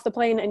you get off the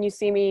plane and you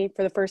see me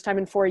for the first time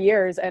in 4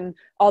 years and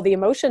all the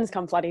emotions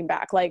come flooding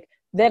back? Like,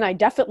 then I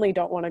definitely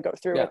don't want to go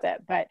through with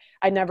it. But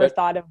I never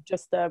thought of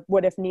just the,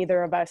 what if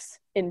neither of us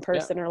in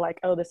person are like,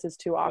 oh, this is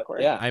too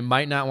awkward. Yeah, I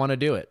might not want to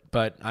do it,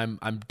 but I'm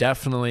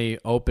definitely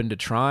open to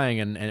trying,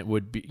 and it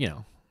would be, you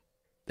know,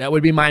 that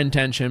would be my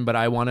intention, but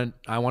I want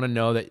to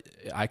know that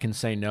I can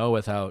say no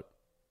without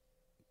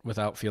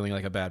feeling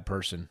like a bad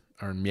person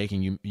or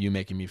making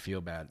me feel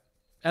bad.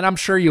 And I'm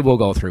sure you will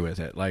go through with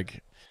it.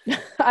 Like,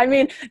 I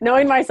mean,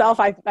 knowing myself,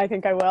 I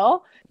think I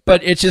will.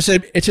 But it's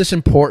just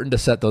important to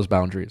set those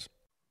boundaries.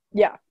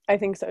 Yeah, I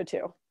think so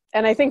too.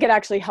 And I think it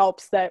actually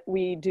helps that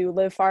we do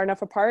live far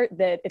enough apart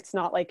that it's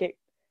not like it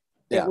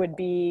would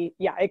be,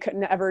 it could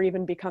never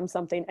even become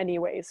something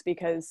anyways,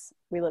 because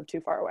we live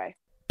too far away.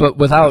 but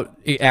without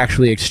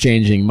actually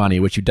exchanging money,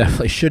 which you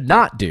definitely should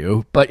not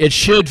do. But it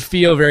should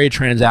feel very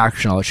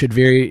transactional. It should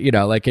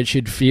it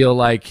should feel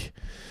like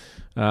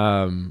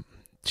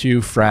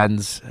two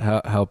friends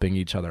helping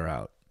each other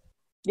out.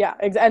 Yeah,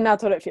 and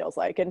that's what it feels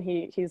like. And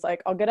he's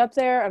like, I'll get up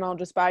there and I'll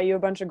just buy you a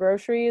bunch of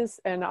groceries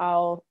and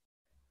I'll,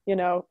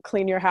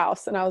 clean your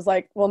house. And I was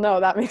like, well, no,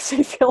 that makes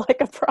me feel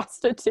like a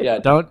prostitute. Yeah,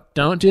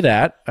 don't do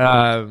that.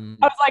 I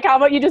was like, how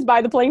about you just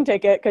buy the plane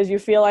ticket because you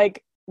feel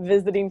like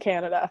visiting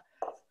Canada?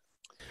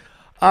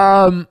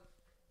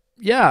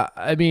 Yeah,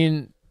 I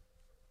mean,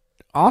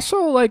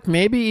 also like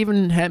maybe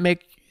even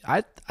make.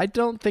 I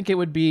don't think it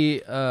would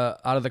be out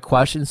of the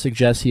question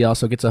suggest he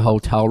also gets a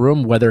hotel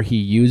room, whether he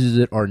uses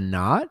it or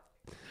not.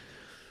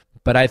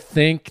 But I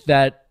think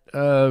that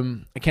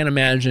I can't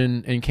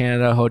imagine in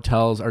Canada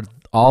hotels are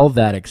all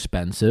that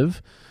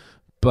expensive.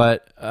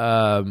 But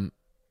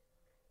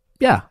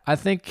yeah, I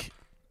think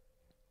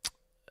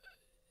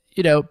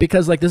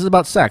because like this is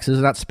about sex. This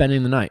is not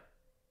spending the night.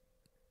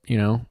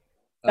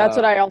 That's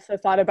what I also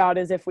thought about,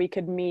 is if we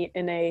could meet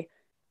in a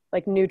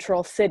like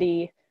neutral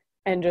city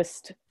and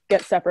just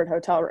get separate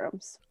hotel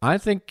rooms. I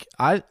think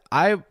I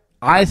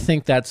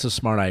think that's a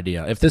smart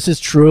idea. If this is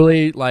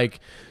truly like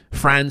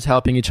friends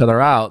helping each other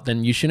out,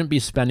 then you shouldn't be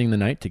spending the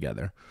night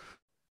together.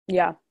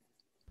 Yeah.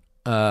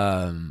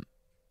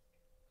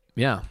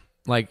 Yeah.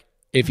 Like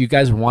if you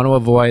guys want to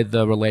avoid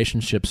the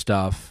relationship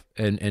stuff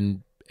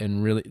and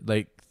really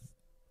like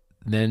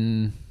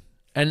then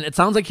and it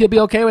sounds like he'll be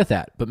okay with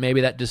that, but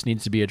maybe that just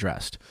needs to be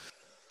addressed.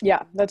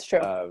 Yeah, that's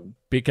true.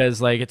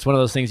 Because like it's one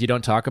of those things you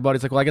don't talk about.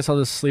 He's like, well, I guess I'll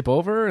just sleep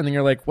over, and then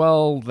you're like,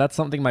 well, that's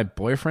something my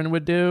boyfriend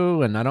would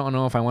do, and I don't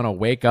know if I want to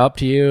wake up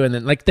to you, and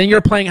then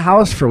you're playing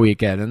house for a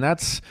weekend, and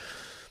that's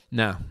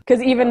no.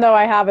 Because even though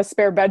I have a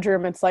spare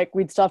bedroom, it's like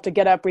we'd still have to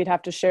get up. We'd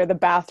have to share the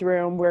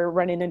bathroom. We're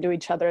running into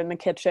each other in the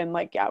kitchen.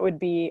 Like, yeah,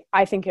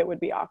 I think it would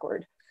be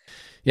awkward.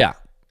 Yeah,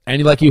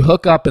 and like you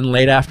hook up in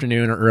late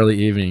afternoon or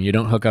early evening. You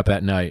don't hook up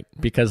at night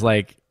because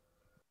like.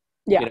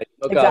 Yeah,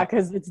 exactly,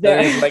 because it's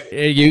there. Like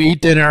you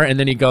eat dinner and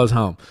then he goes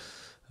home,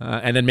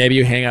 and then maybe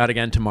you hang out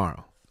again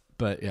tomorrow.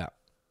 But yeah,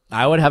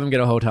 I would have him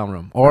get a hotel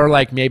room, or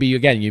like maybe you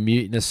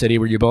meet in a city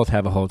where you both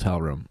have a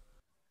hotel room.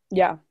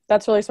 Yeah,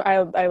 that's really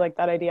smart. I like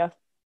that idea.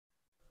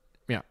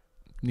 Yeah,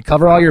 you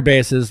cover all your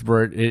bases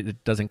where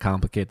it doesn't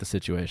complicate the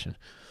situation.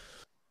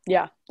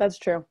 Yeah, that's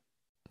true.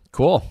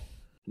 Cool.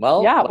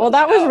 Well, yeah, well,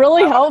 that was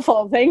really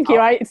helpful. Thank you.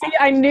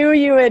 I knew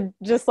you would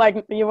just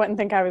like you wouldn't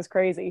think I was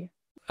crazy.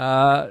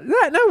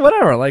 Yeah, no,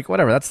 whatever. Like,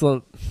 whatever. That's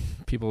the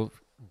people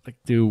like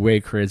do way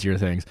crazier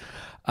things.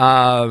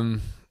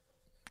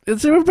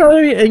 It's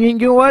probably, and you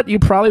know what? You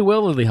probably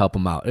will really help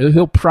him out.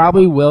 He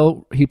probably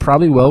will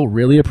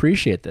really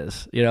appreciate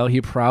this. He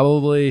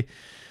probably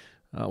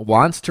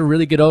wants to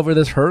really get over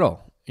this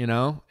hurdle.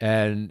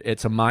 And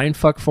it's a mind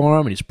fuck for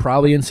him, and he's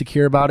probably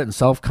insecure about it and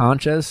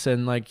self-conscious,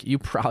 and like you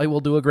probably will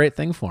do a great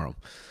thing for him.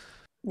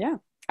 Yeah,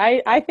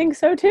 I think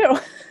so too.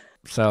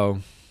 So.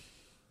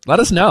 Let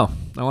us know.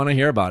 I want to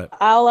hear about it.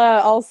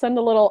 I'll send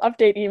a little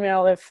update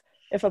email if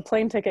a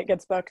plane ticket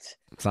gets booked.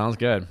 Sounds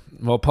good.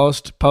 Well,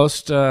 post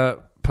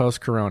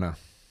Corona.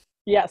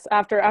 Yes,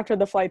 after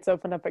the flights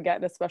open up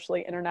again,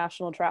 especially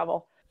international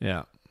travel.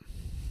 Yeah.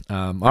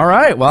 All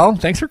right. Well,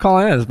 thanks for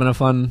calling in. It's been a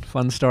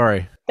fun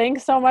story.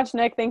 Thanks so much,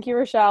 Nick. Thank you,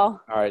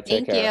 Rochelle. All right.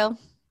 Take care. Thank you.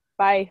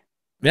 Bye.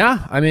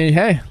 Yeah. I mean,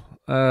 hey,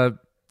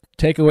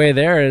 takeaway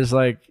there is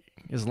like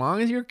as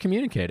long as you're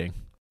communicating.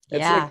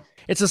 Yeah.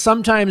 It's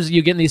sometimes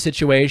you get in these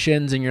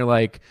situations and you're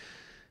like,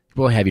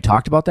 well, have you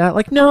talked about that?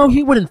 Like, no,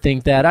 he wouldn't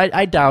think that.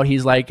 I doubt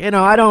he's like, I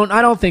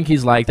don't think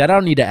he's like that. I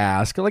don't need to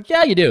ask. Like,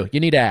 yeah, you do.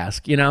 You need to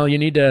ask, you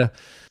need to.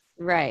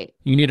 Right.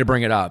 You need to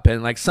bring it up.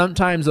 And like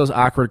sometimes those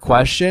awkward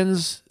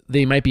questions,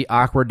 they might be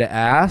awkward to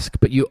ask,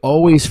 but you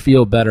always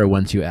feel better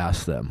once you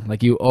ask them.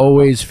 Like you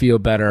always feel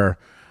better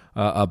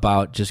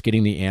about just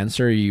getting the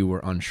answer you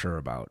were unsure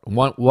about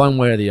one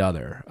way or the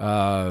other.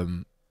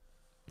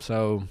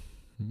 So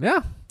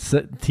yeah,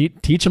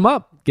 teach them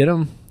up. Get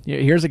them.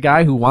 Here's a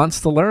guy who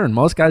wants to learn.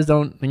 Most guys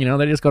don't.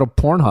 They just go to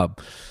Pornhub.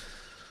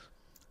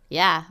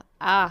 Yeah.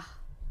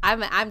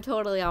 I'm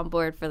totally on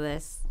board for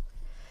this.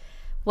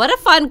 What a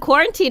fun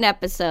quarantine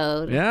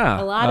episode.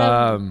 Yeah. A lot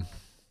of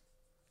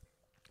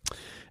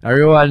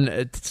everyone.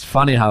 It's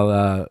funny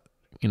how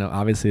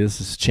obviously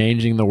this is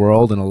changing the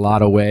world in a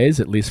lot of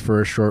ways, at least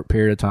for a short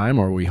period of time,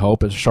 or we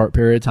hope it's a short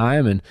period of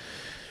time, and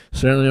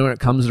certainly when it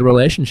comes to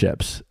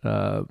relationships,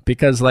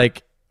 because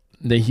like.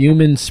 The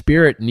human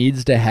spirit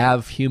needs to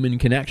have human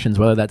connections,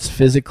 whether that's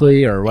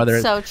physically or whether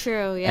it's so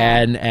true, yeah.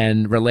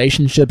 And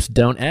relationships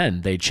don't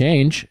end; they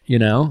change.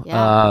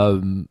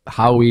 Yeah.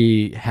 How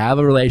we have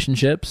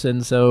relationships,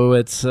 and so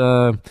it's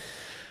we'll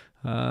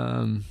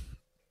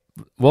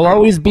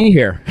always be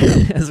here.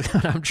 Is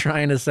what I'm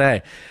trying to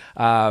say.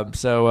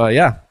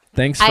 Yeah.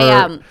 Thanks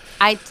for.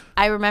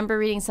 I remember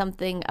reading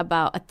something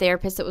about a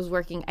therapist that was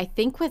working, I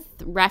think, with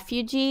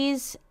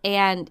refugees,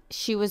 and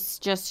she was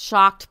just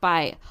shocked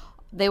by.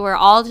 They were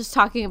all just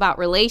talking about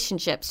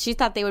relationships. She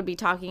thought they would be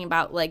talking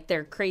about like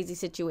their crazy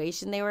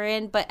situation they were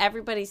in, but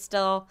everybody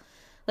still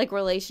like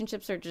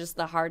relationships are just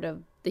the heart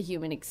of the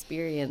human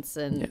experience,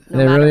 and no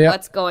they matter really are.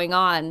 what's going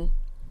on.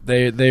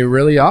 They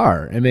really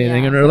are. I mean, Yeah.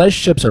 in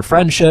relationships or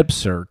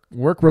friendships or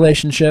work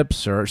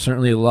relationships or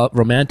certainly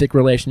romantic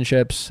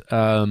relationships,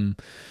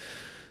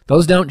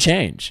 those don't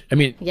change. I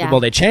mean, Yeah. well,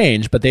 they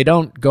change, but they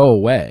don't go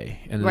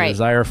away. And the Right.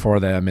 desire for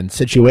them and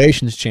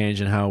situations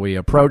change and how we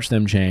approach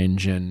them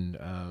change. And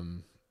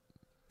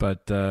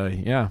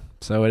yeah,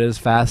 so it is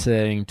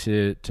fascinating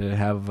to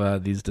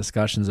have these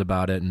discussions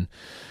about it. And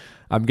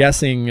I'm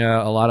guessing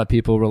a lot of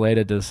people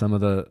related to some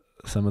of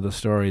the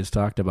stories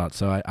talked about.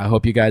 So I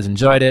hope you guys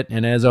enjoyed it.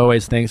 And as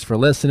always, thanks for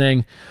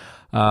listening.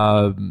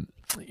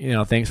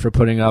 Thanks for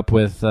putting up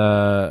with,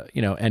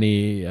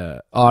 any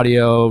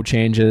audio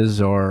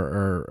changes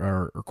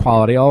or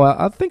quality. Oh,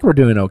 I think we're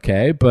doing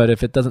okay. But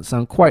if it doesn't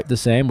sound quite the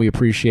same, we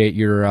appreciate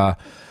your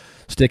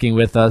sticking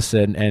with us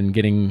and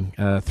getting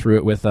through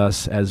it with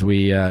us as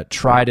we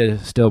try to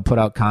still put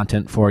out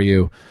content for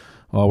you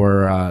while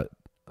we're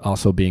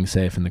also being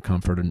safe in the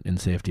comfort and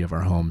safety of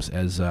our homes,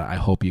 as I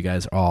hope you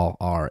guys all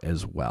are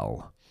as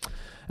well.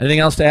 Anything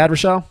else to add,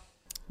 Rochelle?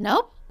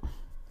 Nope.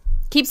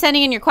 Keep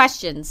sending in your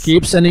questions.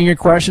 Keep sending your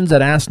questions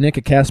at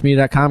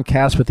asknick@castmedia.com,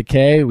 cast with a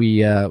K.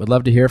 We would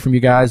love to hear from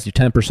you guys, you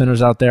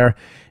 10%ers out there.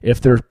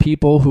 If there are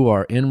people who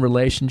are in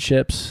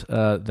relationships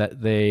that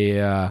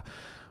they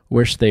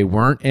wish they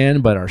weren't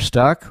in but are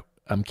stuck,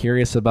 I'm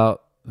curious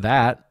about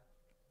that,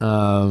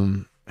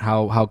 how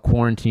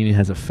quarantining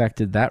has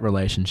affected that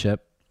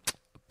relationship.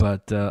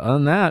 But other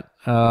than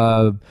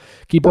that,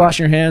 keep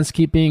washing your hands,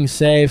 keep being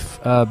safe,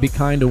 be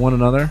kind to one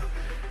another,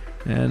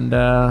 and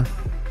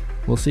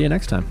we'll see you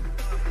next time.